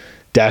fucking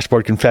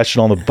Dashboard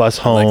Confessional on the bus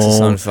home.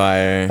 Alexis on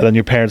Fire. And then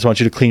your parents want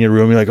you to clean your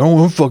room. You're like, oh, I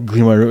won't fucking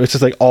clean my room. It's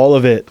just like all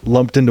of it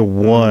lumped into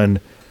one.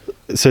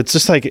 So it's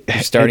just like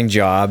You're starting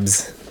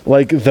jobs.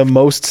 like the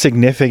most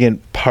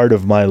significant part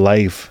of my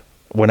life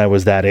when I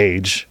was that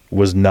age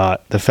was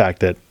not the fact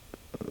that,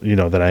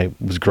 that I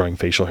was growing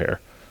facial hair.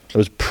 It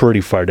was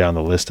pretty far down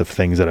the list of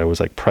things that I was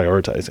like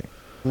prioritizing.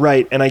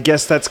 Right, and I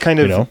guess that's kind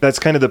of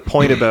the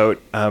point about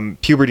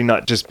puberty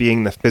not just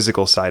being the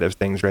physical side of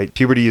things, right?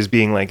 Puberty is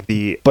being like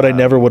the. But I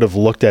never would have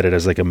looked at it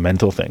as like a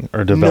mental thing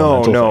or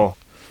developmental No. thing.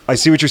 I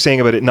see what you're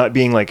saying about it not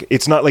being like,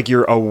 it's not like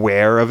you're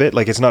aware of it,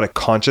 like it's not a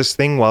conscious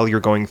thing while you're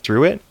going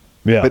through it.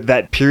 Yeah. But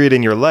that period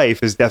in your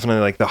life is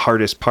definitely like the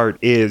hardest part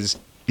is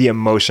the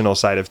emotional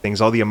side of things,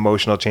 all the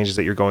emotional changes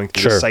that you're going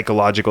through, the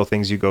psychological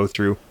things you go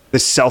through, the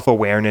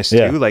self-awareness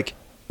too, like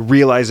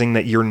realizing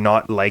that you're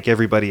not like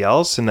everybody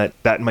else and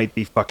that might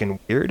be fucking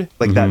weird.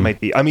 Like that might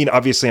be, I mean,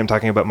 obviously I'm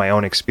talking about my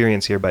own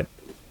experience here, but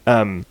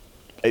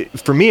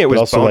for me it was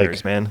also boners,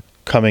 like man.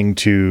 Coming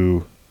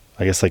to,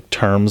 I guess, like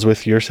terms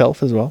with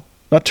yourself as well.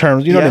 Not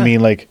terms, you know what I mean?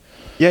 Like,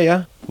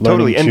 Yeah,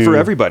 totally. And for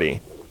everybody.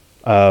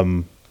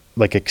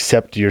 like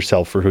accept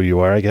yourself for who you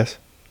are, I guess.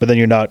 But then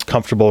you're not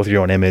comfortable with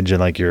your own image and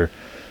like you're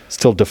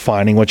still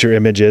defining what your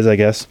image is, I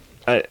guess.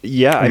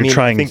 Yeah, I mean,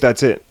 I think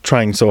that's it.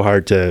 Trying so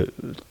hard to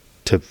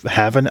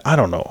have I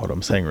don't know what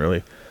I'm saying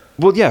really.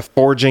 Well, yeah,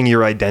 forging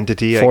your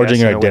identity. Forging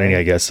your identity,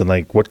 I guess. And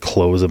like, what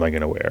clothes am I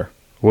going to wear?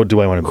 What do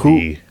I want to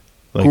be?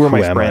 Like, who are my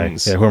am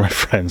friends? Yeah, who are my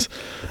friends?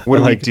 What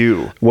do like, we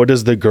do? What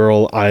does the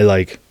girl I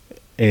like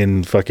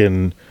in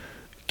fucking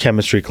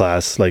chemistry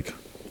class, like,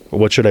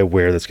 what should I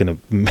wear that's gonna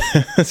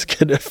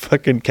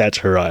fucking catch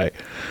her eye?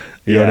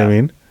 You know what I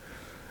mean?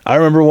 I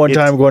remember one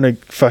time going to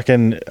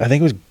fucking, I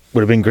think it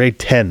would have been grade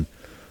 10.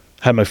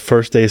 Had my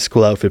first day of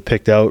school outfit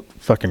picked out,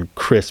 fucking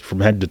crisp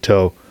from head to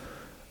toe.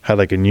 Had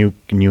like a new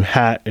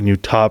hat, a new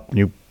top,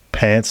 new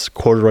pants,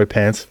 corduroy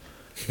pants.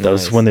 That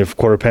was when the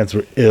corduroy pants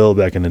were ill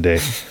back in the day.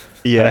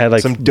 Yeah, and I had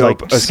like some dope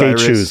skate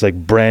Osiris shoes, like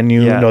brand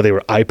new. Yeah. No, they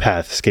were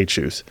iPath skate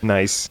shoes.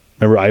 Nice.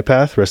 Remember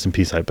iPath? Rest in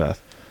peace, iPath.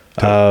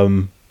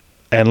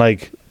 And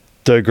like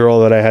the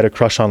girl that I had a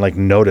crush on like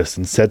noticed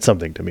and said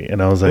something to me,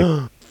 and I was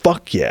like,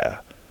 "Fuck yeah!"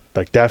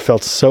 Like that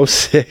felt so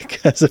sick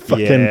as a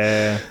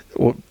fucking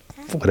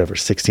whatever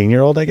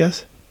 16-year-old, I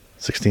guess,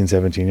 16,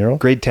 17-year-old.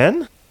 Grade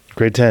 10?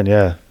 Grade 10,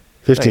 yeah,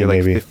 15 like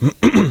maybe,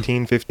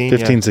 15,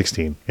 15,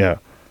 16, yeah.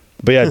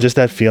 But yeah, just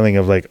that feeling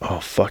of like, oh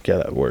fuck yeah,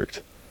 that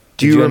worked.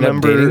 Do you end up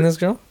remember dating this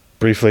girl?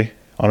 Briefly,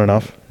 on and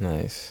off.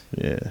 Nice.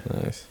 Yeah.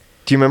 Nice.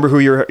 Do you remember who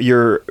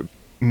your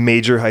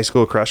major high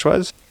school crush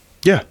was?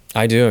 Yeah,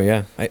 I do.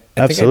 Yeah. I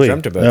absolutely. think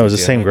I dreamt about no, it was the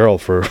this, same girl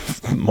for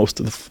most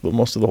of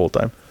the whole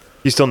time.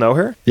 You still know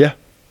her? Yeah.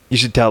 You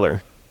should tell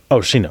her.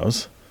 Oh, she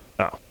knows.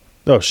 Oh.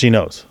 Oh, she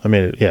knows. I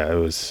mean, yeah, it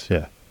was,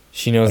 yeah.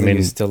 She knows I that mean-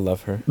 you still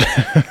love her.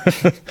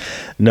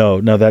 No,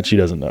 that she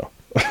doesn't know.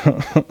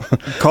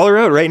 Call her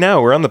out right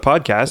now. We're on the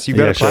podcast. You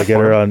got a Should I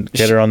platform.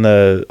 get her on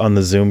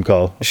the Zoom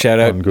call? Shout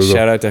on Google?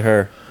 out to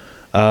her.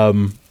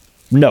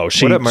 No,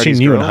 she What up, Marty's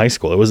knew in girl? high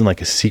school. It wasn't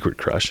like a secret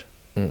crush.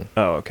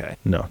 Oh, okay.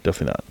 No,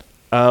 definitely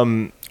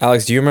not.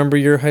 Alex, do you remember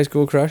your high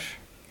school crush?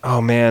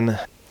 Oh, man.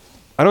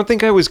 I don't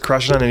think I was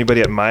crushing on anybody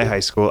at my high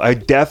school. I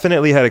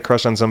definitely had a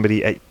crush on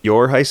somebody at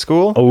your high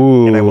school.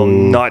 Ooh. And I will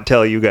not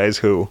tell you guys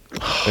who.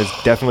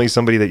 It's definitely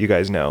somebody that you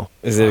guys know.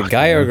 Is it a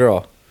guy or a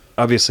girl?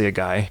 Obviously a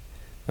guy.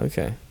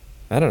 Okay.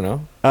 I don't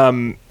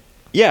know.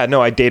 Yeah,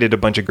 no, I dated a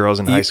bunch of girls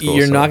in high school.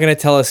 You're so not going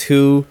to tell us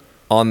who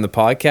on the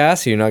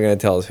podcast, or you're not going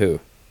to tell us who?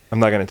 I'm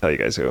not going to tell you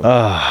guys who.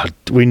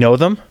 We know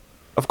them?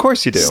 Of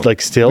course you do. It's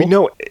like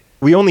still?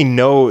 We only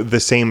know the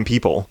same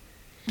people.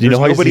 You know,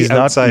 There's nobody he's not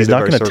outside going of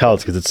our to tell circle.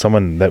 us because it's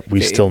someone that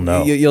we still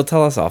know. You'll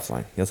tell us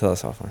offline. He's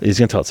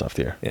going to tell us off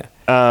the air.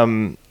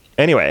 Yeah.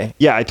 Anyway,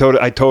 yeah, I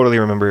totally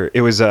remember.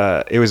 It was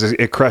a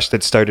crush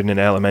that started in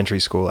elementary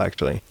school.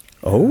 Actually,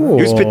 Oh,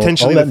 it was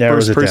potentially that the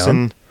narrows first it person.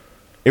 down.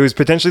 It was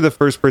potentially the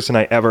first person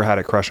I ever had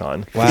a crush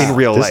on in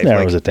real This life.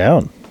 narrows it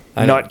down.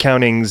 Not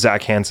counting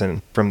Zach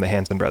Hansen from the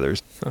Hansen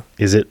brothers.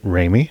 Is it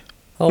Rémi?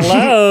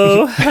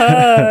 Hello.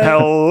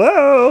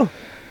 Hello.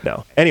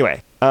 No.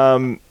 Anyway.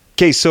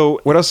 Okay. So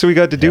what else do we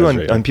got to do Yeah, that's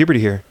right. on puberty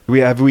here?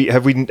 Have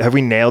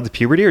we nailed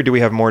puberty, or do we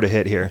have more to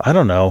hit here? I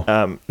don't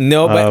know.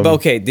 No, but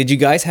okay. Did you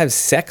guys have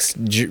sex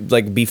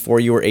like before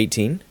you were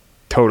 18?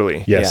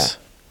 Totally. Yes.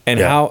 Yeah. And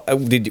Yeah. how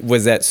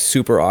was that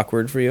super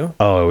awkward for you?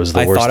 Oh, it was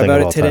the I worst thought thing about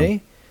of all it today.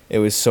 time. It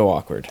was so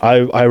awkward.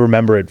 I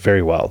remember it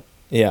very well.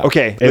 Yeah.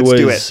 Okay. It Let's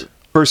do was it.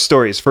 First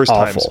stories. First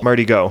awful. times.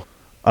 Marty, go.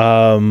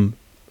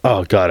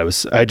 Oh God,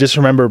 I just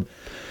remember.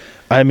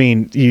 I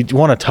mean, you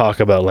want to talk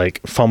about like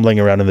fumbling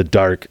around in the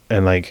dark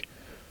and like,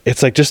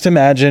 it's like, just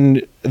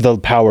imagine the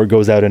power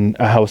goes out in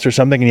a house or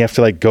something and you have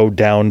to like go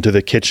down to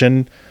the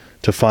kitchen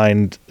to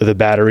find the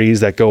batteries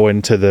that go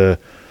into the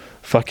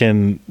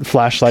fucking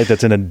flashlight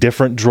that's in a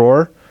different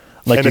drawer.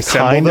 Like And you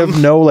assemble kind them? of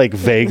know like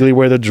vaguely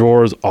where the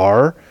drawers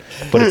are,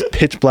 but it's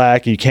pitch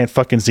black. You can't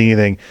fucking see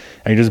anything,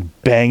 and you're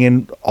just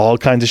banging all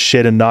kinds of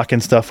shit and knocking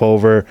stuff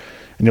over,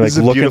 and you're This like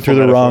is a looking beautiful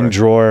through the wrong metaphor.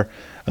 drawer,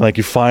 and like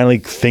you finally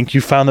think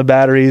you found the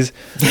batteries,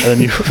 and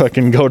then you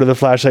fucking go to the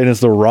flashlight and it's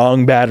the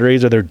wrong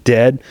batteries or they're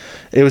dead.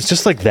 It was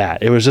just like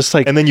that. It was just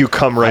like, And then you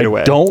come right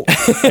away.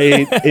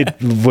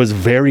 It was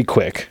very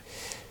quick.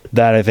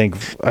 That I think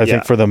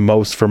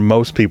for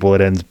most people it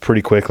ends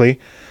pretty quickly.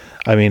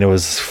 I mean, it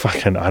was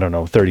fucking, I don't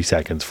know, 30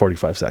 seconds,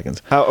 45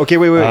 seconds. Okay,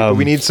 wait.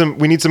 We need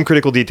some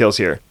critical details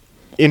here.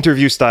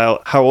 Interview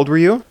style. How old were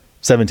you?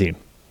 17.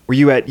 Were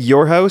you at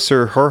your house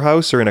or her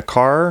house or in a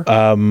car?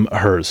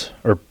 Hers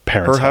or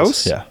parents' Her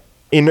house? Yeah.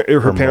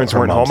 Her parents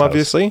weren't mom's home, house.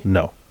 obviously.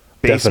 No.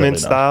 Basement definitely not.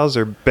 styles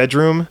or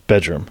bedroom?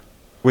 Bedroom.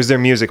 Was there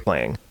music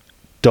playing?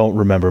 Don't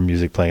remember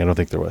music playing. I don't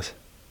think there was.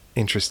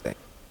 Interesting.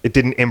 It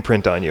didn't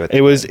imprint on you.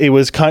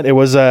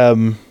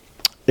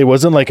 It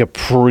wasn't like a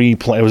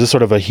pre-plan. It was just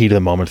sort of a heat of the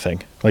moment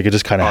thing. Like it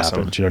just kind of Awesome.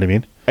 happened. Do you know what I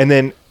mean? And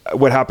then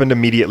what happened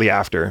immediately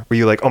after? Were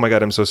you like, oh my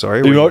God, I'm so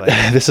sorry? Were You know you what?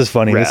 like, This is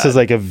funny. This rad? is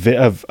like a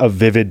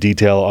vivid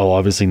detail I'll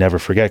obviously never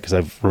forget because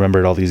I've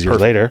remembered all these years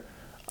later.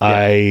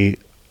 I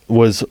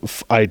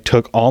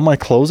took all my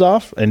clothes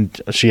off and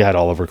she had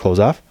all of her clothes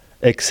off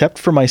except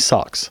for my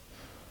socks.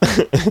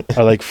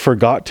 I like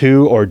forgot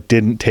to or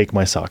didn't take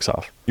my socks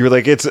off. you were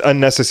like, it's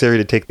unnecessary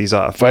to take these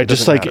off. But I It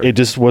just doesn't like matter. it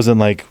just wasn't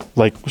like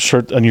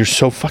shirt, and you're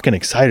so fucking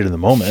excited in the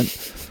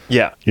moment.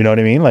 Yeah. You know what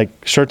I mean? Like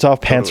shirts off,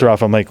 pants are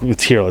off. I'm like,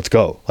 it's here, let's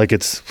go. Like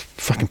it's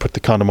fucking put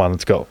the condom on,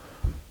 let's go.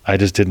 I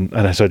just didn't,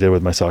 and so I did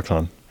with my socks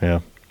on.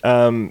 Yeah.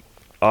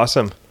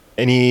 Awesome.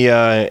 Any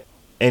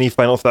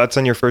final thoughts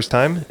on your first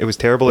time? It was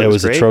terrible. It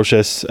was great?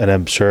 atrocious, and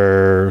I'm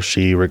sure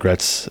she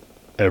regrets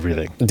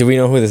everything. Do we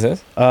know who this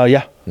is?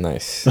 Yeah.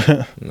 Nice.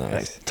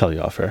 Nice. Tell you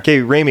off air. Okay,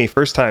 Rémi,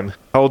 first time.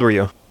 How old were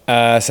you?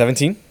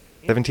 17.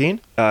 17?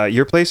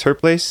 Your place, her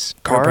place,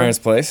 car? Her parents'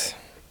 place.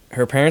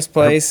 Her parents'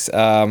 place.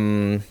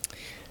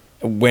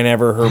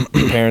 Whenever her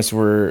parents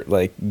were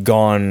like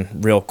gone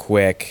real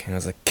quick, and I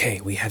was like, "Okay,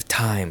 we have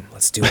time.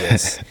 Let's do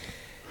this."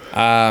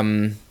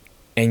 And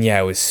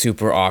yeah, it was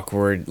super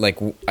awkward. Like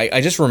I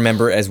just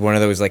remember it as one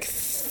of those like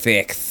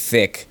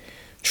thick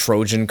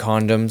Trojan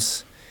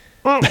condoms.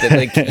 That,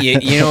 like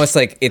you know, it's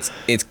like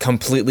it's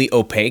completely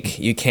opaque.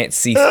 You can't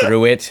see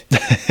through it,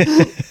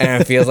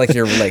 and it feels like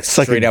you're like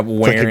straight up It's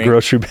like wearing a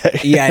grocery bag.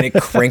 Yeah, and it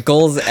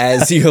crinkles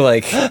as you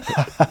like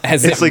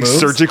as It's it like moves.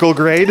 surgical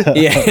grade?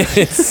 Yeah,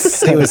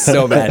 it was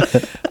so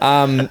bad.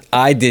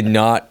 I did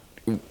not.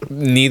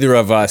 Neither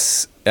of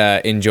us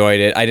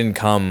enjoyed it. I didn't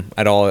come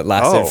at all. It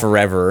lasted Oh.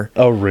 forever,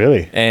 Oh,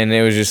 really? and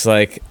it was just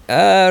like,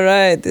 all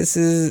right, this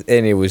is,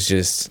 and it was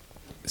just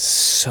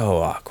so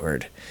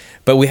awkward.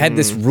 But we had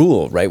this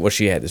rule, right? Well,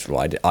 she had this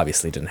rule.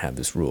 Obviously didn't have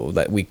this rule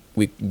that we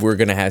were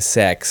gonna have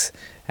sex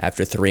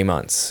after 3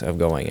 months of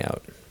going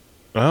out.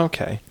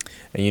 Okay.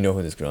 And you know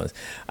who this girl is.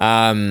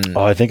 Oh,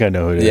 I think I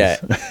know who it is. Yeah.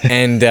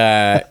 And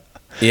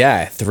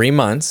yeah, 3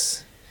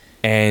 months.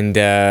 And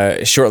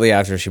shortly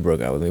after she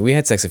broke up with me, we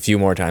had sex a few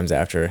more times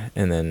after.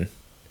 And then.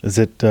 Is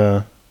it?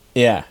 Yeah.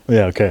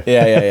 Yeah. Okay.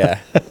 Yeah.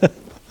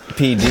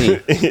 PG.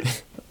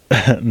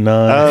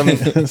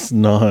 Nice.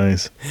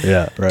 Nice.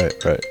 Yeah. Right.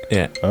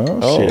 Yeah.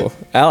 Oh, shit.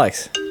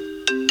 Alex.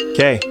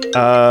 Okay.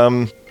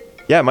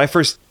 Yeah, my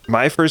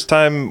first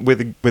time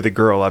with a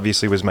girl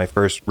obviously was my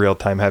first real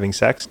time having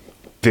sex.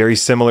 Very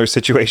similar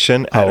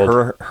situation How at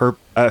old?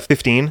 her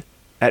 15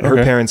 at her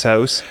Okay. parents'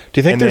 house. Do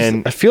you think And there's?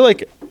 then- I feel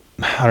like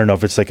I don't know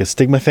if it's like a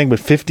stigma thing, but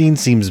 15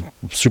 seems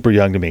super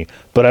young to me.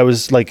 But I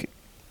was like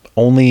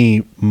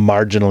only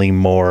marginally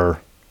more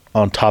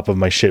on top of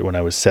my shit when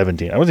I was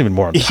 17. I wasn't even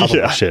more on top of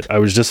Yeah. my shit. I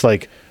was just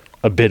like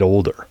a bit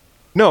older.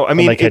 No, I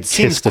mean, Like it had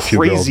seems kissed a few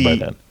girls crazy. by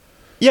then.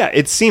 Yeah,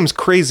 it seems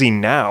crazy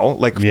now,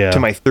 like Yeah. to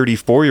my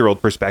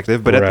 34-year-old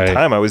perspective, but at Right. the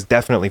time I was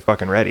definitely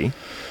fucking ready.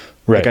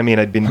 Right. Like, I mean,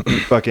 I'd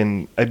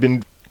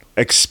been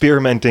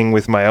experimenting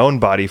with my own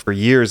body for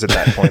years at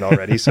that point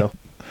already, so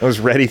I was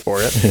ready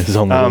for it. His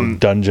own little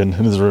dungeon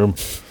in his room.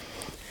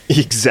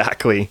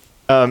 Exactly.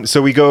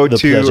 So we go The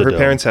to pleasure her dome.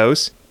 parents'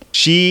 house.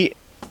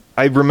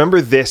 I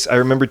remember this. I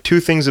remember two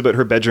things about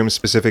her bedroom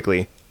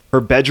specifically.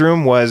 Her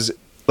bedroom was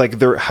like,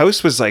 their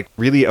house was like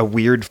really a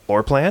weird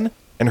floor plan,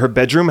 and her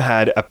bedroom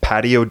had a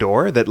patio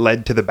door that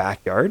led to the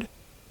backyard.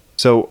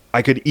 So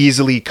I could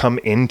easily come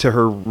into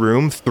her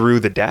room through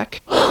the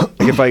deck.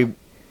 Like if I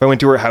went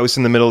to her house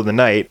in the middle of the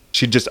night,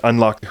 she'd just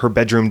unlock her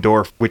bedroom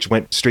door, which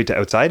went straight to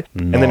outside.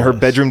 And then her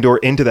Nice. bedroom door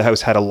into the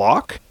house had a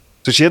lock.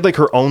 So she had like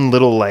her own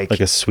little Like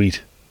a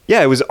suite.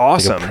 yeah, it was Like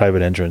awesome. a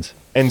private entrance.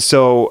 And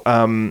so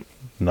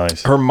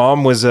Nice. her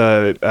mom was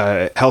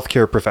a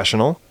healthcare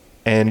professional,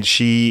 and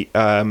she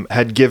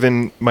had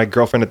given my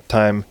girlfriend at the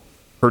time,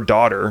 her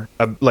daughter,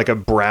 a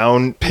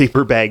brown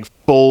paper bag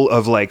full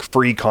of like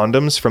free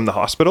condoms from the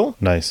hospital.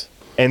 Nice.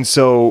 And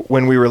so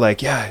when we were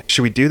like, yeah,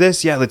 should we do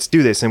this? Yeah, let's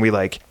do this. And we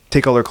like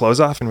take all her clothes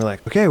off and we're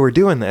like, okay, we're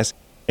doing this.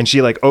 And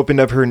she like opened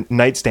up her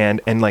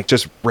nightstand and like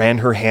just ran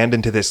her hand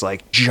into this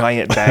like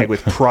giant bag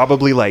with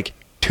probably like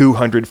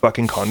 200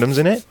 fucking condoms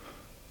in it.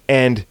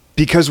 And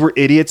because we're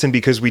idiots and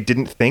because we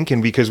didn't think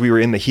and because we were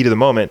in the heat of the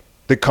moment,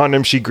 the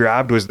condom she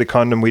grabbed was the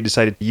condom we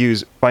decided to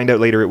use. Find out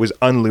later it was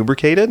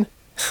unlubricated,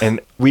 and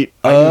I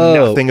knew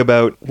nothing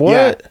about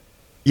what.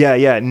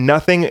 Yeah,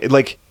 nothing.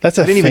 Like, That's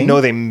I a didn't even thing?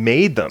 know they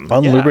made them.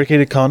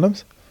 Unlubricated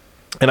condoms.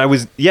 And I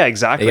was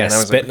exactly. Yeah, And I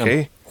was spit like, in 'em.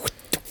 okay.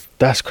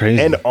 That's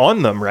crazy. And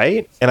on them,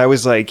 right? And I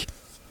was like,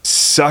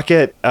 suck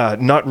it.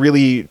 Not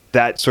really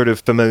that sort of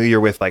familiar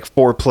with like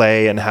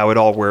foreplay and how it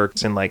all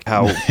works and like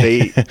how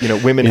they,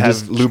 women You have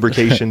just-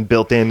 lubrication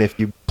built in if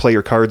you play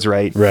your cards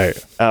right. right.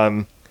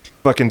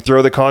 Fucking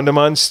throw the condom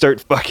on,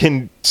 start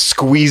fucking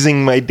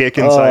squeezing my dick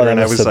inside her, that and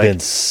I must was have like, been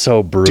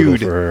so brutal dude.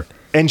 for her.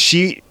 And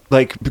she,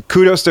 like,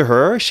 kudos to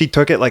her. She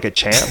took it like a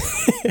champ.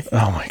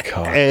 Oh my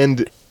god.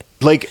 And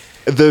like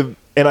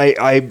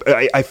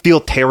I feel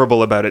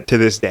terrible about it to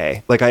this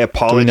day. Like, I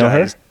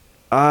apologize.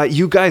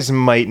 You guys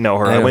might know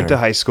her. I I know went to her.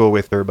 high school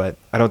with her, but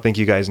I don't think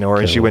you guys know her.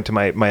 And Okay, she well, went to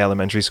my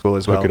elementary school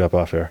as well. Hook it up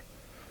off air.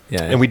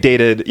 Yeah. And we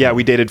dated. Yeah,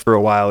 we dated for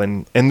a while,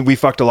 and we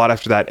fucked a lot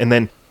after that. And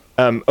then,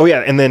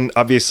 and then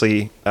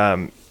obviously,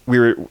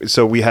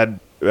 we had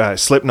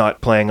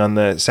Slipknot playing on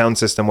the sound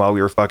system while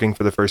we were fucking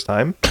for the first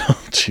time.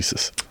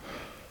 Jesus.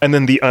 And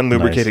then the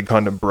unlubricated Nice.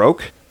 condom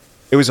broke.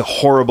 It was a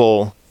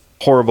horrible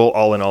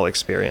all in all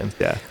experience.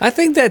 Yeah. I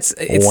think it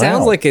Wow.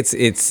 sounds like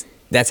it's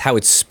that's how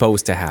it's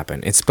supposed to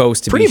happen. It's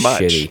supposed to Pretty be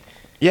much. shitty.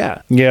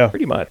 Yeah. Yeah.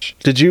 Pretty much.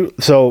 Did you?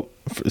 So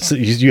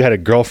you had a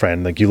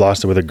girlfriend. Like you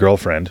lost it with a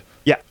girlfriend.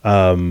 Yeah.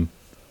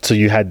 So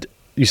you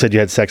said you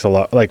had sex a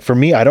lot. Like for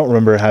me, I don't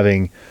remember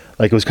having.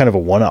 Like it was kind of a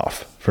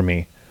one-off for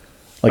me.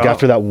 Like Oh.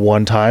 after that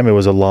one time, it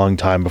was a long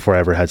time before I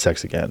ever had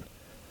sex again.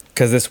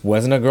 Because this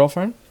wasn't a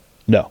girlfriend?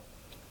 No,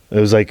 it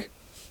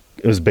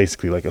was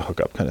basically like a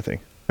hookup kind of thing.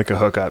 Like a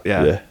hookup.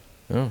 Yeah. Yeah.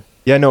 Oh.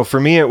 Yeah, no, for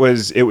me it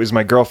was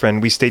my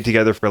girlfriend. We stayed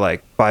together for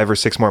like 5 or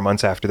 6 more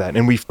months after that,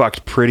 and we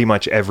fucked pretty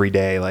much every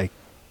day. Like,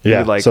 we Yeah.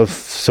 would, like,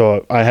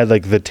 So I had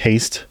like the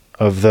taste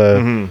of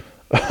the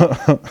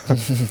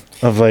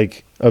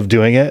of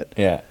doing it,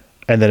 Yeah.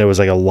 and then it was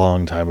like a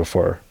long time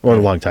before, or a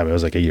long time. It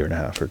was like a year and a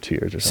half or 2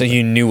 years or So something.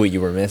 you knew what you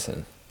were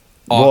missing.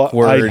 Well,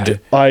 Awkward.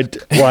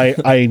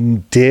 I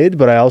did,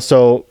 but I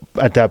also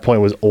at that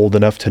point was old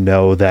enough to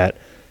know that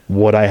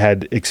what I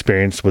had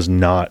experienced was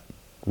not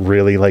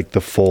really like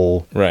the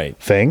full Right.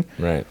 thing.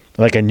 Right.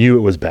 Like I knew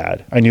it was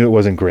bad. I knew it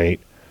wasn't great,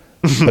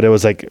 but it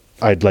was like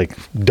I'd like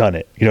done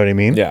it. You know what I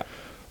mean? Yeah.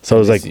 So I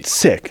was like, see.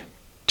 sick.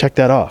 Check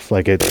that off.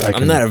 Like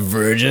I'm not a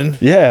virgin.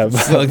 Yeah,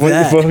 Fuck when,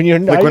 that. when you're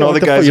Like I when know all what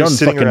the guys fuck, you are don't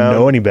sitting fucking around.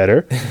 know any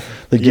better.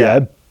 Like Yeah.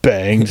 I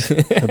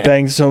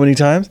banged so many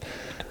times.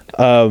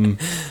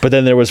 But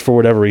then there was for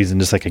whatever reason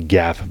just like a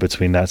gap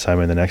between that time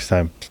and the next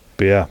time.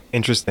 But yeah,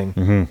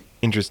 Interesting.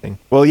 Interesting.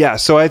 Well, yeah.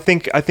 So I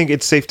think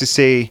it's safe to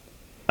say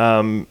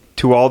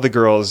to all the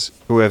girls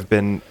who have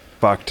been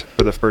fucked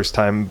for the first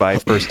time by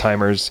first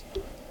timers,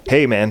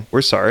 hey man,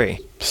 we're sorry.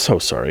 so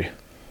sorry.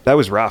 That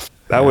was rough.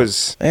 That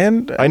was.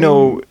 And I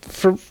know-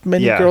 for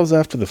many yeah. girls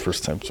after the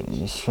first time,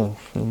 so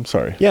I'm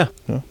sorry. Yeah.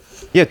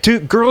 Yeah. To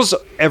girls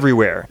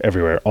everywhere.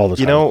 Everywhere, all the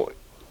time. You know,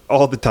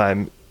 all the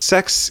time.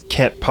 Sex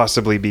can't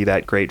possibly be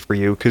that great for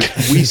you because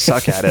we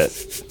suck at it.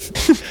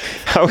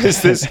 How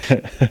is this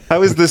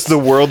the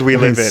world we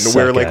live in suck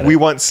where like at we it.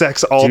 want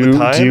sex all the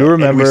time? Do you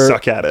remember? And we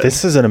suck at it.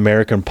 This is an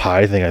American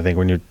Pie thing, I think,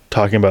 when you're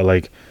talking about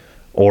like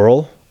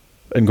oral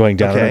and going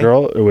down on a Okay.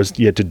 girl. It was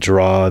you had to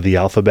draw the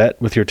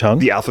alphabet with your tongue.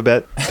 The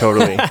alphabet,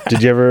 totally.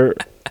 Did you ever?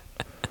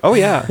 Oh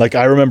yeah. Like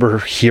I remember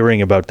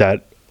hearing about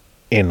that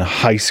in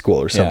high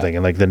school or something, Yeah.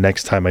 and like the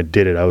next time I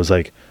did it, I was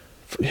like,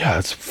 "Yeah,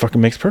 it's fucking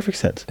makes perfect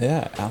sense."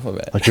 Yeah.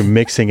 Alphabet. Like you're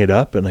mixing it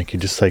up, and like you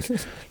just like your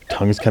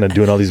tongue's kind of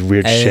doing all these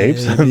weird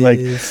shapes, and like,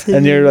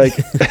 and you're like,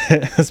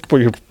 this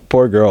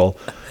poor girl.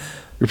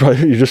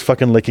 You're just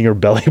fucking licking her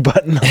belly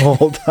button the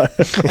whole time,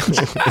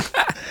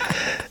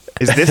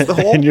 Is this the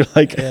whole? and you're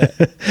like,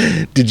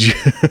 "Did you?"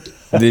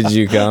 Did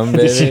you come,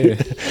 baby?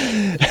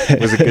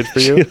 Was it good for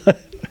you?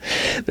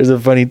 There's a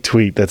funny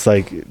tweet that's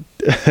like,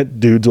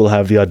 dudes will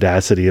have the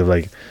audacity of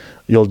like,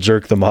 you'll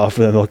jerk them off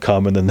and then they'll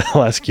come and then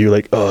they'll ask you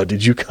like, "Oh,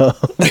 did you come?"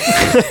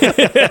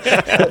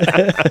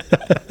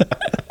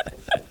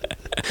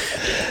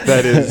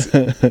 That is,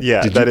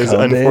 yeah, Did that you is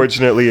come, babe?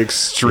 unfortunately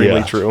extremely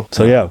Yeah. true.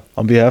 So yeah,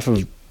 on behalf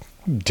of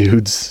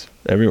dudes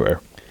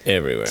everywhere,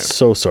 Everywhere.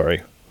 so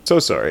sorry, So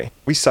sorry.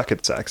 We suck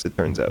at sex, it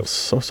turns out.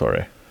 so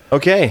sorry.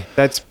 Okay,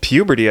 that's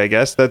puberty, I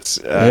guess. That's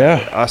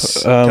Yeah.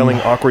 us telling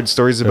awkward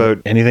stories about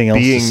anything else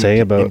to being say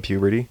about in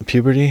puberty.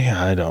 Puberty?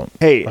 I don't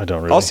really.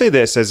 I'll say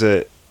this as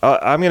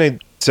I'm going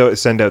to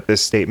send out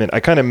this statement. I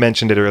kind of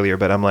mentioned it earlier,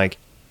 but I'm like,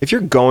 if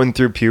you're going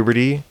through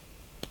puberty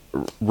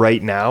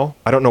right now,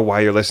 I don't know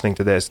why you're listening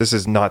to this. This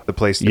is not the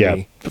place to yeah.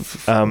 be.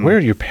 Where are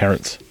your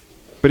parents?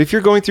 But if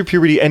you're going through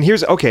puberty, and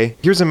here's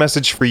a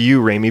message for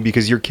you, Rémi,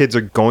 because your kids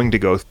are going to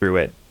go through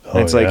it. And Oh,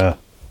 it's yeah. like,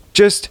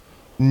 just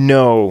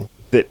know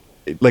that,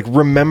 like,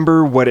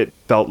 remember what it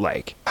felt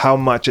like, how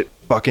much it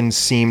fucking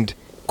seemed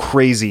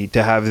crazy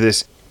to have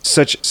this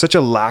such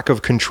a lack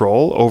of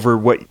control over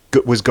what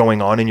was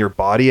going on in your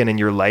body and in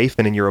your life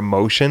and in your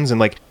emotions, and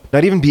like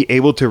not even be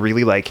able to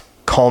really like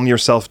calm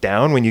yourself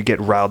down when you get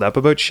riled up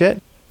about shit.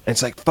 And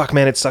it's like, fuck,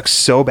 man, it sucks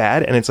so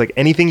bad. And it's like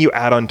anything you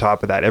add on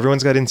top of that,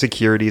 everyone's got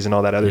insecurities and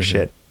all that other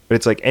shit. But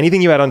it's like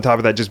anything you add on top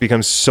of that just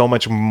becomes so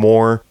much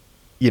more,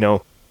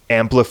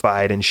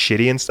 amplified and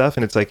shitty and stuff.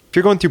 And it's like, if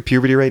you're going through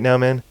puberty right now,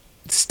 man,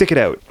 stick it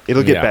out.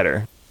 It'll get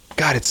better.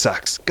 God, it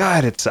sucks.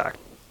 God, it sucks.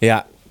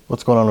 Yeah.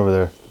 What's going on over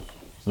there?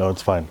 No,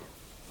 it's fine.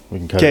 We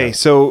can cut it Okay, out.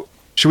 so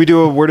should we do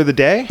a word of the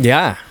day?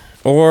 Yeah.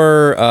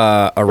 Or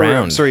a Or,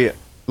 round. sorry,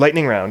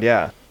 lightning round,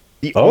 yeah.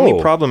 The Oh.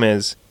 only problem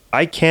is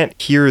I can't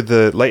hear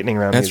the lightning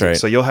round That's music, right.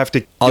 so you'll have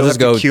to I'll just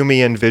go- cue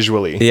me in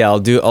visually. Yeah, I'll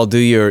do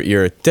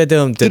your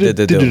da-dum,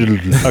 da-da-da-dum.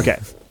 Okay.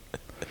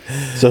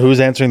 So who's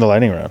answering the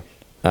lightning round?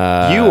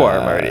 You are,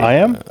 Marty. I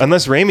am?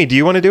 Unless, Rémi, do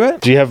you want to do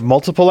it? Do you have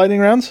multiple lightning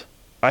rounds?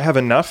 I have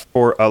enough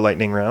for a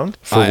lightning round.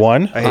 For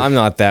one? I'm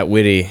not that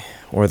witty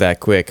or that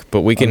quick,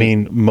 but we I can.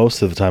 mean,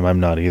 most of the time I'm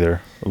not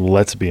either.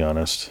 Let's be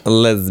honest.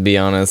 Let's be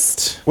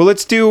honest. Well,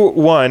 let's do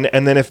one,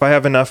 and then if I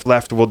have enough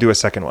left, we'll do a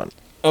second one.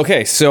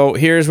 Okay, so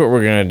here's what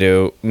we're gonna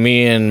do.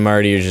 Me and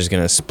Marty are just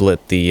gonna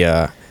split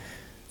the.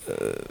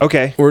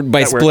 Okay. Or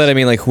by that split, works. I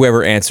mean like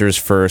whoever answers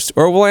first,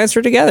 or we'll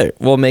answer together.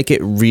 We'll make it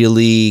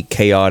really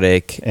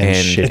chaotic And and,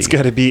 shitty. It's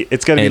gotta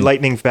be And-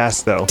 lightning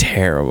fast, though.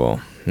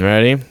 terrible.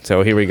 Ready?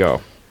 So here we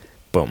go.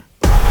 Boom.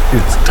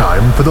 It's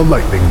time for the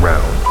lightning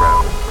round.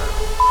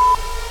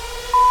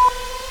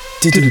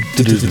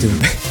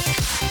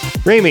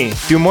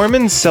 Rémi, do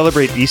Mormons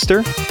celebrate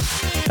Easter?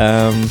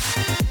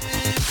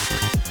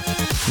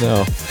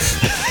 No.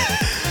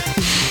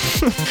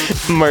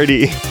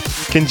 Marty,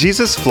 can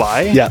Jesus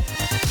fly? Yeah,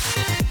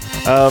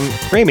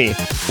 Rémi,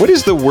 what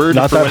is the word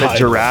not for that when high. a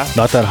giraffe?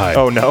 Not that high.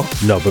 Oh no.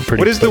 No, but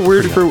pretty. What is the but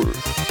word pretty for?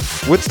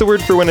 high. What's the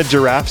word for when a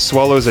giraffe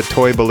swallows a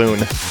toy balloon?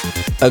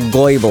 A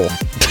goible.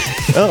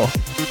 Oh,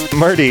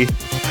 Marty,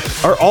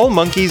 are all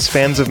monkeys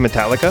fans of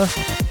Metallica?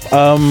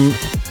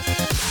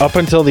 Up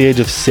until the age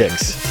of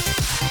 6,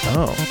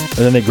 Oh, and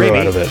then they grow Rémi.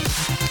 out of it.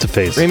 It's a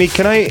face.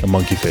 Rémi, A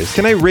monkey face.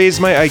 can I raise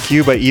my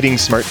IQ by eating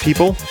smart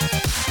people?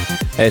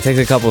 Hey, it takes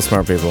a couple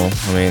smart people.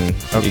 I mean,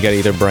 you gotta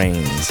eat their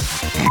brains.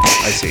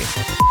 I see.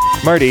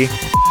 Marty,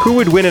 who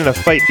would win in a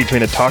fight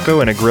between a taco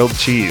and a grilled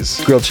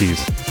cheese? Grilled cheese.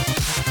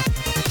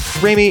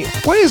 Rémi,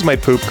 why is my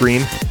poop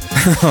green?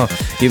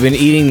 You've been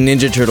eating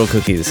Ninja Turtle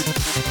cookies.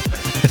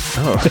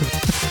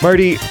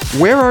 Marty,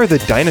 where are the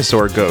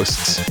dinosaur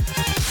ghosts?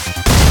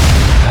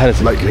 That is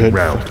a Lightning good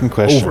round. fucking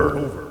question.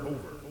 Over.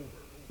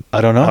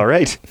 I don't know. All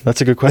right. That's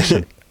a good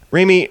question.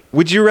 Rémi,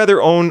 would you rather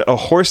own a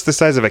horse the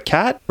size of a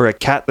cat or a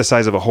cat the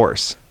size of a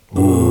horse?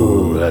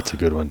 Ooh, that's a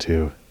good one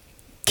too.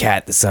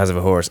 Cat the size of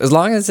a horse. As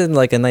long as it's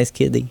like a nice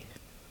kitty.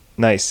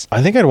 Nice.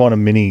 I think I'd want a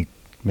mini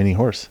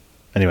horse.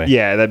 Anyway.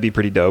 Yeah, that'd be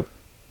pretty dope.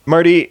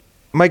 Marty,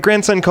 my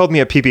grandson called me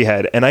a pee-pee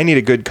head, and I need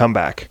a good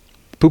comeback.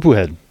 Poo poo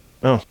head.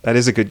 Oh, that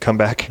is a good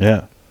comeback.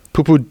 Yeah.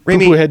 Poo poo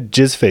Rémi- head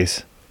jizz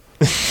face.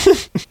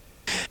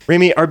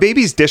 Rémi, are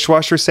babies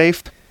dishwasher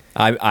safe?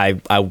 I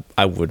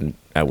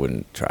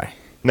wouldn't try.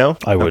 No?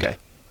 I would. Okay.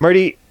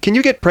 Marty, can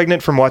you get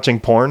pregnant from watching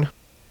porn?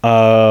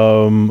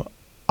 I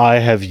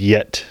have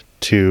yet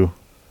to.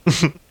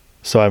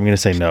 So I'm going to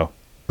say no.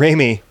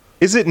 Rémi,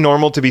 is it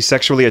normal to be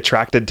sexually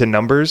attracted to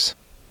numbers?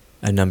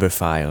 A number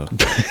file.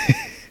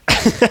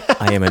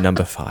 I am a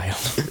number file.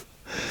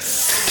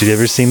 Did you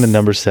ever seen the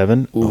number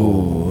 7?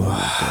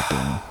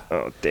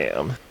 Oh,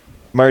 damn.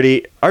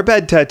 Marty, are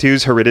bad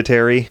tattoos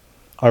hereditary?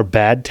 Are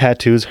bad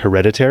tattoos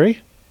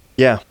hereditary?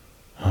 Yeah.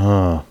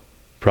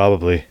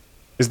 Probably.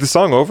 Is the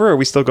song over or are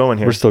we still going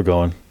here? We're still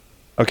going.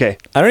 Okay.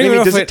 I don't even Rémi,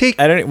 know does if it take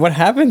I don't. What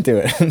happened to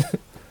it?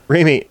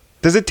 Rémi,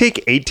 does it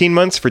take 18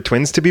 months for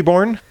twins to be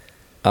born?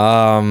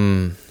 I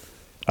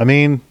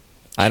mean,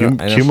 I don't-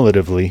 I don't-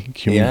 cumulatively,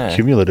 Yeah.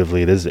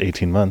 cumulatively, it is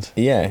 18 months.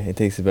 Yeah, it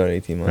takes about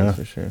 18 months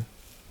Yeah. for sure.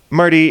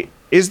 Marty,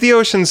 is the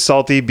ocean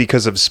salty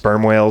because of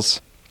sperm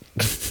whales?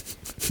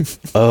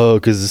 Oh,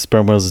 because the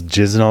sperm whales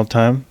jizzing all the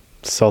time?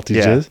 Salty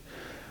Yeah. jizz?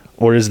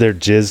 Or is their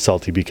jizz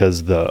salty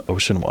because the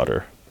ocean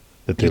water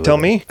that they You tell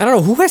live in? me? I don't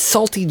know who has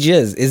salty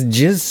jizz. Is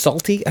jizz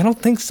salty? I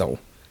don't think so.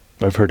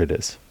 I've heard it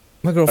is.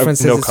 My girlfriend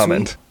says No it's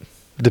comment. sweet.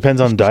 It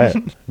depends on diet.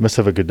 You must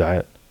have a good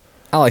diet.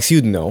 Alex,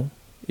 you'd know.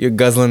 You're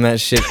guzzling that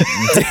shit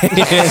day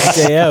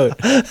in, day out.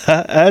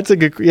 That's a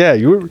good. Yeah,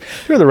 you're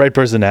the right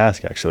person to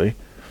ask. Actually,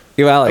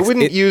 Yo, Alex, I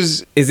wouldn't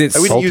use is it I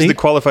wouldn't use salty? the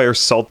qualifier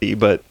salty,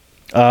 but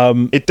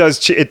it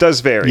does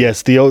vary.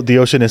 yes, the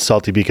ocean is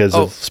salty because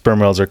Oh. of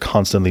sperm whales are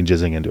constantly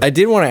jizzing into it. I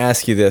did want to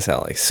ask you this,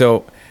 Alex.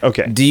 So,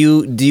 Okay. do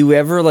you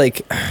ever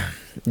like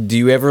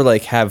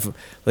have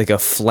like a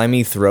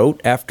phlegmy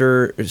throat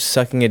after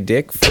sucking a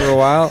dick for a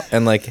while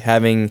and like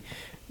having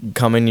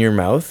cum in your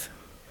mouth?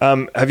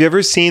 Have you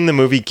ever seen the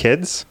movie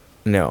Kids?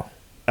 No.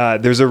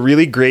 There's a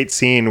really great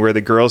scene where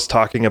the girl's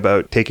talking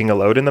about taking a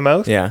load in the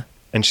mouth. Yeah.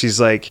 And she's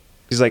like,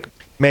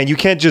 man, you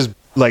can't just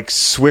like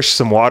swish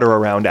some water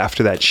around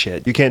after that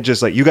shit. You can't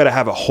just you got to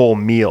have a whole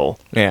meal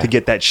Yeah. to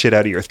get that shit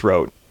out of your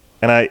throat.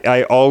 And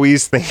I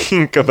always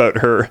think about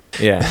her.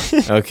 Yeah.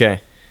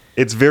 Okay.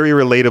 It's a very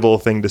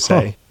relatable thing to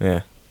say.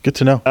 Yeah. Good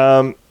to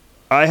know.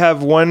 I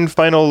have one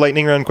final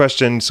lightning round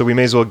question, so we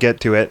may as well get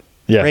to it.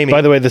 Yeah. Rémi,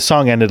 By the way, the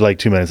song ended like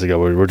 2 minutes ago.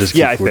 We're just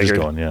Yeah, I we're just figured.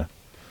 going. Yeah.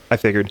 I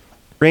figured.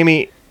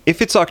 Rémi,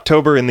 if it's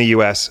October in the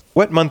US,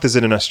 what month is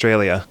it in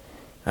Australia?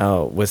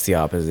 Oh, what's the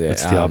opposite?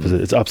 It's the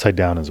opposite. It's upside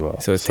down as well.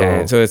 So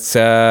it's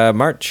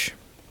March.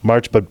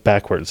 March, but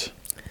backwards.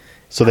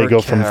 So they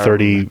go from Hercam.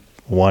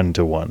 31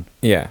 to 1.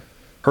 Yeah.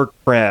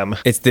 Hercram.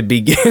 It's the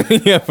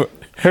beginning of.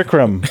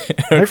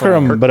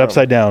 Hercrum, but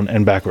upside down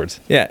and backwards.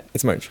 Yeah,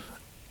 it's March.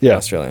 Yeah.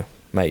 Australia.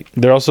 Mate.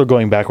 They're also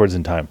going backwards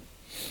in time.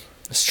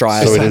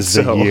 Australia. So it that is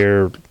the so?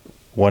 year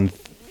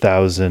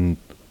 1000.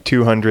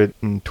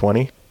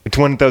 220?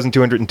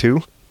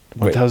 1,202?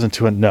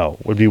 1,200. No,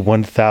 would be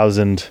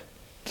 1,000.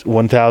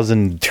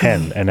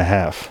 1,010 and a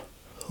half.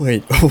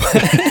 Wait.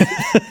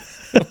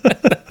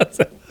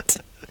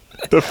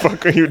 The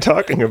fuck are you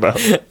talking about?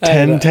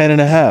 10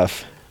 and a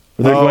half.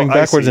 They're Oh, going I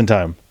backwards see. in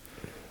time.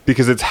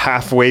 Because it's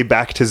halfway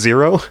back to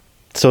zero?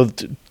 So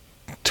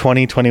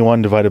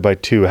 2021 divided by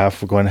 2,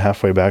 going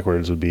halfway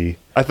backwards would be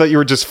I thought you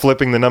were just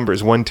flipping the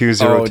numbers.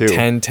 1202.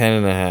 10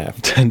 and a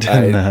half. 10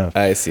 and a half.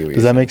 I see what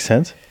Does that make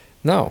sense?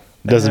 No.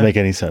 It doesn't make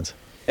any sense.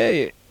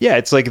 Hey, yeah,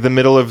 it's like the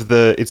middle of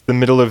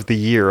the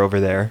year over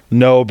there.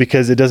 No,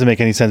 because it doesn't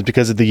make any sense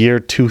because of the year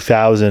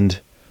 2000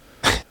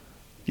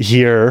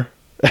 here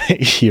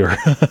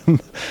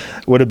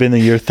would have been the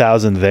year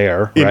 1000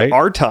 there, In right?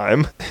 our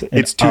time,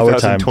 it's In our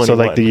time. 2021. So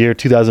like the year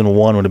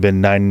 2001 would have been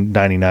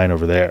 999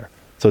 over there.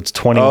 So it's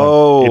 21.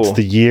 Oh. It's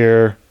the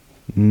year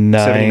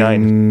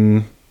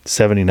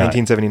 979.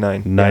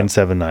 1979.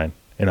 979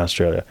 in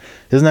Australia.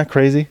 Isn't that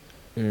crazy?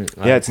 Yeah,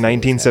 it's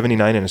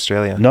 1979 in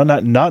Australia. No,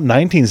 not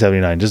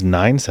 1979, just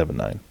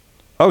 979.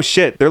 Oh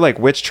shit, they're like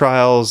witch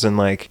trials and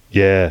like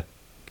Yeah.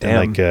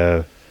 Damn. And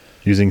like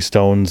using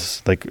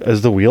stones. Like,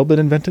 has the wheel been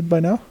invented by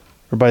now?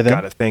 Or by then?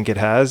 gotta think it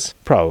has.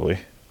 Probably.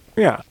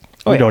 Yeah.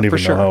 We don't even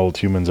for sure. know how old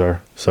humans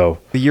are. So,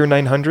 The year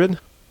 900?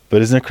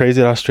 but isn't it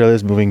crazy that Australia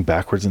is moving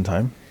backwards in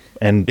time?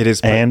 And It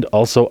is, but- and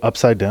also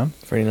upside down?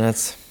 Pretty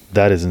nuts.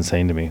 That is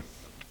insane to me.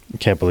 I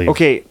can't believe.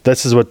 Okay,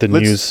 This is what the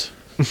let's-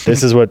 news,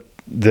 this is what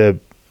the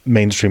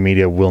mainstream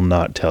media will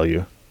not tell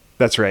you.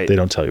 That's right. They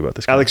don't tell you about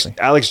this kind Alex of thing.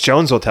 Alex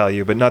Jones will tell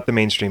you, but not the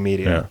mainstream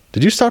media. Yeah.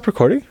 Did you stop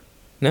recording?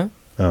 No?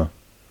 Oh.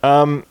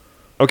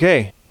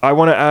 Okay, I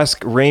want to ask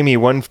Rémi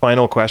one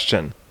final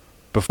question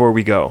before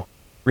we go.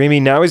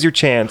 Rémi, now is your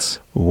chance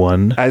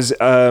One as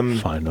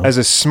Final as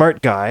a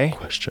smart guy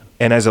question.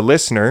 and as a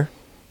listener.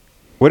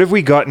 What have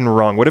we gotten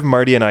wrong? What have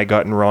Marty and I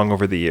gotten wrong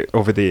over the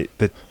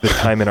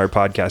time in our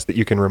podcast that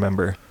you can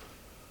remember?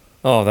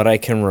 Oh, that I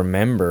can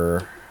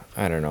remember.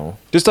 I don't know.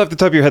 Just off the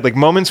top of your head, like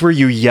moments where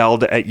you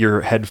yelled at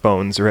your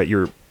headphones or at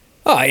your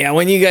Oh yeah,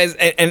 when you guys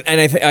and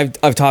I think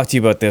I've talked to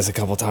you about this a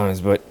couple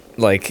times, but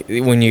like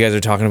when you guys are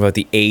talking about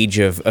the age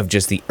of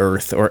just the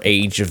Earth or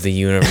age of the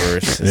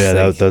universe. it's Yeah,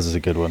 like, that was a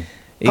good one.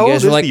 you How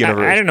guys old were is like the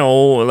universe? I don't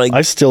know, like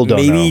I still don't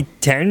maybe know.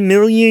 10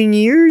 million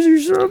years or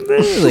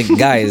something. Like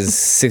guys,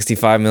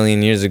 65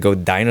 million years ago,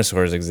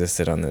 dinosaurs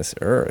existed on this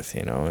Earth.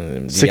 You know,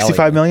 and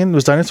 65 million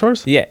was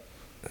dinosaurs? Yeah,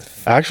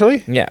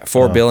 Actually? yeah.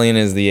 4 billion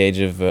is the age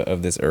of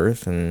this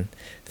Earth, and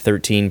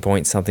 13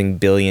 point something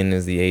billion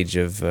is the age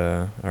of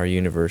our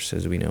universe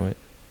as we know it.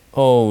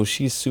 Oh,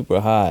 she's super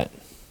hot.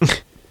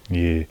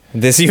 Yeah.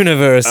 This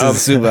universe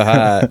is super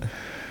hot.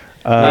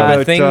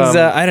 About, Things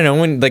I don't know,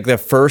 when like the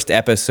first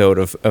episode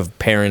of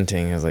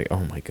parenting, I was like, oh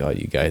my god,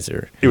 you guys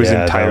are. it was Yeah,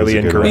 that entirely was a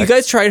good incorrect. one. You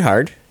guys tried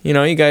hard, you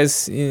know. You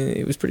guys,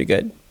 it was pretty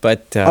good,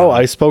 but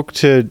I spoke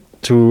to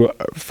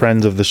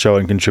friends of the show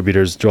and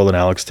contributors, Joel and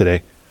Alex,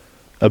 today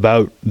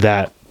about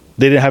that.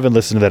 They haven't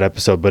listened to that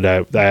episode, but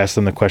I asked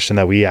them the question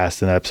that we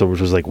asked in that episode,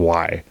 which was like,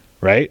 why?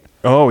 Right?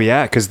 Oh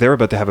yeah, because they're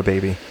about to have a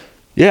baby.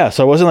 Yeah,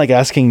 so I wasn't like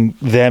asking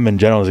them in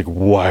general. I was like,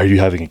 "Why are you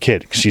having a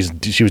kid?" 'Cause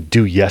she was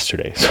due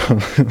yesterday. So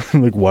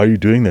I'm like, "Why are you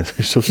doing this?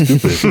 You're so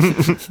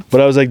stupid."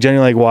 But I was like,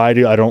 genuinely, like, why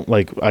do I don't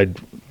like I?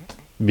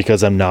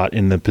 Because I'm not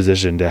in the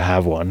position to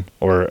have one,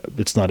 or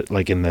it's not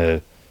like in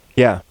the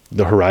Yeah.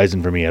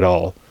 horizon for me at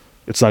all.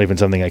 It's not even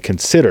something I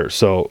consider.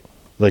 So,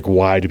 like,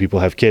 why do people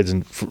have kids?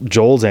 And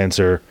Joel's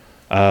answer,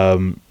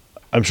 I'm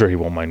sure he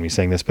won't mind me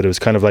saying this, but it was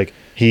kind of like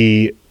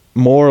he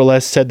more or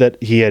less said that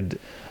he had.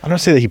 I don't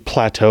say that he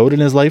plateaued in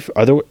his life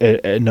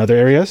in other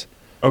areas,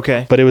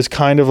 Okay. but it was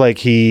kind of like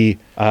I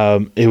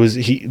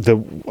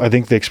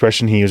think the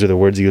expression he used or the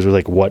words he used were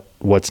like,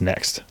 what's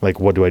next? Like,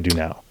 what do I do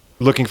now?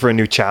 Looking for a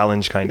new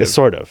challenge, kind of. It's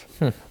sort of.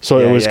 So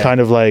Yeah, it was yeah. kind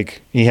of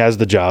like he has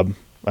the job.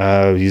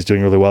 He's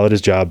doing really well at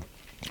his job.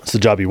 It's the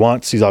job he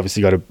wants. He's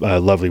obviously got a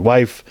lovely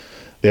wife.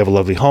 They have a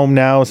lovely home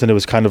now. And it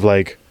was kind of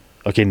like,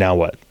 okay, now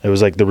what? It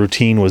was like the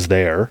routine was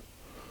there.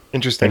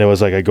 Interesting. And it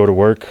was like, I go to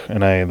work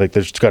and I like,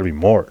 there's got to be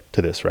more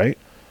to this, right?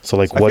 So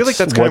like, I feel like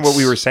that's kind of what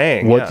we were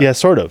saying, yeah. Yeah,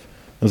 sort of.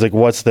 It was like,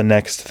 what's the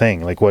next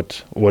thing? Like,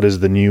 what is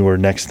the new or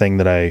next thing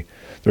that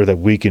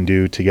we can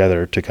do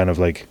together to kind of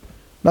like,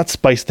 not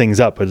spice things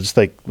up, but just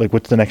like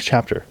what's the next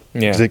chapter?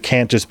 Yeah. 'Cause it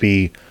can't just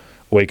be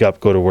wake up,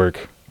 go to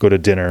work, go to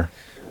dinner,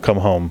 come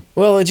home,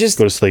 Well, it just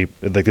go to sleep.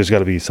 Like there's got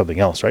to be something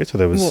else, right? So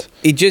there was.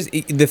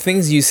 the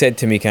things you said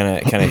to me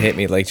kind of hit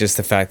me, like just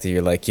the fact that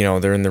you're like, you know,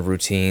 they're in the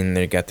routine,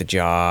 they got the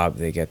job,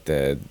 they get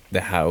the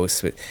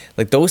house, but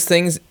like those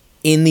things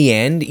in the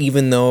end,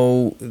 even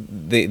though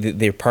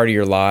they're part of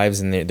your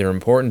lives and they're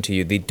important to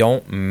you, they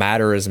don't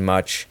matter as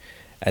much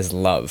as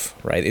love,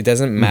 right? It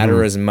doesn't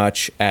matter as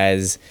much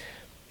as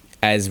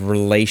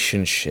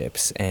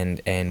relationships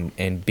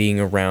and being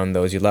around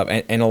those you love.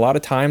 And a lot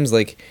of times,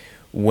 like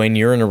when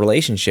you're in a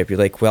relationship, you're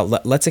like, well,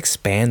 let's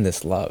expand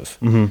this love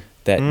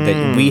that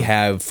we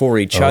have for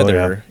each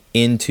other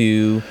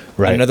into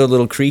another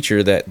little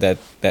creature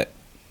that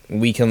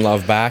we can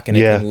love back and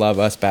it can love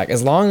us back.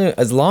 As long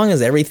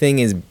as everything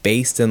is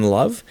based in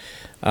love,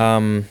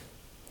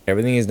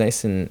 everything is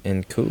nice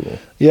and cool.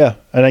 Yeah,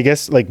 and I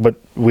guess like what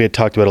we had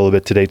talked about a little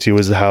bit today too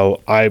is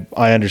how I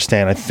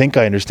think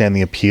I understand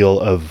the appeal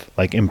of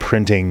like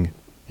imprinting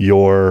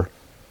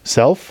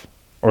yourself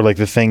or like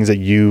the things that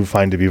you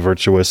find to be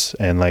virtuous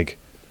and like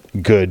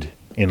good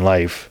in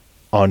life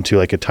onto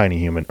like a tiny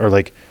human, or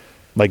like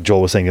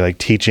Joel was saying, like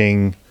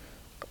teaching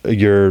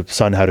your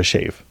son how to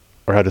shave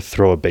or how to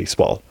throw a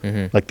baseball,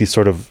 like these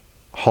sort of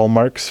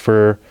hallmarks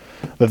for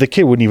that the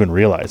kid wouldn't even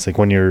realize. Like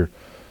when you're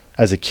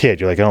as a kid,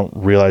 you're like, I don't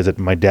realize that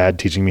my dad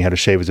teaching me how to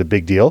shave is a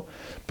big deal,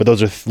 but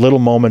those are little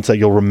moments that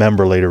you'll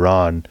remember later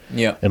on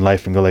in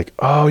life and go like,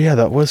 oh yeah,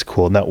 that was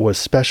cool and that was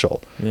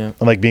special.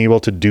 And like being able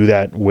to do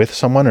that with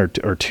someone or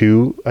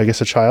to, I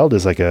guess, a child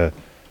is like a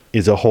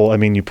whole, I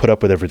mean, you put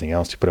up with everything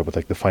else. You put up with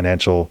like the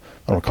financial,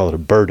 I don't want to call it a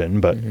burden,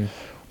 but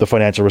the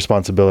financial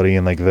responsibility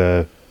and like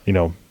the, you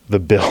know, the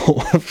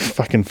bill of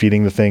fucking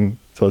feeding the thing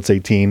till it's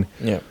 18,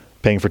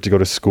 paying for it to go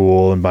to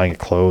school and buying it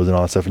clothes and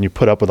all that stuff. And you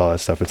put up with all that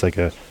stuff. It's like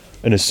an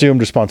assumed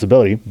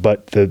responsibility,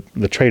 but the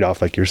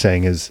trade-off, like you're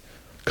saying,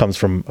 comes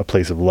from a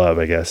place of love,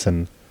 I guess,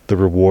 and the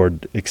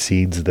reward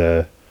exceeds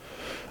the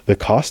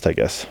cost, I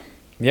guess.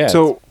 Yeah.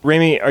 So,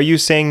 Rémi, are you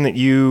saying that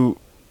you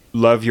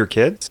love your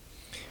kids?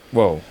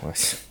 Whoa.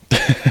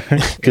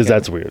 Because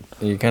that's weird.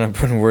 You're kind of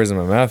putting words in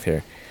my mouth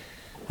here.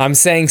 I'm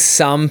saying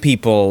some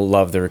people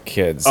love their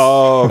kids.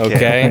 Oh,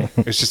 okay. Okay?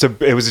 It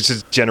was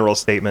just a general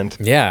statement.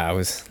 Yeah, I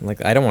was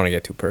like, I don't want to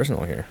get too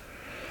personal here.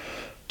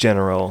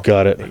 General.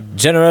 Got it.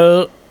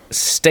 General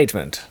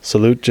statement.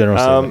 Salute, general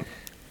statement.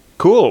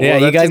 Cool. Yeah,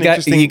 well,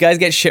 you guys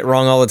get shit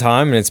wrong all the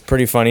time, and it's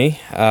pretty funny.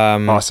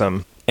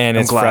 Awesome. And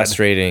I'm it's glad.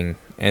 frustrating,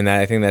 and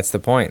I think that's the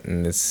point,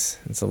 and it's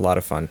a lot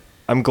of fun.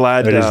 I'm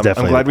glad. It is I'm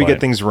definitely glad the we point.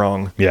 get things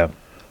wrong. Yeah.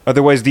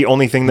 Otherwise, the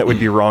only thing that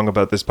would be wrong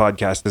about this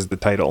podcast is the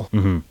title.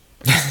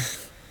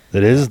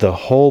 That is the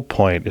whole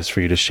point, is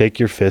for you to shake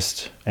your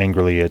fist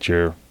angrily at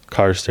your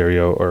car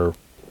stereo or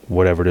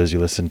whatever it is you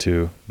listen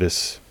to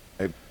this.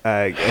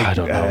 I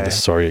don't know. The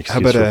sorry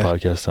excuse for a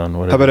podcast on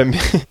whatever.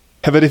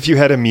 How about if you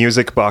had a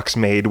music box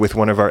made with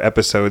one of our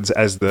episodes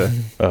as the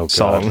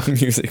song?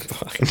 Music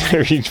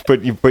box.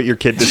 you put your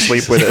kid to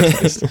sleep with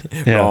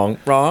it.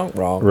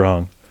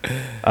 Wrong.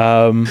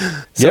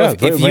 So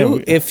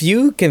if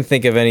you can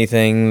think of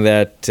anything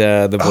that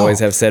the boys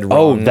have said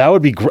wrong, that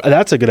would be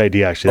that's a good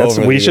idea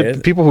actually.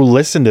 People who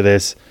listen to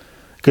this,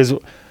 because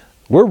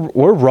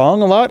we're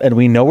wrong a lot and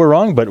we know we're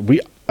wrong, but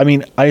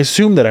I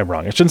assume that I'm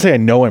wrong. I shouldn't say I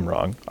know I'm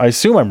wrong. I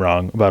assume I'm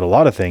wrong about a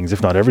lot of things,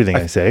 if not everything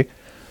I say,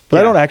 but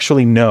I don't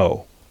actually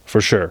know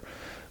for sure.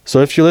 So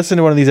if you listen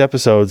to one of these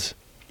episodes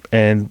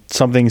and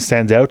something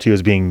stands out to you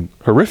as being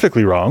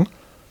horrifically wrong,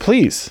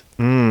 please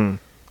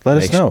let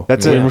us know.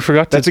 That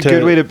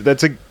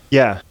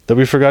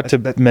we forgot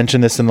to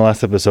mention this in the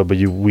last episode, but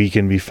we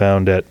can be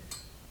found at,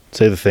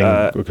 say the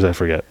thing because I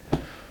forget.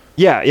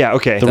 Yeah,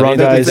 okay. The Wrong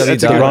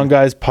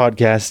Guys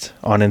podcast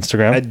on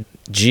Instagram.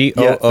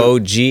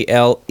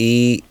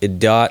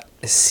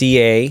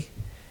 google.ca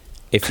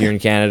if you're in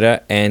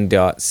Canada, and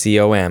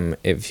 .com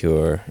if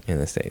you're in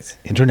the States.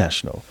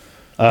 International.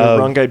 The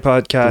Wrong Guy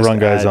podcast. The Wrong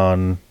Guys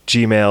on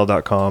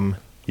gmail.com.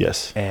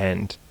 Yes.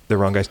 And The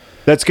Wrong Guys.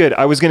 That's good.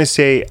 I was going to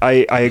say,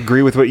 I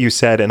agree with what you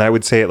said, and I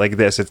would say it like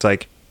this. It's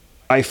like,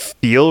 I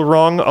feel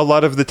wrong a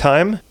lot of the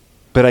time,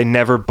 but I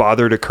never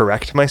bother to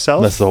correct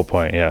myself. That's the whole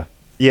point, yeah.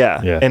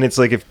 Yeah. And it's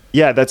like,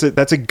 that's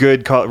a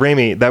good call.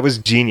 Rémi, that was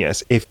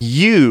genius. If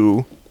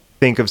you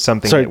think of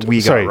something that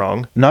we got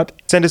wrong,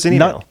 send us an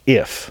email. Not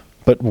if,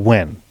 but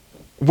when.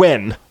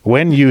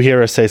 When you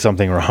hear us say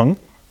something wrong,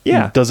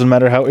 it doesn't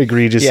matter how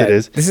egregious it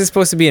is. This is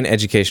supposed to be an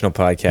educational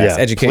podcast.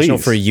 Educational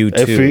please. for you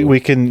too.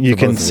 If you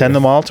can send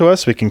them all to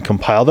us. We can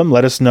compile them.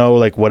 Let us know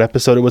like what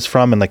episode it was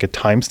from and like a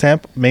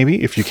timestamp,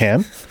 maybe, if you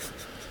can.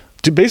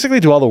 Basically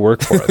do all the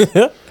work for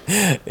us.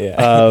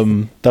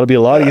 That'll be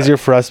a lot easier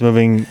for us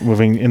moving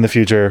in the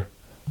future.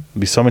 It'll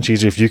be so much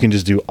easier if you can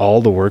just do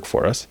all the work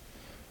for us.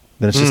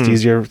 Then it's just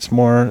easier. It's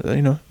more,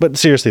 But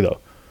seriously though.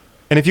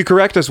 And if you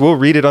correct us, we'll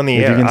read it on the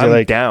air. You can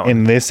say, down.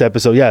 In this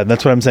episode,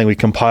 that's what I'm saying. We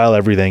compile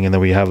everything and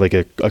then we have like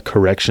a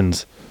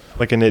corrections.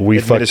 Like an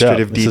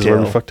administrative detail. This is where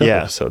we fucked up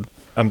episode.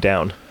 I'm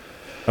down.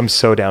 I'm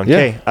so down.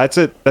 Okay, that's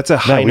a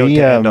high note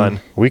to end on.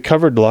 We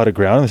covered a lot of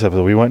ground in this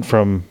episode. We went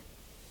from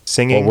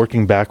singing.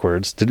 working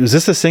backwards. Was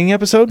this a singing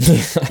episode?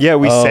 Yeah,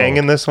 we Oh. sang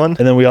in this one.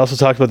 And then we also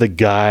talked about the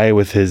guy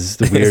with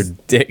the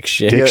weird Dick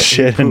shit. dick Yeah,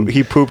 shit.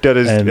 he pooped out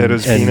his and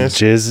penis.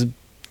 jizz,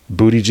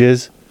 booty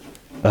jizz.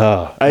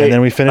 And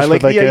then we I finished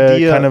like with like the a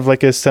idea- kind of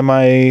like a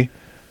semi,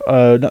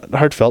 not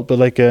heartfelt, but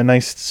like a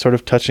nice sort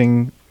of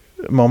touching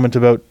moment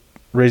about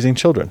raising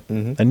children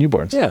and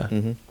newborns. Yeah.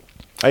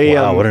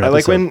 Wow, what an I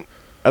like episode.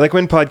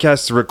 when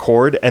podcasts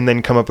record and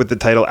then come up with the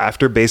title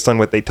after based on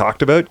what they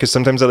talked about, because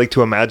sometimes I like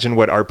to imagine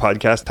what our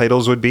podcast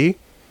titles would be,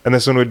 and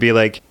this one would be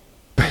like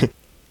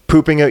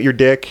pooping out your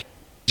dick,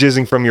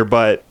 jizzing from your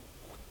butt,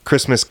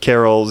 Christmas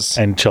carols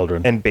And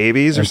children. and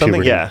babies or and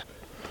something. puberty. Yeah.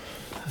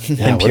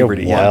 Yeah, and what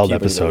puberty, a yeah, wild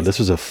puberty episode. babies. This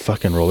was a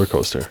fucking roller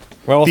coaster.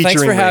 Well, thanks for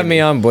Featuring having me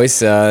Rémi. on,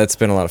 boys. It's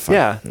been a lot of fun.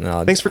 Yeah.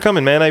 No, Thanks for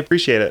coming, man. I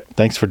appreciate it.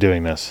 Thanks for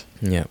doing this.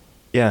 Yeah.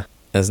 Yeah.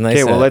 It was nice.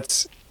 Okay, well,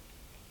 let's.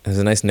 It was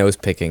a nice nose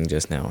picking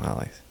just now,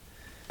 Alex.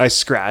 I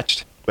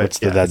scratched, but What's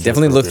the- yeah. that's- It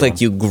definitely the looked appropriate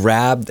like you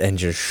grabbed and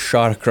just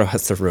shot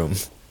across the room.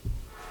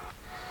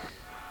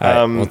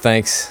 All right, well,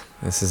 thanks.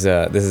 This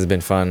has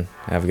been fun.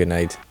 Have a good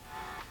night.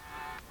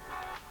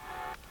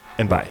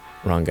 and bye.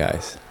 Wrong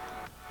guys.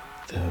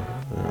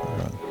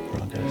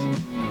 Wrong guys.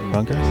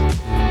 Wrong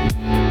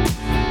guys.